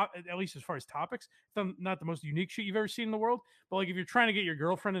unique at least as far as topics. It's not the most unique shit you've ever seen in the world. But like if you're trying to get your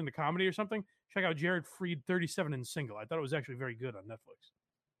girlfriend into comedy or something, check out Jared Freed 37 and Single. I thought it was actually very good on Netflix.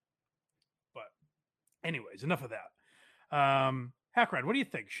 But anyways, enough of that. Hackride, what do you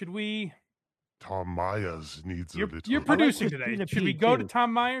think? Should we? Tom Myers needs a little. You're producing today. Christina Should we P, go to too.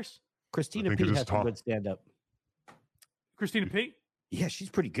 Tom Myers? Christina think P it is has some Tom. good stand-up. Christina P? Yeah, she's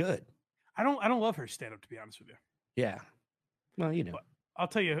pretty good. I don't love her stand up, to be honest with you. Yeah. Well, you know. But I'll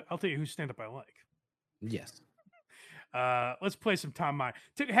tell you whose stand up I like. Yes. Let's play some Tom Myers.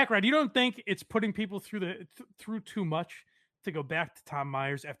 Hackride, you don't think it's putting people through too much to go back to Tom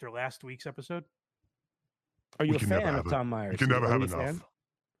Myers after last week's episode? Are you We a can never fan have of it. Tom Myers? You can never Are have you a fan? enough.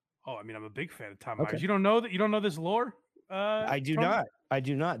 Oh, I mean, I'm a big fan of Tom Okay. Myers. You don't know this lore? I do Tony? not. I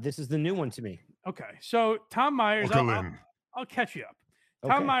do not. This is the new one to me. Okay, so Tom Myers, Buckle in. I'll catch you up.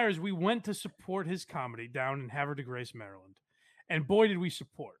 Tom Okay. Myers, we went to support his comedy down in Havre de Grace, Maryland, and boy, did we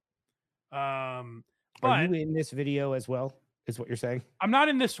support. Are But you in this video as well? Is what you're saying? I'm not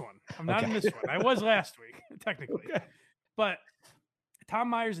in this one. I'm not in Okay. this one. I was last week, technically. Okay. But Tom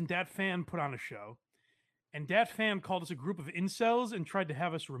Myers and Dat Fan put on a show, and Dat Fan called us a group of incels and tried to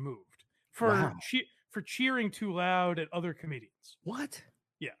have us removed for Wow. for cheering too loud at other comedians. What?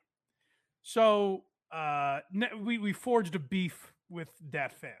 So we forged a beef with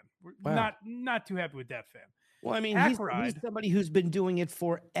Dat Fan. We're Wow. not too happy with Dat Fan. Well, I mean, Hack he's Ride. somebody who's been doing it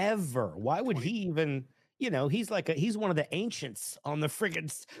forever. Why would he even? You know, he's one of the ancients on the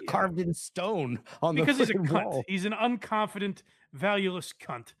friggin' carved in stone on Because the he's a friggin' cunt. wall. He's an unconfident, valueless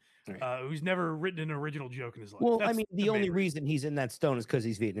cunt Right. who's never written an original joke in his life. Well, I That's mean, the main only reason he's in that stone is because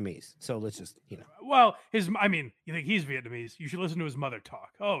he's Vietnamese. So let's just, Well, I mean, you think he's Vietnamese? You should listen to his mother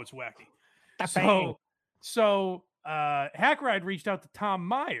talk. Oh, it's wacky. Bang. So Hackride reached out to Tom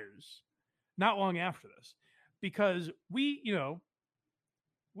Myers not long after this because we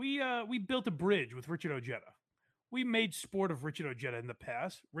built a bridge with Richard Ojeda. We made sport of Richard Ojeda in the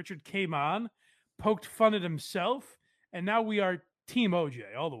past. Richard came on, poked fun at himself, and now we are Team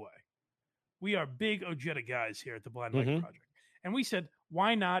OJ all the way. We are big Ojeda guys here at the Blind Mike Project. And we said,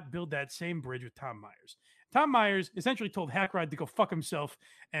 why not build that same bridge with Tom Myers? Tom Myers essentially told Hackride to go fuck himself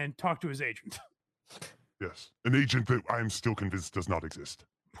and talk to his agent. Yes, an agent that I am still convinced does not exist.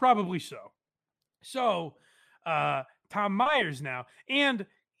 Probably so. So Tom Myers now, and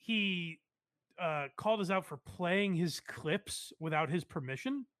he called us out for playing his clips without his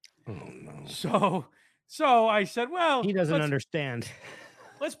permission. Oh no. So I said, well, He doesn't let's- understand.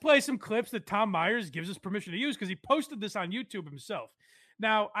 let's play some clips that Tom Myers gives us permission to use because he posted this on YouTube himself.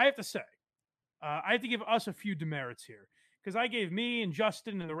 Now, I have to say, I have to give us a few demerits here because I gave me and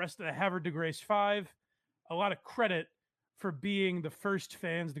Justin and the rest of the Havre de Grace 5 a lot of credit for being the first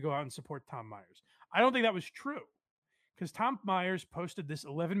fans to go out and support Tom Myers. I don't think that was true because Tom Myers posted this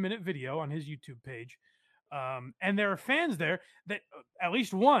 11-minute video on his YouTube page. And there are fans there that, at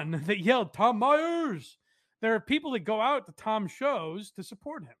least one, that yelled, Tom Myers. There are people that go out to Tom's shows to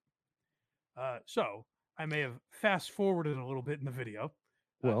support him. So I may have fast forwarded a little bit in the video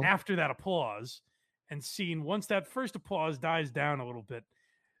after that applause and seen once that first applause dies down a little bit,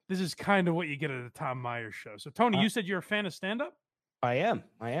 this is kind of what you get at a Tom Myers show. So, Tony, you said you're a fan of stand-up? I am.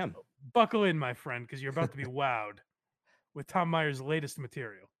 Buckle in, my friend, because you're about to be wowed with Tom Myers' latest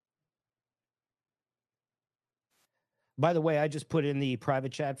material. By the way, I just put in the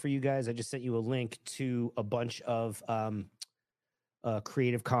private chat for you guys. I just sent you a link to a bunch of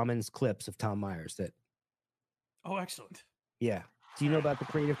Creative Commons clips of Tom Myers. Oh, excellent. Yeah. Do you know about the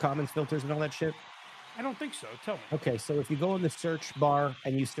Creative Commons filters and all that shit? I don't think so. Tell me. Okay, so if you go in the search bar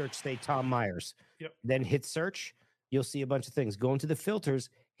and you search, say, Tom Myers, then hit search, you'll see a bunch of things. Go into the filters,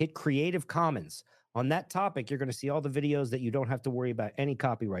 hit Creative Commons. On that topic, you're going to see all the videos that you don't have to worry about any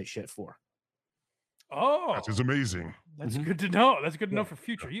copyright shit for. Oh, that is amazing. That's good to know. That's good to know for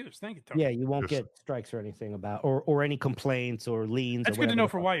future use. Thank you, Tony. Yeah, you won't get strikes or anything about, or any complaints or liens. That's good to know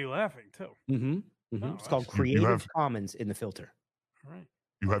for Why You Laughing, too. It's called Creative Commons in the filter. All right.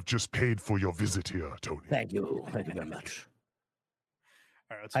 You have just paid for your visit here, Tony. Thank you. Thank you very much.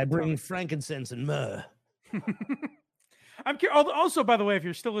 All right, I bring frankincense and myrrh. I'm curious. Also, by the way, if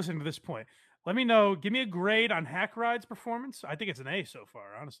you're still listening to this point, let me know. Give me a grade on Hack Ride's performance. I think it's an A so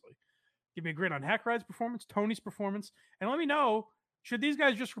far, honestly. Give me a grade on Hack Ride's performance, Tony's performance, and let me know, should these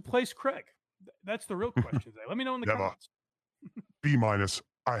guys just replace Craig? That's the real question today. Let me know in the comments. B-.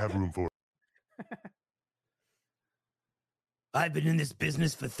 I have room for it. I've been in this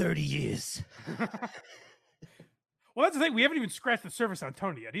business for 30 years. Well, that's the thing. We haven't even scratched the surface on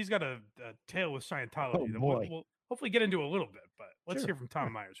Tony yet. He's got a tale with Scientology that we'll hopefully get into a little bit, but let's hear from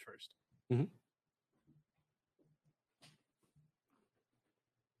Tom Myers first.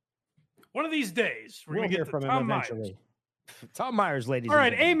 One of these days, we're going to get to Tom Myers. Tom Myers, ladies. All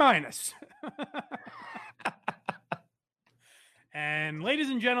right, A-. And ladies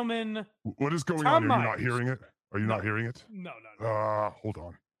and gentlemen, what is going on? Are you not hearing it? Are you not hearing it? No. Hold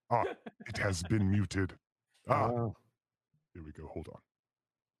on. It has been muted. Here we go. Hold on.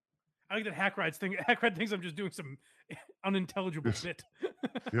 I like that Hack Ride thinks I'm just doing some unintelligible bit.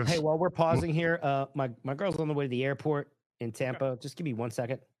 Hey, while we're pausing here, my girl's on the way to the airport in Tampa. Okay. Just give me 1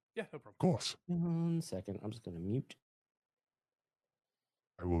 second. Yeah, no problem. Of course. 1 second. I'm just going to mute.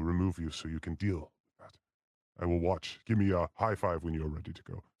 I will remove you so you can deal with that. I will watch. Give me a high five when you're ready to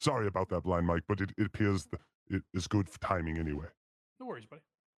go. Sorry about that, Blind Mike, but it appears it is good for timing anyway. No worries, buddy.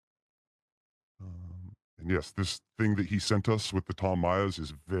 And yes, this thing that he sent us with the Tom Myers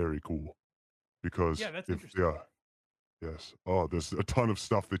is very cool. Because that's interesting. Yes. Oh, there's a ton of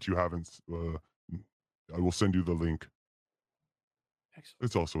stuff that you haven't. I will send you the link. Excellent.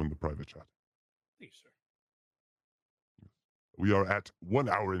 It's also in the private chat. Thank you, sir. We are at 1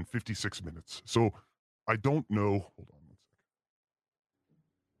 hour and 56 minutes. So I don't know. Hold on 1 second.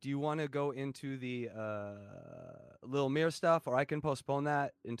 Do you want to go into the Little Mirror stuff, or I can postpone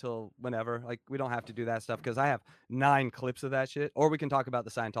that until whenever? Like, we don't have to do that stuff because I have 9 clips of that shit. Or we can talk about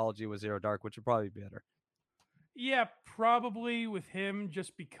the Scientology with Zero Dark, which would probably be better. Yeah, probably with him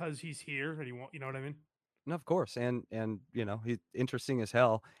just because he's here and he won't. You know what I mean? No, of course, and you know, he's interesting as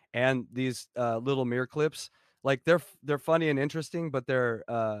hell. And these Little Mirror clips, like they're funny and interesting, but they're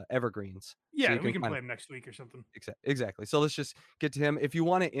evergreens. Yeah, so we can play them next week or something. Exactly. So let's just get to him. If you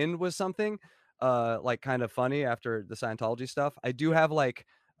want to end with something like kind of funny after the Scientology stuff, I do have like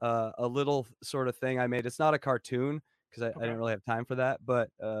a little sort of thing I made. It's not a cartoon because I didn't really have time for that,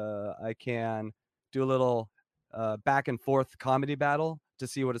 but I can do a little back and forth comedy battle to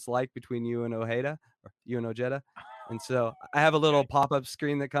see what it's like between you and Ojeda, or you and Ojeda. And so I have a little pop-up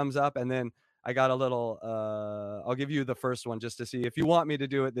screen that comes up, and then I got a little I'll give you the first one just to see. If you want me to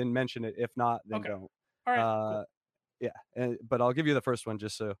do it, then mention it. If not, then don't. All right. Cool. Yeah, but I'll give you the first one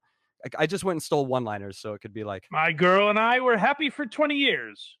just so I just went and stole one-liners, so it could be like, my girl and I were happy for 20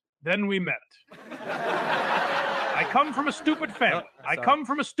 years. Then we met. I come from a stupid family. I come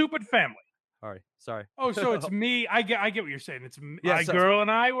from a stupid family. Sorry. Oh, so it's me. I get what you're saying. It's my girl and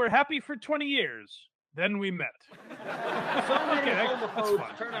I were happy for 20 years. Then we met. So many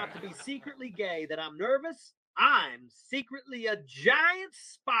homophobes turn out to be secretly gay that I'm nervous. I'm secretly a giant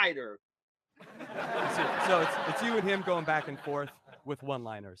spider. So it's you and him going back and forth. with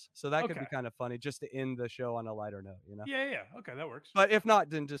one-liners. So that could be Okay. kind of funny, just to end the show on a lighter note, you know. Yeah. Okay, that works. But if not,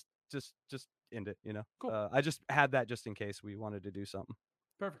 then just end it, you know. Cool. I just had that just in case we wanted to do something.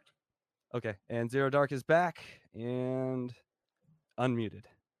 Perfect. Okay, and Zero Dark is back and unmuted.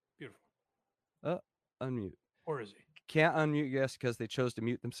 Beautiful. Unmute. Or is he? Can't unmute guests because they chose to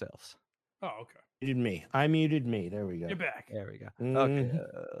mute themselves. Oh, okay. Muted me. I muted me. There we go. You're back. There we go. Okay, Mhm. let me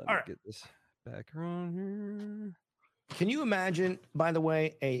All right. get this back around here. Can you imagine, by the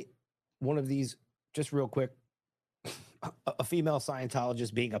way, one of these, just real quick, a female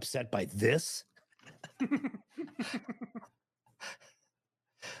Scientologist being upset by this?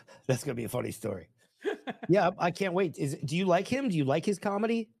 That's gonna be a funny story. Yeah, I can't wait. Do you like him? Do you like his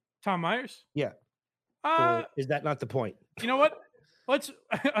comedy? Tom Myers? Yeah. Uh, Or is that not the point? You know what? Let's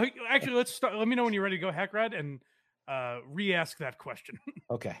start. Let me know when you're ready to go, Hackrad, and re-ask that question.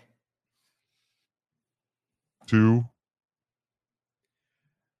 Okay. 2.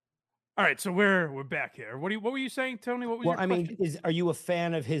 All right, so we're back here. What were you saying, Tony? What was Well, your I question? mean, are you a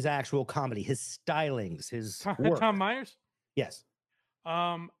fan of his actual comedy, his stylings, his work? Tom Myers? Yes.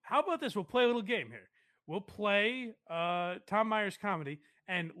 How about this? We'll play a little game here. We'll play Tom Myers comedy,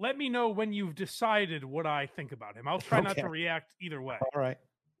 and let me know when you've decided what I think about him. I'll try not to Okay. react either way. All right.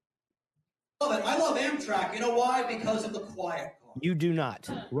 I love Amtrak. You know why? Because of the quiet. You do not.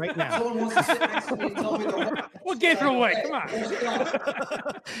 Right now. Someone wants to sit next to me and tell me they're What gave it away? Come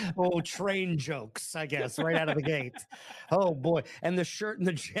on. Oh, train jokes, I guess, right out of the gate. Oh boy. And the shirt and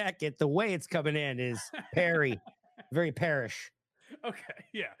the jacket, the way it's coming in is Perry. Very parish. Okay,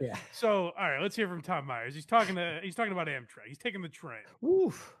 yeah. Yeah. So, all right, let's hear from Tom Myers. He's talking about Amtrak. He's taking the train.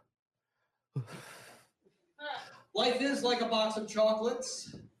 Oof. Life is like a box of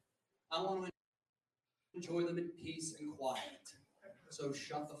chocolates. I want to enjoy them in peace and quiet. So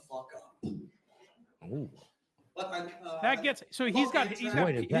shut the fuck up. Ooh. But That gets so he's love got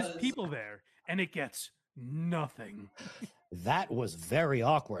Amtrak his because- people there, and it gets nothing. That was very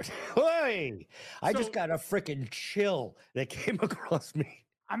awkward. Hey, I just So- got a freaking chill that came across me.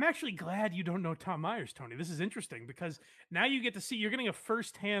 I'm actually glad you don't know Tom Myers, Tony. This is interesting because now you get to see, you're getting a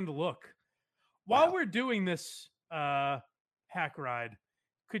first-hand look. While we're doing this hack ride,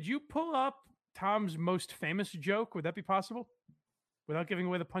 could you pull up Tom's most famous joke? Would that be possible? Without giving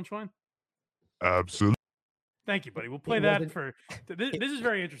away the punchline? Absolutely. Thank you, buddy. We'll play It that wasn't- for. This is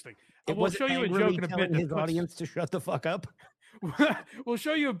very interesting. It We'll wasn't show you a angrily joke in a bit. telling that his puts- audience to shut the fuck up. We'll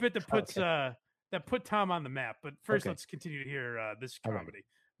show you a bit that puts that put Tom on the map. But first, Okay. let's continue to hear this All right. comedy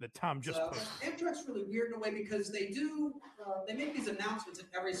that Tom just posted. Amtrak's really weird in a way because they make these announcements at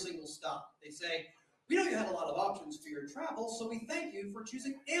every single stop. They say, we know you have a lot of options for your travel, so we thank you for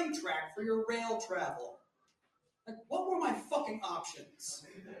choosing Amtrak for your rail travel. Like, what were my fucking options?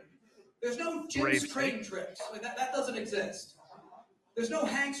 There's no Jim's Brave train trips. Like, that doesn't exist. There's no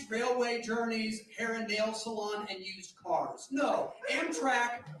Hank's Railway Journeys, hair and nail salon, and used cars. No,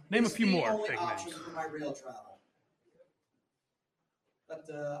 Amtrak Name a is few the more only fake option names. for my rail travel. But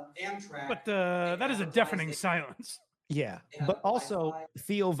Amtrak. But that is a deafening silence. Yeah, but also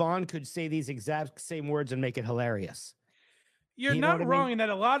Theo Vaughn could say these exact same words and make it hilarious. You're You know not what I mean? wrong in that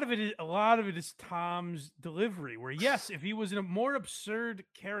a lot of it is Tom's delivery. Where yes, if he was in a more absurd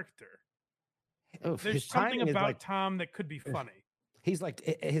character, Oof, there's his something timing is about like- Tom that could be funny. He's like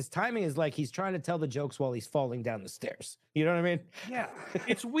his timing is like he's trying to tell the jokes while he's falling down the stairs. You know what I mean? Yeah,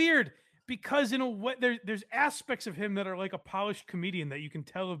 it's weird because in a way there's aspects of him that are like a polished comedian that you can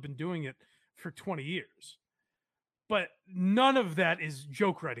tell have been doing it for 20 years. But none of that is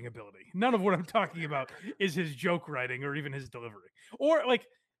joke writing ability. None of what I'm talking about is his joke writing or even his delivery. Or like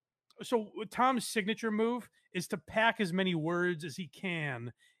so Tom's signature move is to pack as many words as he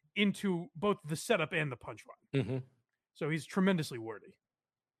can into both the setup and the punchline. Mm-hmm. So he's tremendously wordy.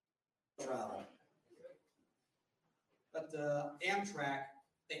 Travel. But Amtrak,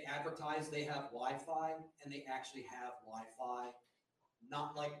 they advertise they have Wi-Fi, and they actually have Wi-Fi,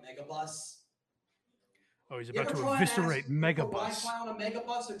 not like Megabus. Oh, he's You about ever to try and ask eviscerate for Megabus. Wi-Fi on a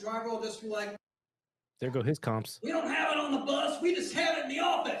Megabus, the driver will just be like, There go his comps. "We don't have it on the bus. We just have it in the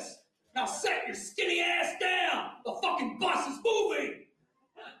office. Now set your skinny ass down. The fucking bus is moving."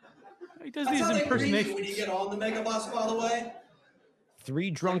 He does That's these how they greet you when impersonations. you get on the Megabus, by the way. 3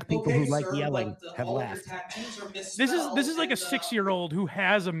 drunk people who Okay, like sir, yelling but, have all of your laughed. tattoos are This misspelled, is like a and, 6-year-old who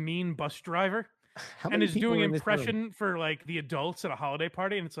has a mean bus driver How and many is people doing are in this room? impression for like the adults at a holiday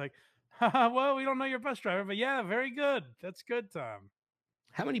party, and it's like, haha, well, we don't know your bus driver, but yeah, very good. That's good, Tom.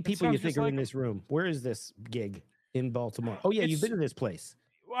 How many That people you sounds think just are like in him. this room? Where is this gig in Baltimore? Oh yeah, you've It's- been to this place.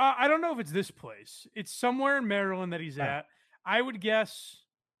 Well, I don't know if it's this place. It's somewhere in Maryland that he's Ah. at. I would guess.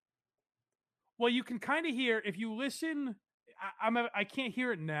 Well, you can kind of hear if you listen. I can't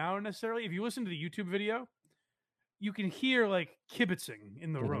hear it now necessarily. If you listen to the YouTube video, you can hear like kibitzing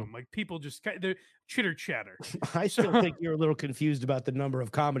in the room, like people just they're chitter chatter. I still think you're a little confused about the number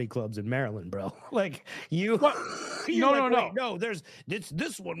of comedy clubs in Maryland, bro. Like you, no. There's it's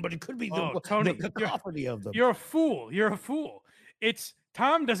this one, but it could be Tony, the cacophony of them. You're a fool. You're a fool. It's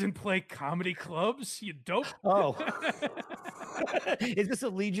Tom doesn't play comedy clubs. You dope. Oh, is this a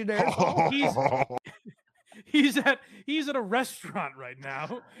Legionnaire? He's at a restaurant right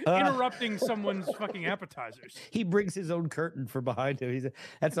now, interrupting someone's fucking appetizers. He brings his own curtain for behind him.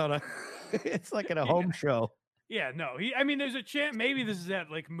 That's on a. It's like at a home show. Yeah, no. I mean, there's a chance. Maybe this is at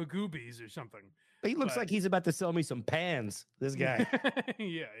like Magoobies or something. He looks like he's about to sell me some pans. This guy.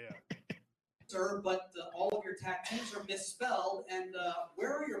 Yeah. Sir, but all of your tattoos are misspelled, and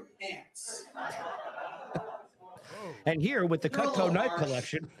where are your pants? And here with the Cutco knife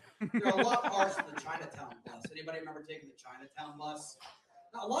collection. You're a lot harsh than the Chinatown bus. Anybody remember taking the Chinatown bus?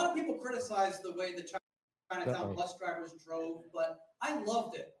 Now, a lot of people criticize the way the Chinatown bus drivers drove, but I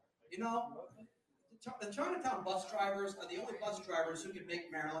loved it. You know, the Chinatown bus drivers are the only bus drivers who can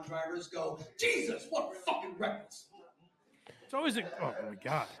make Maryland drivers go, Jesus, what fucking reckless. It's always oh my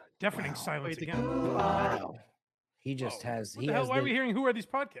God. Deafening silence again. Wow. He just has. What the hell? Why are we hearing Who Are These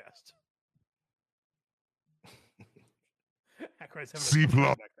Podcasts? C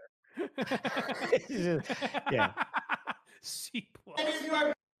plus. Yeah. C plus.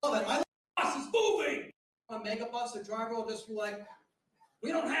 I love it. My bus is moving. On a mega bus, the driver will just be like,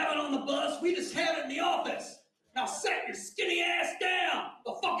 we don't have it on the bus. We just have it in the office. Now set your skinny ass down.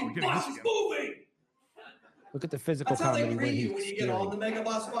 The fucking bus is moving. Look at the physical That's how they comedy treat you when you get steering. on the mega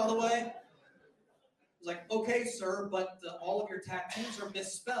bus, by the way. It's like, okay, sir, but all of your tattoos are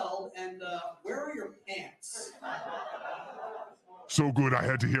misspelled, and where are your pants? So good, I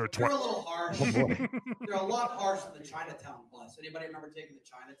had to hear it You're twice. a little harsh. You're a lot harsher than the Chinatown bus. Anybody remember taking the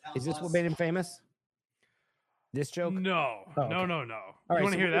Chinatown Is this bus? what made him famous? This joke? No. Oh, okay. No. All You right, want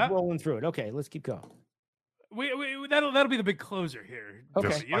to so hear we're that? rolling through it. Okay, let's keep going. That'll be the big closer here. Okay.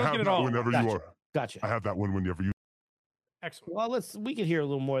 Yes, You I don't have get it that all. whenever Gotcha. you are. Gotcha. I have that one whenever you. Excellent. Well, we can hear a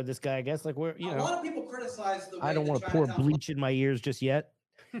little more of this guy, I guess. Like we're, A lot of people criticize the way I don't the want to pour Chinatown bleach in my ears just yet.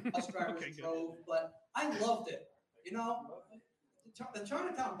 bus drivers drove, but I loved it. You know, the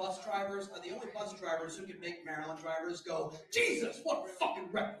Chinatown bus drivers are the only bus drivers who can make Maryland drivers go, Jesus, what fucking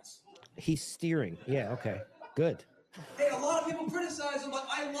reckless. He's steering. Yeah. Okay. Good. Hey, a lot of people criticize him, but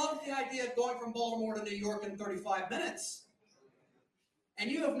I love the idea of going from Baltimore to New York in 35 minutes. And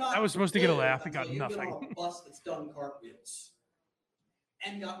you have not. I was supposed to get a laugh. It until got you've been nothing. on a bus that's done cartwheels.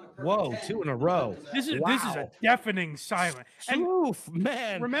 And gotten a perfect Whoa, 10. two in a row. This is Wow. a deafening silence. And Oof,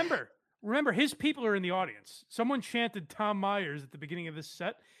 man. remember, his people are in the audience. Someone chanted Tom Myers at the beginning of this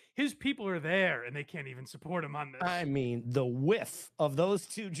set. His people are there, and they can't even support him on this. I mean, the whiff of those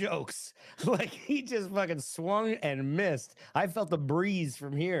two jokes. Like he just fucking swung and missed. I felt the breeze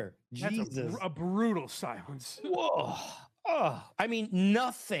from here. That's Jesus. a brutal silence. Whoa. Oh, I mean,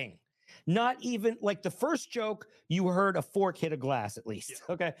 nothing. Not even like the first joke, you heard a fork hit a glass at least.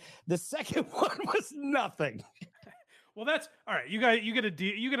 Yeah. Okay. The second one was nothing. Well, that's all right. You get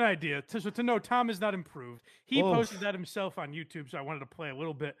an idea. To know Tom is not improved. He posted that himself on YouTube, so I wanted to play a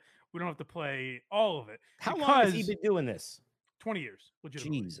little bit. We don't have to play all of it. How long has he been doing this? 20 years.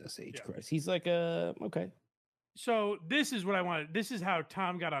 Legitimately. Jesus H. Christ. He's like okay. So this is what I wanted. This is how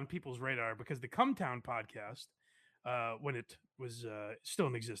Tom got on people's radar because the Come Town podcast, when it was still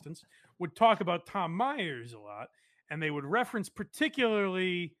in existence, would talk about Tom Myers a lot, and they would reference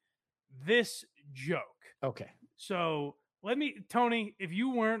particularly this joke. Okay. So Tony, if you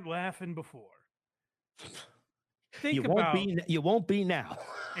weren't laughing before, think You won't be now.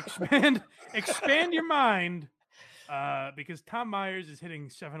 expand your mind, because Tom Myers is hitting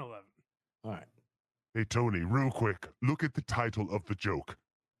 7-Eleven. All right. Hey, Tony, real quick, look at the title of the joke.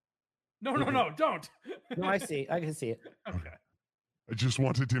 No, don't. No, I see. I can see it. Okay. I just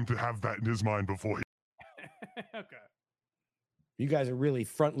wanted him to have that in his mind before he. Okay. You guys are really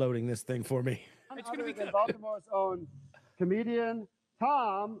front loading this thing for me. It's going to be good. Baltimore's own comedian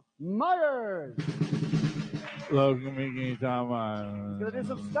Tom Myers. Love comedian Tom Myers. Gonna do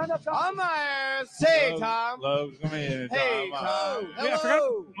some stand-up. Tom Myers. Say, Tom. Love comedian Hey, Tom Myers. Tom. Yeah, I forgot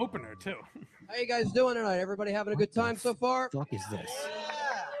Hello. the opener too. How you guys doing tonight? Everybody having a good time so far? What the fuck is this?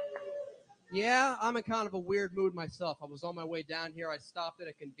 Yeah, I'm in kind of a weird mood myself. I was on my way down here. I stopped at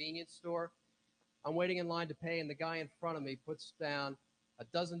a convenience store. I'm waiting in line to pay, and the guy in front of me puts down a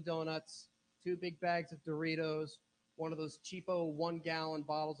dozen donuts, 2 big bags of Doritos, one of those cheapo 1-gallon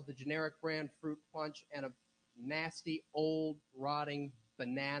bottles of the generic brand fruit punch, and a nasty old rotting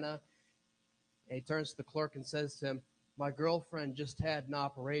banana. And he turns to the clerk and says to him, My girlfriend just had an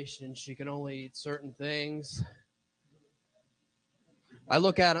operation. She can only eat certain things. I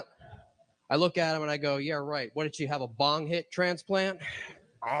look at him and I go, yeah, right. What did she have, a bong hit transplant?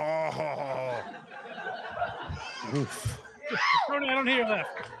 Oh. Tony, I don't hear that.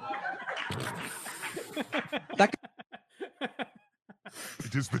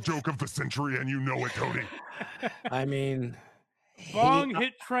 It is the joke of the century, and you know it, Tony. I mean, Bong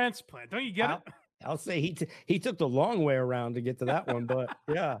hit transplant. Don't you get it? I'll say he took the long way around to get to that one, but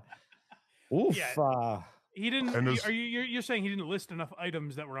yeah. Oof. Yeah. He didn't. You're saying he didn't list enough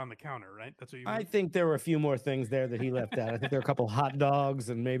items that were on the counter, right? That's what you mean? I think there were a few more things there that he left out. I think there were a couple hot dogs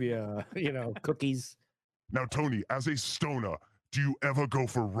and maybe cookies. Now, Tony, as a stoner, do you ever go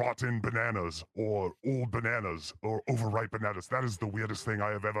for rotten bananas or old bananas or overripe bananas? That is the weirdest thing I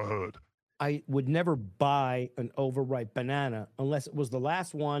have ever heard. I would never buy an overripe banana unless it was the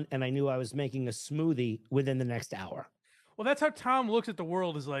last one and I knew I was making a smoothie within the next hour. Well, that's how Tom looks at the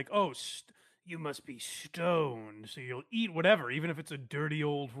world, is like, oh, you must be stoned, so you'll eat whatever, even if it's a dirty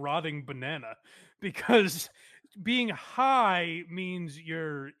old rotting banana, because being high means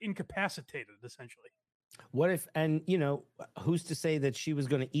you're incapacitated, essentially. What if, and who's to say that she was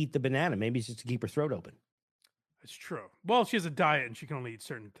going to eat the banana? Maybe it's just to keep her throat open. It's true. Well, she has a diet and she can only eat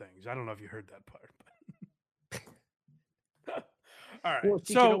certain things. I don't know if you heard that part. But all right. Well,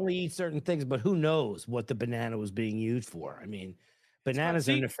 she can only eat certain things, but who knows what the banana was being used for? I mean, bananas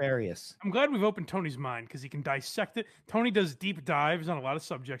are nefarious. I'm glad we've opened Tony's mind because he can dissect it. Tony does deep dives on a lot of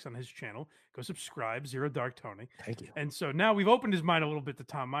subjects on his channel. Go subscribe, Zero Dark Tony. Thank you. And so now we've opened his mind a little bit to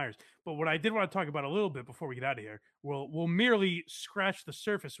Tom Myers. But what I did want to talk about a little bit before we get out of here, we'll merely scratch the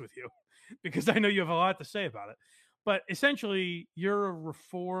surface with you because I know you have a lot to say about it. But essentially, you're a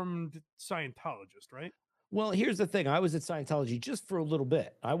reformed Scientologist, right? Well, here's the thing. I was at Scientology just for a little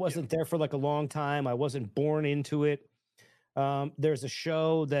bit. I wasn't there for like a long time. I wasn't born into it. There's a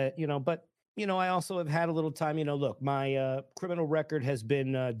show that, but, I also have had a little time, look, my criminal record has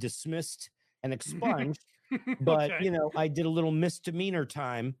been dismissed and expunged, but, Okay. I did a little misdemeanor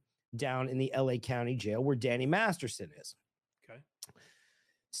time down in the LA County Jail where Danny Masterson is. Okay.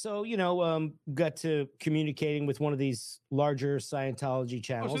 So, got to communicating with one of these larger Scientology Oh,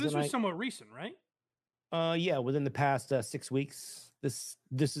 channels. so this and was somewhat recent, right? yeah, within the past 6 weeks. This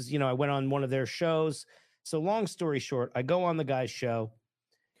is, I went on one of their shows. So long story short, I go on the guy's show.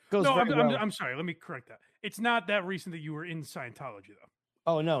 Goes No, very well. I'm sorry. Let me correct that. It's not that recent that you were in Scientology, though.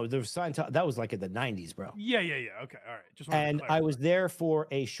 Oh no, the Scientology, that was like in the 90s, bro. Yeah. Okay. All right. Just wanted to And clarify. I was there for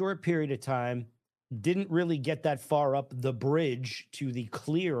a short period of time. Didn't really get that far up the bridge to the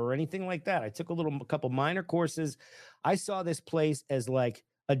clear or anything like that. I took a couple minor courses. I saw this place as like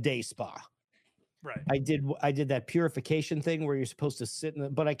a day spa. Right. I did that purification thing where you're supposed to sit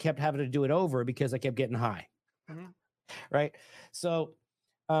in but I kept having to do it over because I kept getting high. Mhm. Right. So,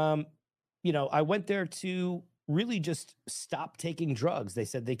 I went there to really just stop taking drugs. They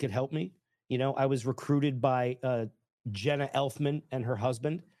said they could help me. I was recruited by Jenna Elfman and her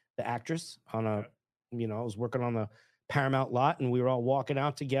husband, the actress, on I was working on the Paramount lot and we were all walking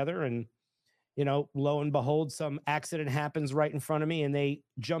out together and, lo and behold, some accident happens right in front of me and they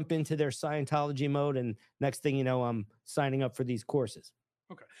jump into their Scientology mode. And next thing you know, I'm signing up for these courses.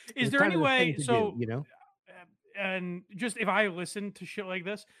 Okay. It's Is there kind any of the thing way? to So, do, and just if I listen to shit like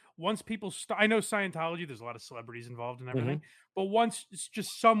this, once people I know Scientology, there's a lot of celebrities involved and everything, but once it's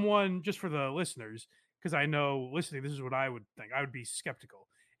just someone, just for the listeners, because I know listening, this is what I would think. I would be skeptical.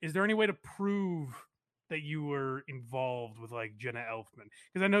 Is there any way to prove that you were involved with like Jenna Elfman?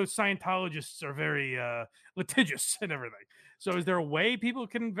 Because I know Scientologists are very litigious and everything. So is there a way people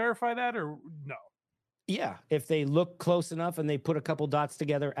can verify that or no? Yeah, if they look close enough and they put a couple dots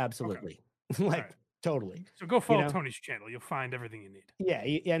together, absolutely. Like totally. So go follow Tony's channel. You'll find everything you need.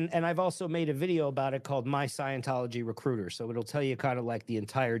 Yeah, and I've also made a video about it called My Scientology Recruiter. So it'll tell you kind of like the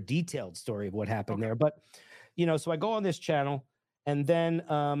entire detailed story of what happened there. But so I go on this channel and then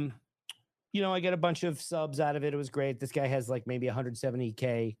I get a bunch of subs out of it. It was great. This guy has like maybe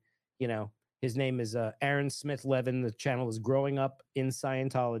 170K, his name is Aaron Smith Levin. The channel is Growing Up in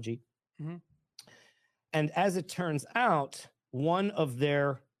Scientology. Mm-hmm. And as it turns out, one of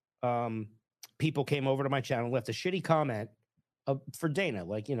their people came over to my channel, left a shitty comment for Dana,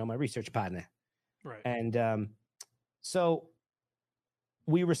 like, my research partner. Right. And so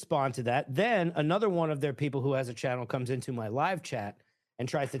we respond to that. Then another one of their people who has a channel comes into my live chat and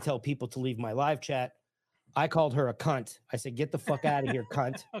tries to tell people to leave my live chat. I called her a cunt. I said, get the fuck out of here,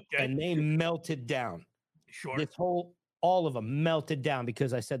 cunt. Okay. And they melted down. Sure. All of them melted down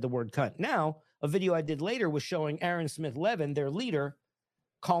because I said the word cunt. Now, a video I did later was showing Aaron Smith Levin, their leader,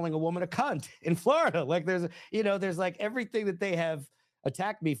 calling a woman a cunt in Florida. Like there's, there's like everything that they have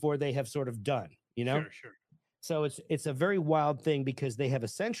attacked me for, they have sort of done, Sure. So it's a very wild thing because they have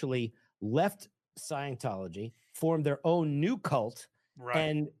essentially left Scientology, formed their own new cult. Right.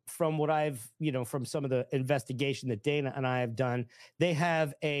 And from what I've, from some of the investigation that Dana and I have done, they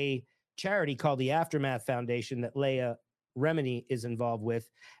have a charity called the Aftermath Foundation that Leah Remini is involved with.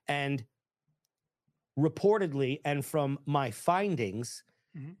 And reportedly, and from my findings,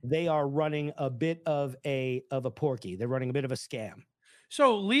 they are running a bit of a porky. They're running a bit of a scam.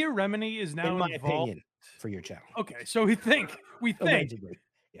 So Leah Remini is now in my involved. opinion, for your channel. Okay, so we think Allegedly.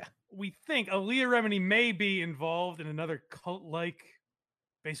 Yeah. we think Leah Remini may be involved in another cult-like,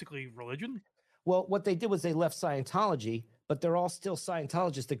 basically, religion. Well, what they did was they left Scientology, but they're all still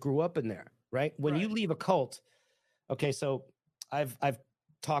Scientologists that grew up in there, right? When you leave a cult, okay, so I've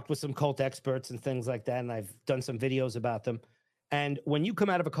talked with some cult experts and things like that, and I've done some videos about them. And when you come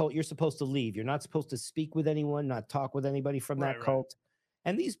out of a cult, you're supposed to leave. You're not supposed to speak with anyone, not talk with anybody from that cult.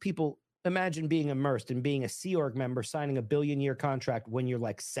 And these people, imagine being immersed and being a Sea Org member, signing a billion-year contract when you're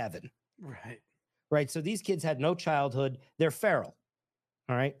like 7. Right. So these kids had no childhood. They're feral.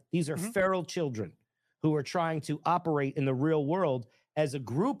 All right. These are feral children who are trying to operate in the real world as a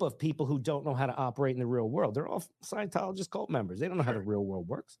group of people who don't know how to operate in the real world. They're all Scientologist cult members. They don't know how the real world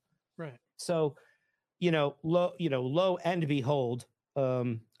works. Right. So, lo and behold,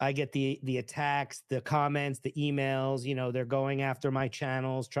 I get the attacks, the comments, the emails, they're going after my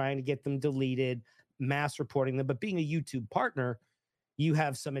channels, trying to get them deleted, mass reporting them. But being a YouTube partner, you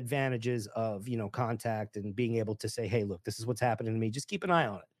have some advantages of, contact and being able to say, hey, look, this is what's happening to me. Just keep an eye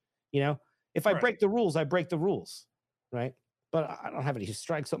on it. If I break the rules, I break the rules. Right. But I don't have any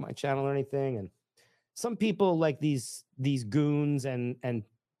strikes on my channel or anything. And some people like these goons and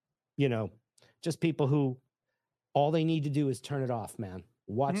just people who all they need to do is turn it off, man.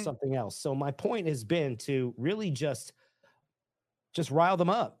 Watch something else. So my point has been to really just rile them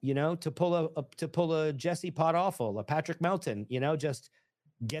up, to pull a Jesse Potoffel, a Patrick Melton, just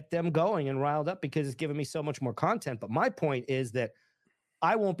get them going and riled up because it's given me so much more content. But my point is that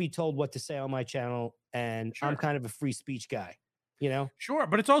I won't be told what to say on my channel, and I'm kind of a free speech guy, Sure,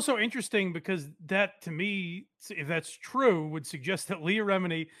 but it's also interesting because that, to me, if that's true, would suggest that Leah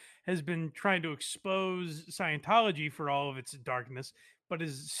Remini has been trying to expose Scientology for all of its darkness, but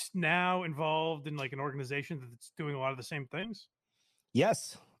is now involved in like an organization that's doing a lot of the same things.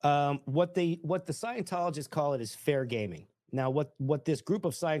 Yes. What the Scientologists call it is fair gaming. Now, what this group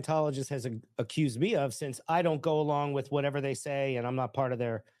of Scientologists has accused me of, since I don't go along with whatever they say and I'm not part of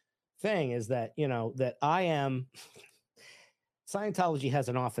their thing, is that, that I am... Scientology has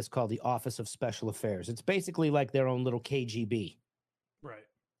an office called the Office of Special Affairs. It's basically like their own little KGB. Right.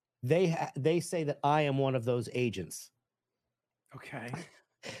 They say that I am one of those agents. Okay.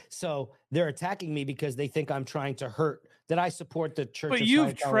 So they're attacking me because they think I'm trying to hurt, that I support the Church but of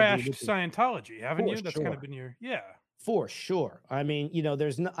you've Scientology. trashed Scientology, haven't For you? That's sure. kind of been your, For sure. I mean,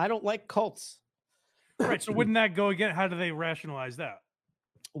 there's no, I don't like cults. Right. So wouldn't that go again? How do they rationalize that?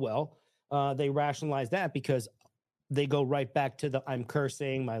 Well, they rationalize that because they go right back to the I'm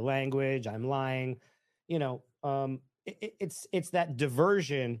cursing, my language, I'm lying. It's that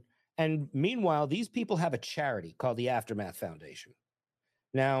diversion. And meanwhile, these people have a charity called the Aftermath Foundation.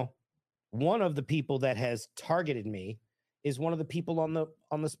 Now, one of the people that has targeted me is one of the people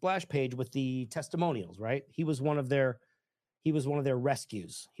on the splash page with the testimonials, right? He was one of their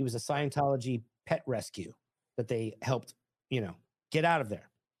rescues. He was a Scientology pet rescue that they helped, get out of there.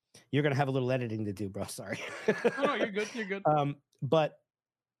 You're going to have a little editing to do, bro. Sorry. No, you're good. You're good. But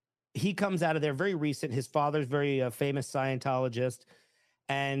he comes out of there very recent. His father's very famous Scientologist,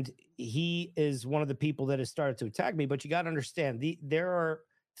 and he is one of the people that has started to attack me. But you got to understand, there are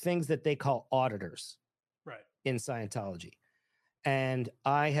things that they call auditors, right, in Scientology. And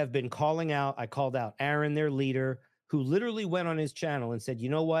I have been calling out. I called out Aaron, their leader, who literally went on his channel and said, you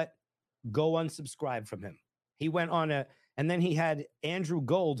know what? Go unsubscribe from him. He went on and then he had Andrew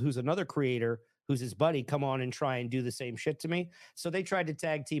Gold, who's another creator, who's his buddy, come on and try and do the same shit to me. So they tried to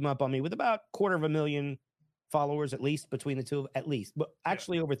tag team up on me with about 250,000 followers, at least between the two, at least, but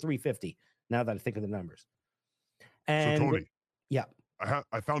actually over 350 now that I think of the numbers. And so Tony, yeah,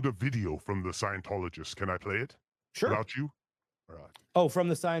 I found a video from the Scientologist. Can I play it? Sure. About you? All right. Oh, from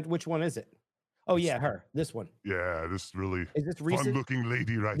the Scient, which one is it? Oh yeah, her. This one. Yeah, this really is this recent? Fun-looking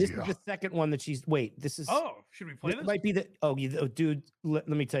lady right this here. This is the second one that she's. Wait, this is. Oh, should we play this? Might be the. Oh, dude. Let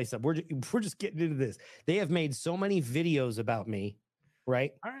me tell you something. We're just getting into this. They have made so many videos about me,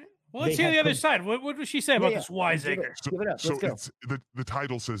 right? All right. Well, let's They hear the have other com- side. What does she say about this wiseacre? So, Give it up. so Let's go. it's the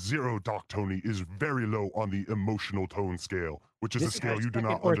title says Zero Dark Tony is very low on the emotional tone scale, which is This a scale the you do second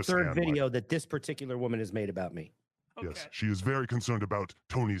not or understand. third video that this particular woman has made about me. Yes, she is very concerned about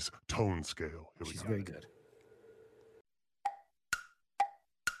Tony's tone scale. Here we She's go. very good.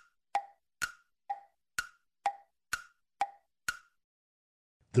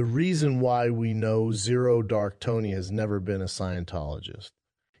 The reason why we know Zero Dark Tony has never been a Scientologist,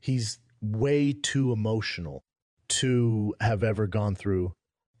 he's way too emotional to have ever gone through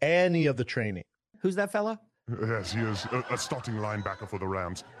any of the training. Who's that fella? Yes, he is a starting linebacker for the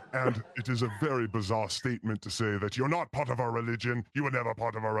Rams. And it is a very bizarre statement to say that you're not part of our religion. You were never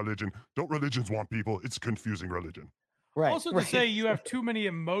part of our religion. Don't religions want people? It's confusing religion. Right. Also, to say you have too many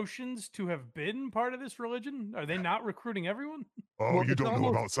emotions to have been part of this religion? Are they not recruiting everyone? Oh, Well, you it's don't know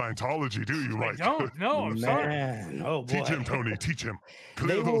almost- about Scientology, do you, I Mike? don't. No, I'm sorry. Man, oh boy. Teach him, Tony. Teach him.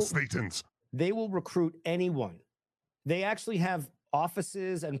 Clear They will- those Satans. They will recruit anyone. They actually have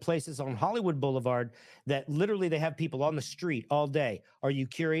offices and places on Hollywood Boulevard that literally they have people on the street all day. Are you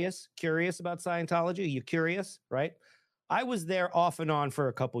curious? Curious about Scientology? Are you curious? Right? I was there off and on for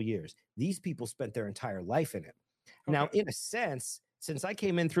a couple years. These people spent their entire life in it. Now, in a sense, since I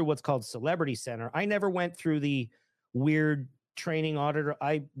came in through what's called Celebrity Center, I never went through the weird training auditor.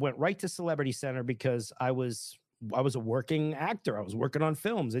 I went right to Celebrity Center because I was a working actor. I was working on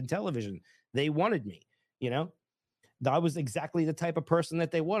films and television. They wanted me, you know? I was exactly the type of person that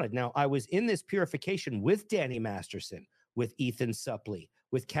they wanted. Now, I was in this purification with Danny Masterson, with Ethan Suplee,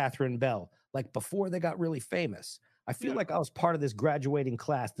 with Catherine Bell, like before they got really famous. I feel like I was part of this graduating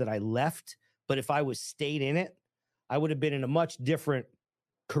class that I left, but if I was stayed in it, I would have been in a much different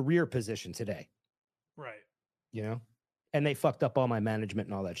career position today, Right. you know? And they fucked up all my management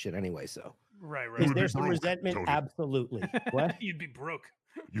and all that shit anyway, so. Right, Is right. there some resentment? Tony. Absolutely. What? You'd be broke.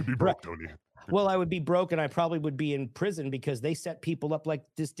 You'd be broke, Tony. Well, I would be broke and I probably would be in prison because they set people up like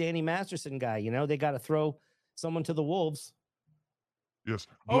this Danny Masterson guy. You know, they got to throw someone to the wolves. Yes.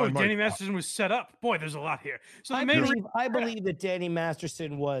 Oh, Blind Mike, Danny Masterson was set up. Boy, there's a lot here. So the main I believe that Danny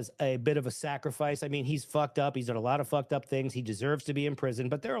Masterson was a bit of a sacrifice. I mean, he's fucked up. He's done a lot of fucked up things. He deserves to be in prison,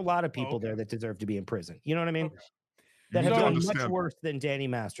 but there are a lot of people there that deserve to be in prison. You know what I mean? That You have need to done much understand- worse than Danny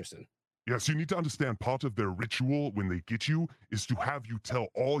Masterson. Yes, you need to understand part of their ritual when they get you is to have you tell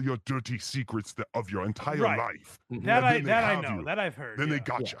all your dirty secrets of your entire Right. life. Mhm. And That I then they that I have know. you. That I've heard. Then they yeah.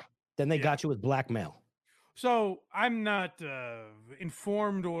 got you. Then they got you with blackmail. So I'm not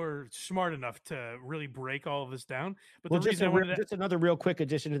informed or smart enough to really break all of this down. But Well, the just, reason I wanted to, just another real quick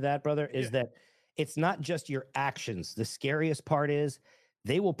addition to that, brother, is that it's not just your actions. The scariest part is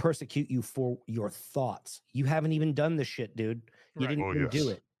they will persecute you for your thoughts. You haven't even done the shit, dude. You Right. didn't Oh, even do yes.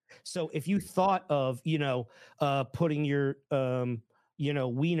 it. So if you thought of, putting your,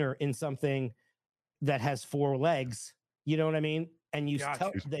 wiener in something that has 4 legs, you know what I mean? And you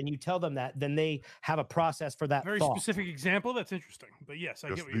Gotcha. tell them that, then they have a process for that very thought. specific example. That's interesting. But yes, I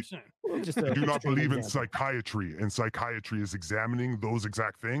Yes, get what you're saying. Well, just They a do not extreme believe in example. psychiatry, and psychiatry is examining those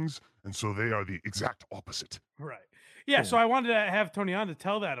exact things, and so they are the exact opposite. Right. Yeah, so I wanted to have Tony on to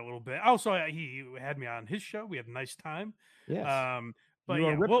tell that a little bit. Also, he had me on his show. We had a nice time. Yes. But You were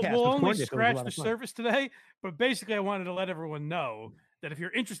yeah, on we'll Ripcast with only Cornick. It was a scratch lot the of fun. surface today. But basically, I wanted to let everyone know that if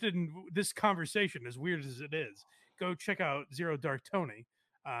you're interested in this conversation, as weird as it is, go check out Zero Dark Tony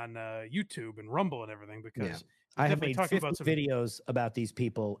on YouTube and Rumble and everything because Yeah. he's I have definitely made talking 50 about some. videos about these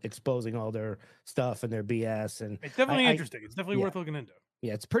people exposing all their stuff and their BS, and It's definitely I- interesting. It's definitely yeah. worth looking into.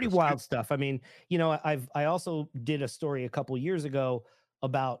 Yeah, it's pretty wild stuff. I mean, I also did a story a couple years ago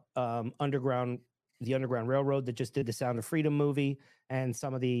about the Underground Railroad that just did the Sound of Freedom movie and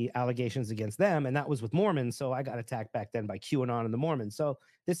some of the allegations against them, and that was with Mormons. So I got attacked back then by QAnon and the Mormons. So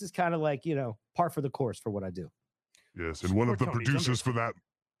this is kind of like par for the course for what I do. Yes, and one of the Tony's producers for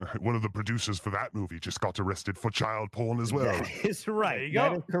that, movie just got arrested for child porn as well. That is right. There you That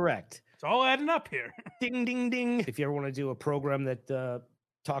go. is correct. It's all adding up here. Ding, ding, ding. If you ever want to do a program that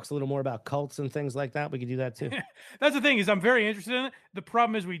talks a little more about cults and things like that, we could do that too. That's the thing is I'm very interested in it. The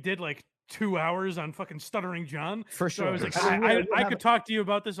problem is we did like 2 hours on fucking Stuttering John. For So I sure. was like, I mean, I, we'll I have could a- talk to you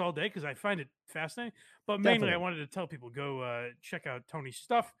about this all day because I find it fascinating. But mainly, I Definitely. wanted to tell people go check out Tony's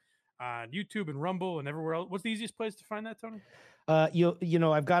stuff on YouTube and Rumble and everywhere else. What's the easiest place to find that, Tony?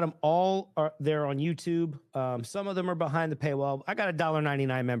 I've got them all there on YouTube. Some of them are behind the paywall. I got a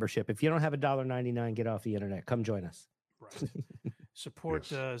 $1.99 membership. If you don't have a $1.99, get off the internet. Come join us. Support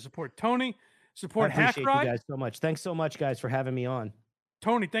support Tony. Support I Hack appreciate Rod. you guys so much. Thanks so much, guys, for having me on.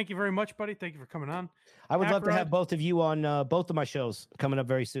 Tony, thank you very much, buddy. Thank you for coming on. I would Hack love to have Rod, both of you on both of my shows coming up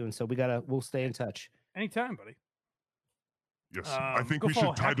very soon. So we'll stay in touch. anytime, buddy. Yes, I think go we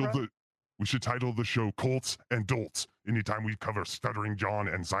follow should title Hackra. the show "Colts and Dolts" anytime we cover Stuttering John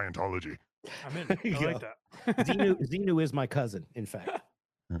and Scientology. I'm in. There you I like go. that. Xenu is my cousin, in fact.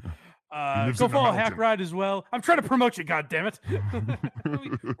 lives Go in a follow mountain. Hack Ride as well. I'm trying to promote you, goddammit. Let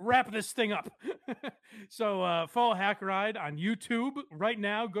me wrap this thing up. So follow Hack Ride on YouTube right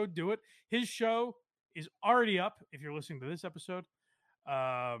now. Go do it. His show is already up if you're listening to this episode.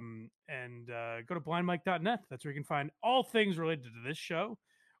 And go to blindmike.net. That's where you can find all things related to this show,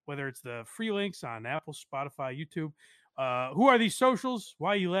 whether it's the free links on Apple, Spotify, YouTube. Who Are These Socials?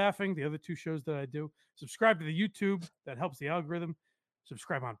 Why Are You Laughing? The other two shows that I do. Subscribe to the YouTube. That helps the algorithm.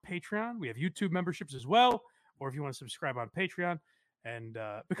 Subscribe on Patreon. We have YouTube memberships as well. Or if you want to subscribe on Patreon. And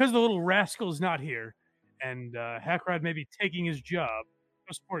because the little rascal is not here and Hackride may be taking his job,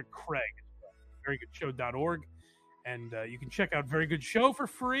 go support Craig. VeryGoodShow.org. And you can check out Very Good Show for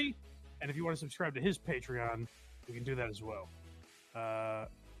free. And if you want to subscribe to his Patreon, you can do that as well.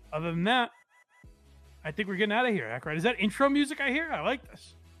 Other than that, I think we're getting out of here, Hackride. Is that intro music I hear? I like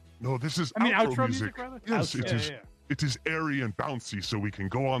this. No, this is outro music, rather? Yes, Outro. it is. Yeah. It is airy and bouncy, so we can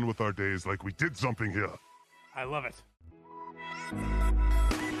go on with our days like we did something here. I love it.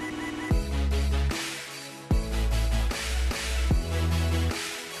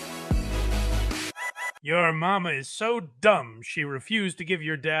 Your mama is so dumb she refused to give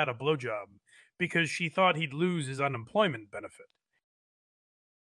your dad a blowjob because she thought he'd lose his unemployment benefit.